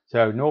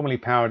 So normally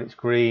powered it's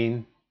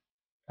green,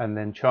 and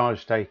then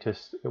charge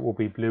status it will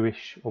be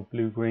bluish or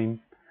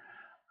blue-green.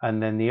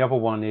 And then the other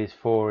one is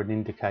for an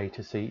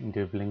indicator, so you can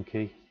do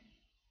blinky,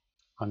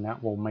 and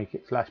that will make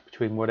it flash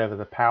between whatever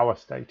the power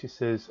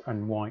status is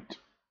and white.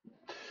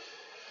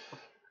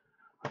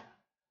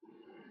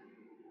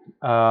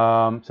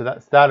 So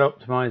that's that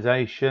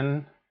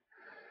optimization.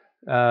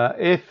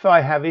 If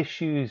I have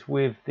issues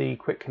with the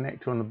quick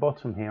connector on the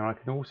bottom here, I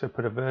can also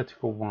put a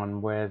vertical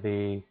one where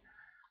the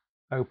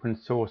open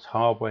source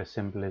hardware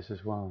symbol is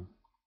as well.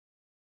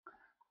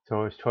 So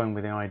I was toying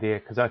with the idea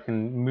because I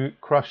can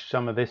crush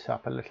some of this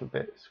up a little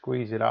bit,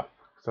 squeeze it up,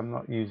 because I'm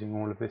not using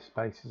all of this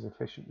space as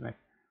efficiently.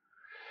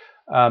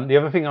 The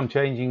other thing I'm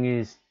changing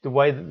is the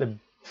way that the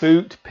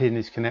boot pin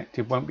is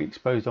connected won't be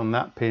exposed on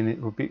that pin,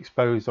 it will be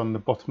exposed on the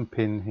bottom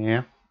pin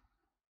here.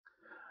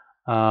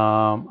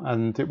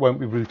 And it won't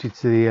be routed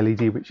to the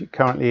LED, which it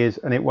currently is,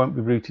 and it won't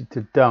be routed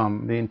to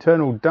dumb. The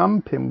internal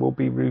dumb pin will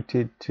be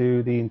routed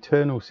to the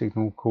internal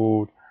signal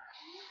called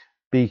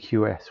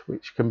BQS,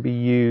 which can be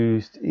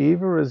used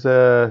either as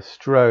a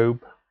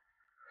strobe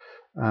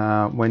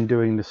when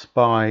doing the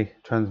SPI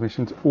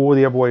transmissions, or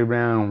the other way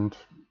around.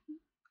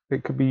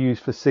 It could be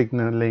used for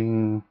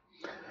signaling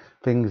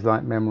things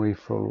like memory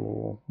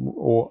full,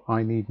 or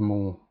I need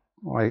more,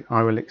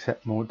 I will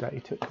accept more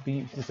data. It could be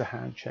used as a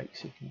handshake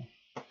signal.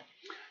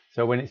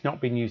 So when it's not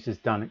being used as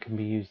done, it can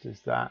be used as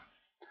that.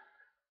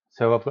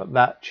 So I've got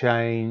that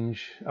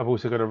change. I've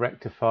also got to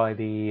rectify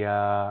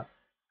the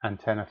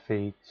antenna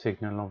feed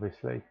signal,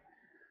 obviously.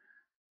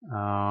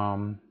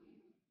 And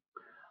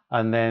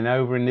then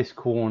over in this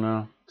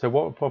corner, so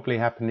what will probably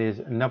happen is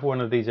another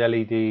one of these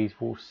LEDs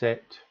will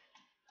set,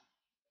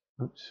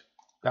 oops,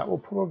 that will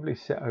probably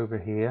set over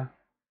here.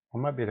 I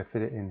might be able to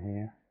fit it in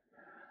here.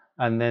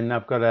 And then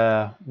I've got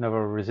another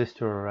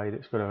resistor array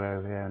that's got to go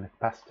over here, and a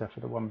capacitor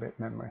for the 1-bit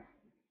memory.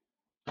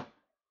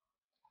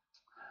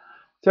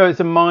 So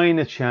it's a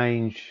minor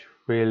change,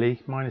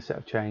 really, minor set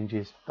of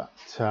changes, but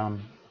I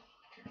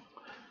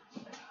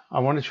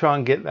want to try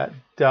and get that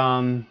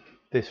done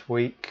this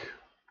week,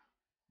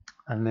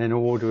 and then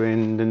order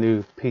in the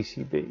new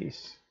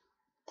PCBs.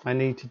 I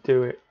need to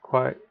do it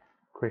quite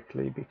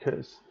quickly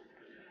because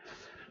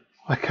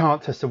I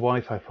can't test the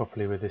Wi-Fi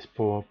properly with this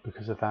board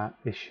because of that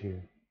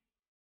issue.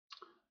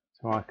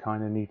 So I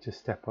kind of need to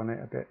step on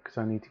it a bit because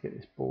I need to get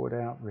this board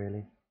out,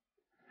 really.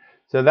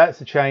 So that's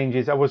the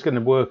changes I was going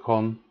to work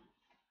on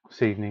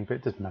this evening, but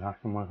it doesn't matter, I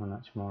can work on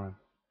that tomorrow.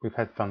 We've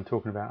had fun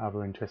talking about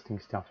other interesting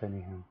stuff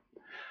anyhow.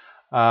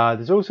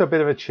 There's also a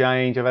bit of a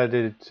change. I've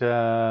added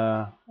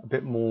a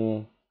bit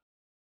more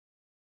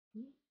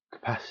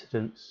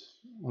capacitance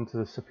onto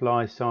the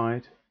supply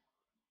side.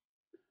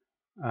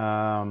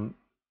 On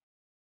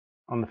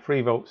the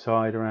 3-volt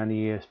side around the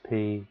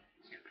ESP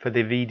for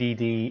the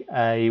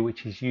VDD-A,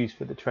 which is used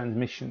for the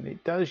transmission,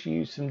 it does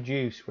use some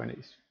juice when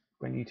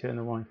you turn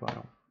the Wi-Fi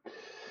on.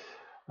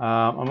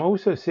 I'm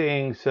also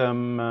seeing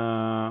some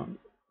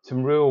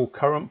real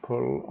current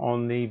pull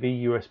on the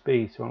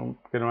VUSB, so I'm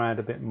going to add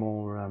a bit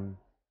more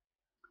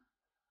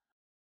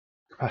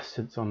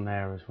capacitance on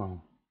there as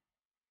well.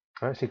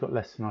 I actually got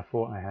less than I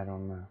thought I had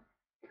on there.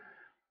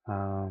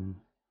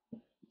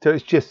 So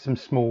it's just some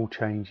small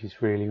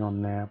changes really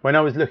on there. When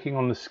I was looking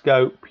on the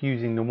scope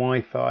using the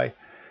Wi-Fi,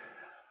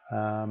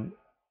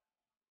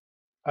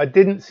 I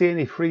didn't see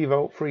any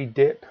 3-volt free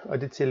dip. I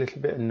did see a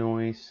little bit of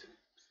noise,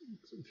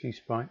 a few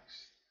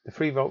spikes. The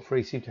 3-volt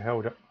free seemed to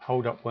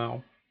hold up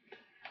well.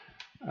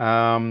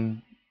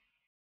 The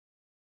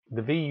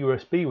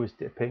VUSB was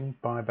dipping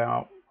by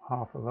about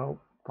half a volt,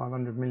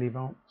 500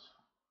 millivolts,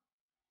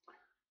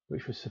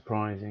 which was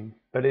surprising,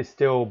 but it's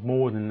still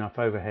more than enough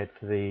overhead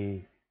for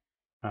the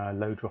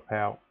low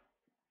dropout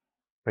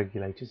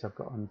regulators I've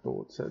got on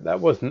board. So that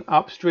wasn't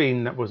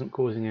upstream, that wasn't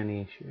causing any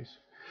issues.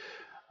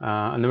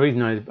 And the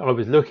reason I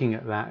was looking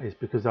at that is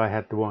because I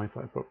had the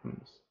Wi-Fi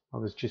problems. I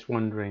was just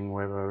wondering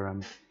whether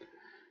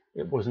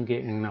it wasn't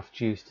getting enough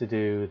juice to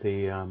do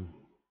the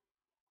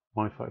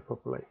Wi-Fi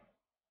properly.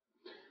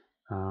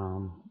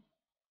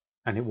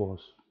 And it was,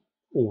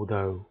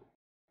 although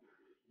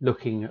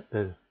looking at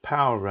the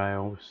power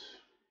rails,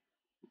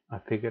 I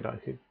figured I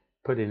could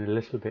put in a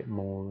little bit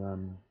more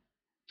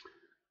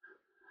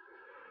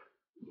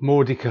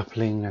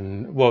decoupling,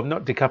 and well,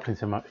 not decoupling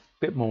so much, a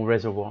bit more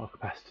reservoir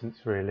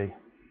capacitance really.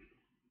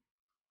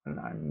 And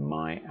I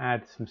might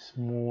add some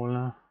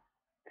smaller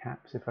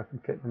caps if I can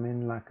fit them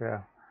in, like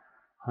a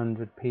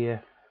 100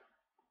 PF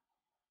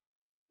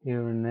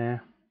here and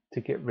there,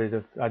 to get rid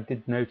of, I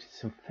did notice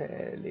some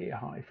fairly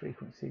high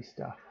frequency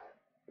stuff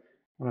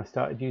when I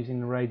started using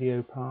the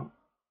radio part.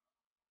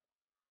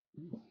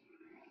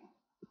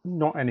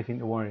 Not anything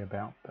to worry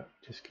about, but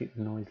just keep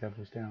the noise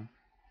levels down.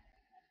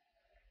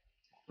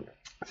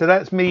 So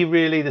that's me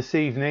really this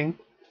evening.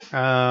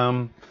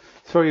 Sorry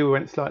we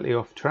went slightly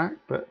off track,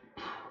 but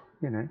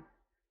you know,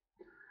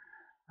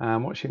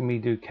 watching me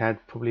do CAD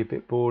probably a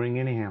bit boring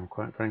anyhow,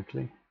 quite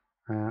frankly.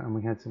 and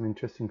we had some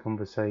interesting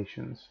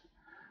conversations.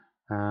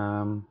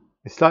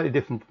 It's slightly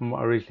different from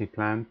what I originally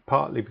planned,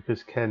 partly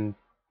because Ken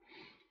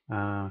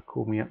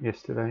called me up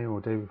yesterday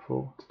or the day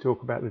before to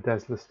talk about the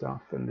Dazzler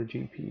stuff and the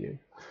GPU.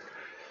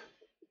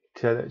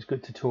 So it's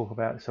good to talk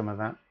about some of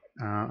that,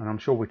 and I'm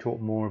sure we'll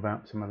talk more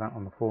about some of that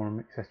on the forum,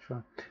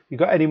 etc. If you've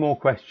got any more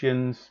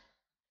questions,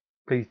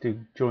 please do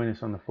join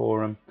us on the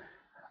forum.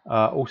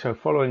 Also,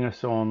 following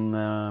us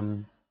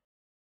on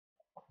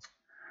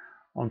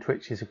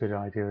Twitch is a good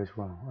idea as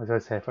well. As I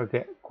say, if I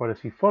get quite a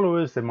few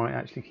followers, they might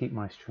actually keep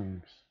my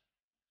streams.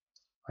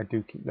 I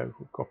do keep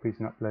local copies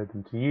and upload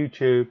them to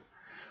YouTube.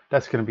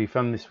 That's going to be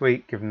fun this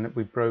week, given that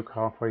we broke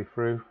halfway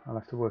through. I'll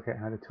have to work out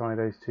how to tie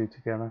those two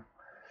together.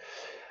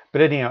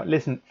 But anyhow,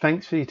 listen,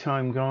 thanks for your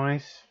time,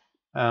 guys.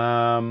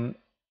 I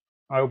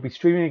will be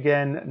streaming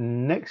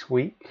again next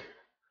week.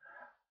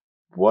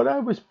 What I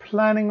was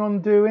planning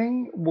on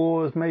doing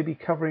was maybe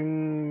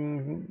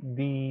covering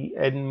the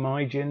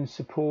NMyGen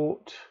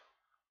support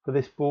for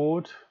this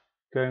board,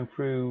 going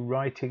through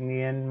writing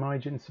the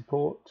NMyGen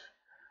support,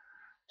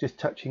 just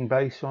touching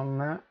base on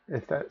that,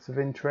 if that's of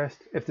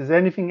interest. If there's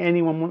anything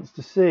anyone wants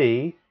to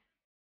see,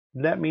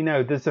 let me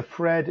know. There's a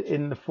thread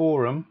in the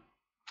forum.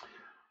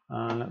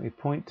 Let me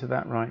point to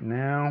that right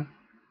now,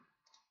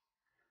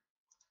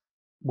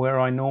 where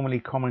I normally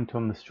comment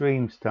on the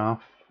stream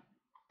stuff.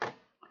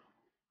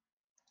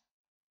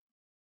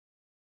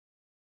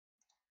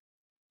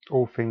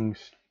 All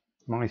things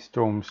my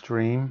Storm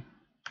stream.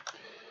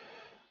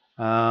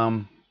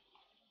 Worth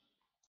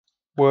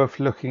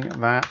looking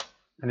at that.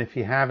 And if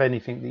you have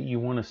anything that you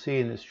want to see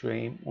in the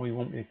stream, or you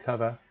want me to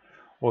cover,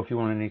 or if you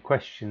want any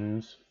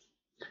questions,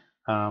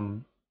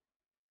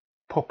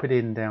 pop it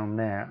in down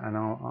there, and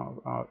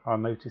I'll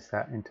notice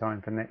that in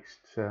time for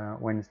next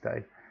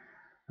Wednesday,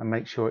 and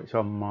make sure it's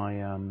on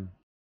my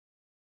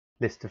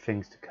list of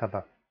things to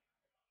cover.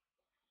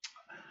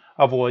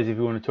 Otherwise, if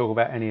you want to talk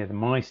about any of the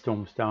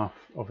MyStorm stuff,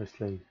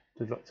 obviously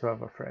there's lots of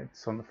other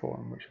threads on the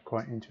forum which are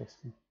quite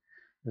interesting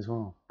as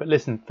well. But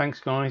listen, thanks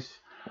guys.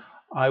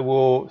 I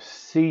will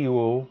see you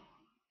all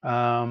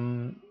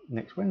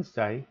next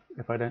Wednesday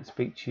if I don't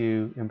speak to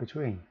you in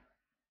between.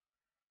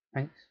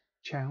 Thanks.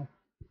 Ciao.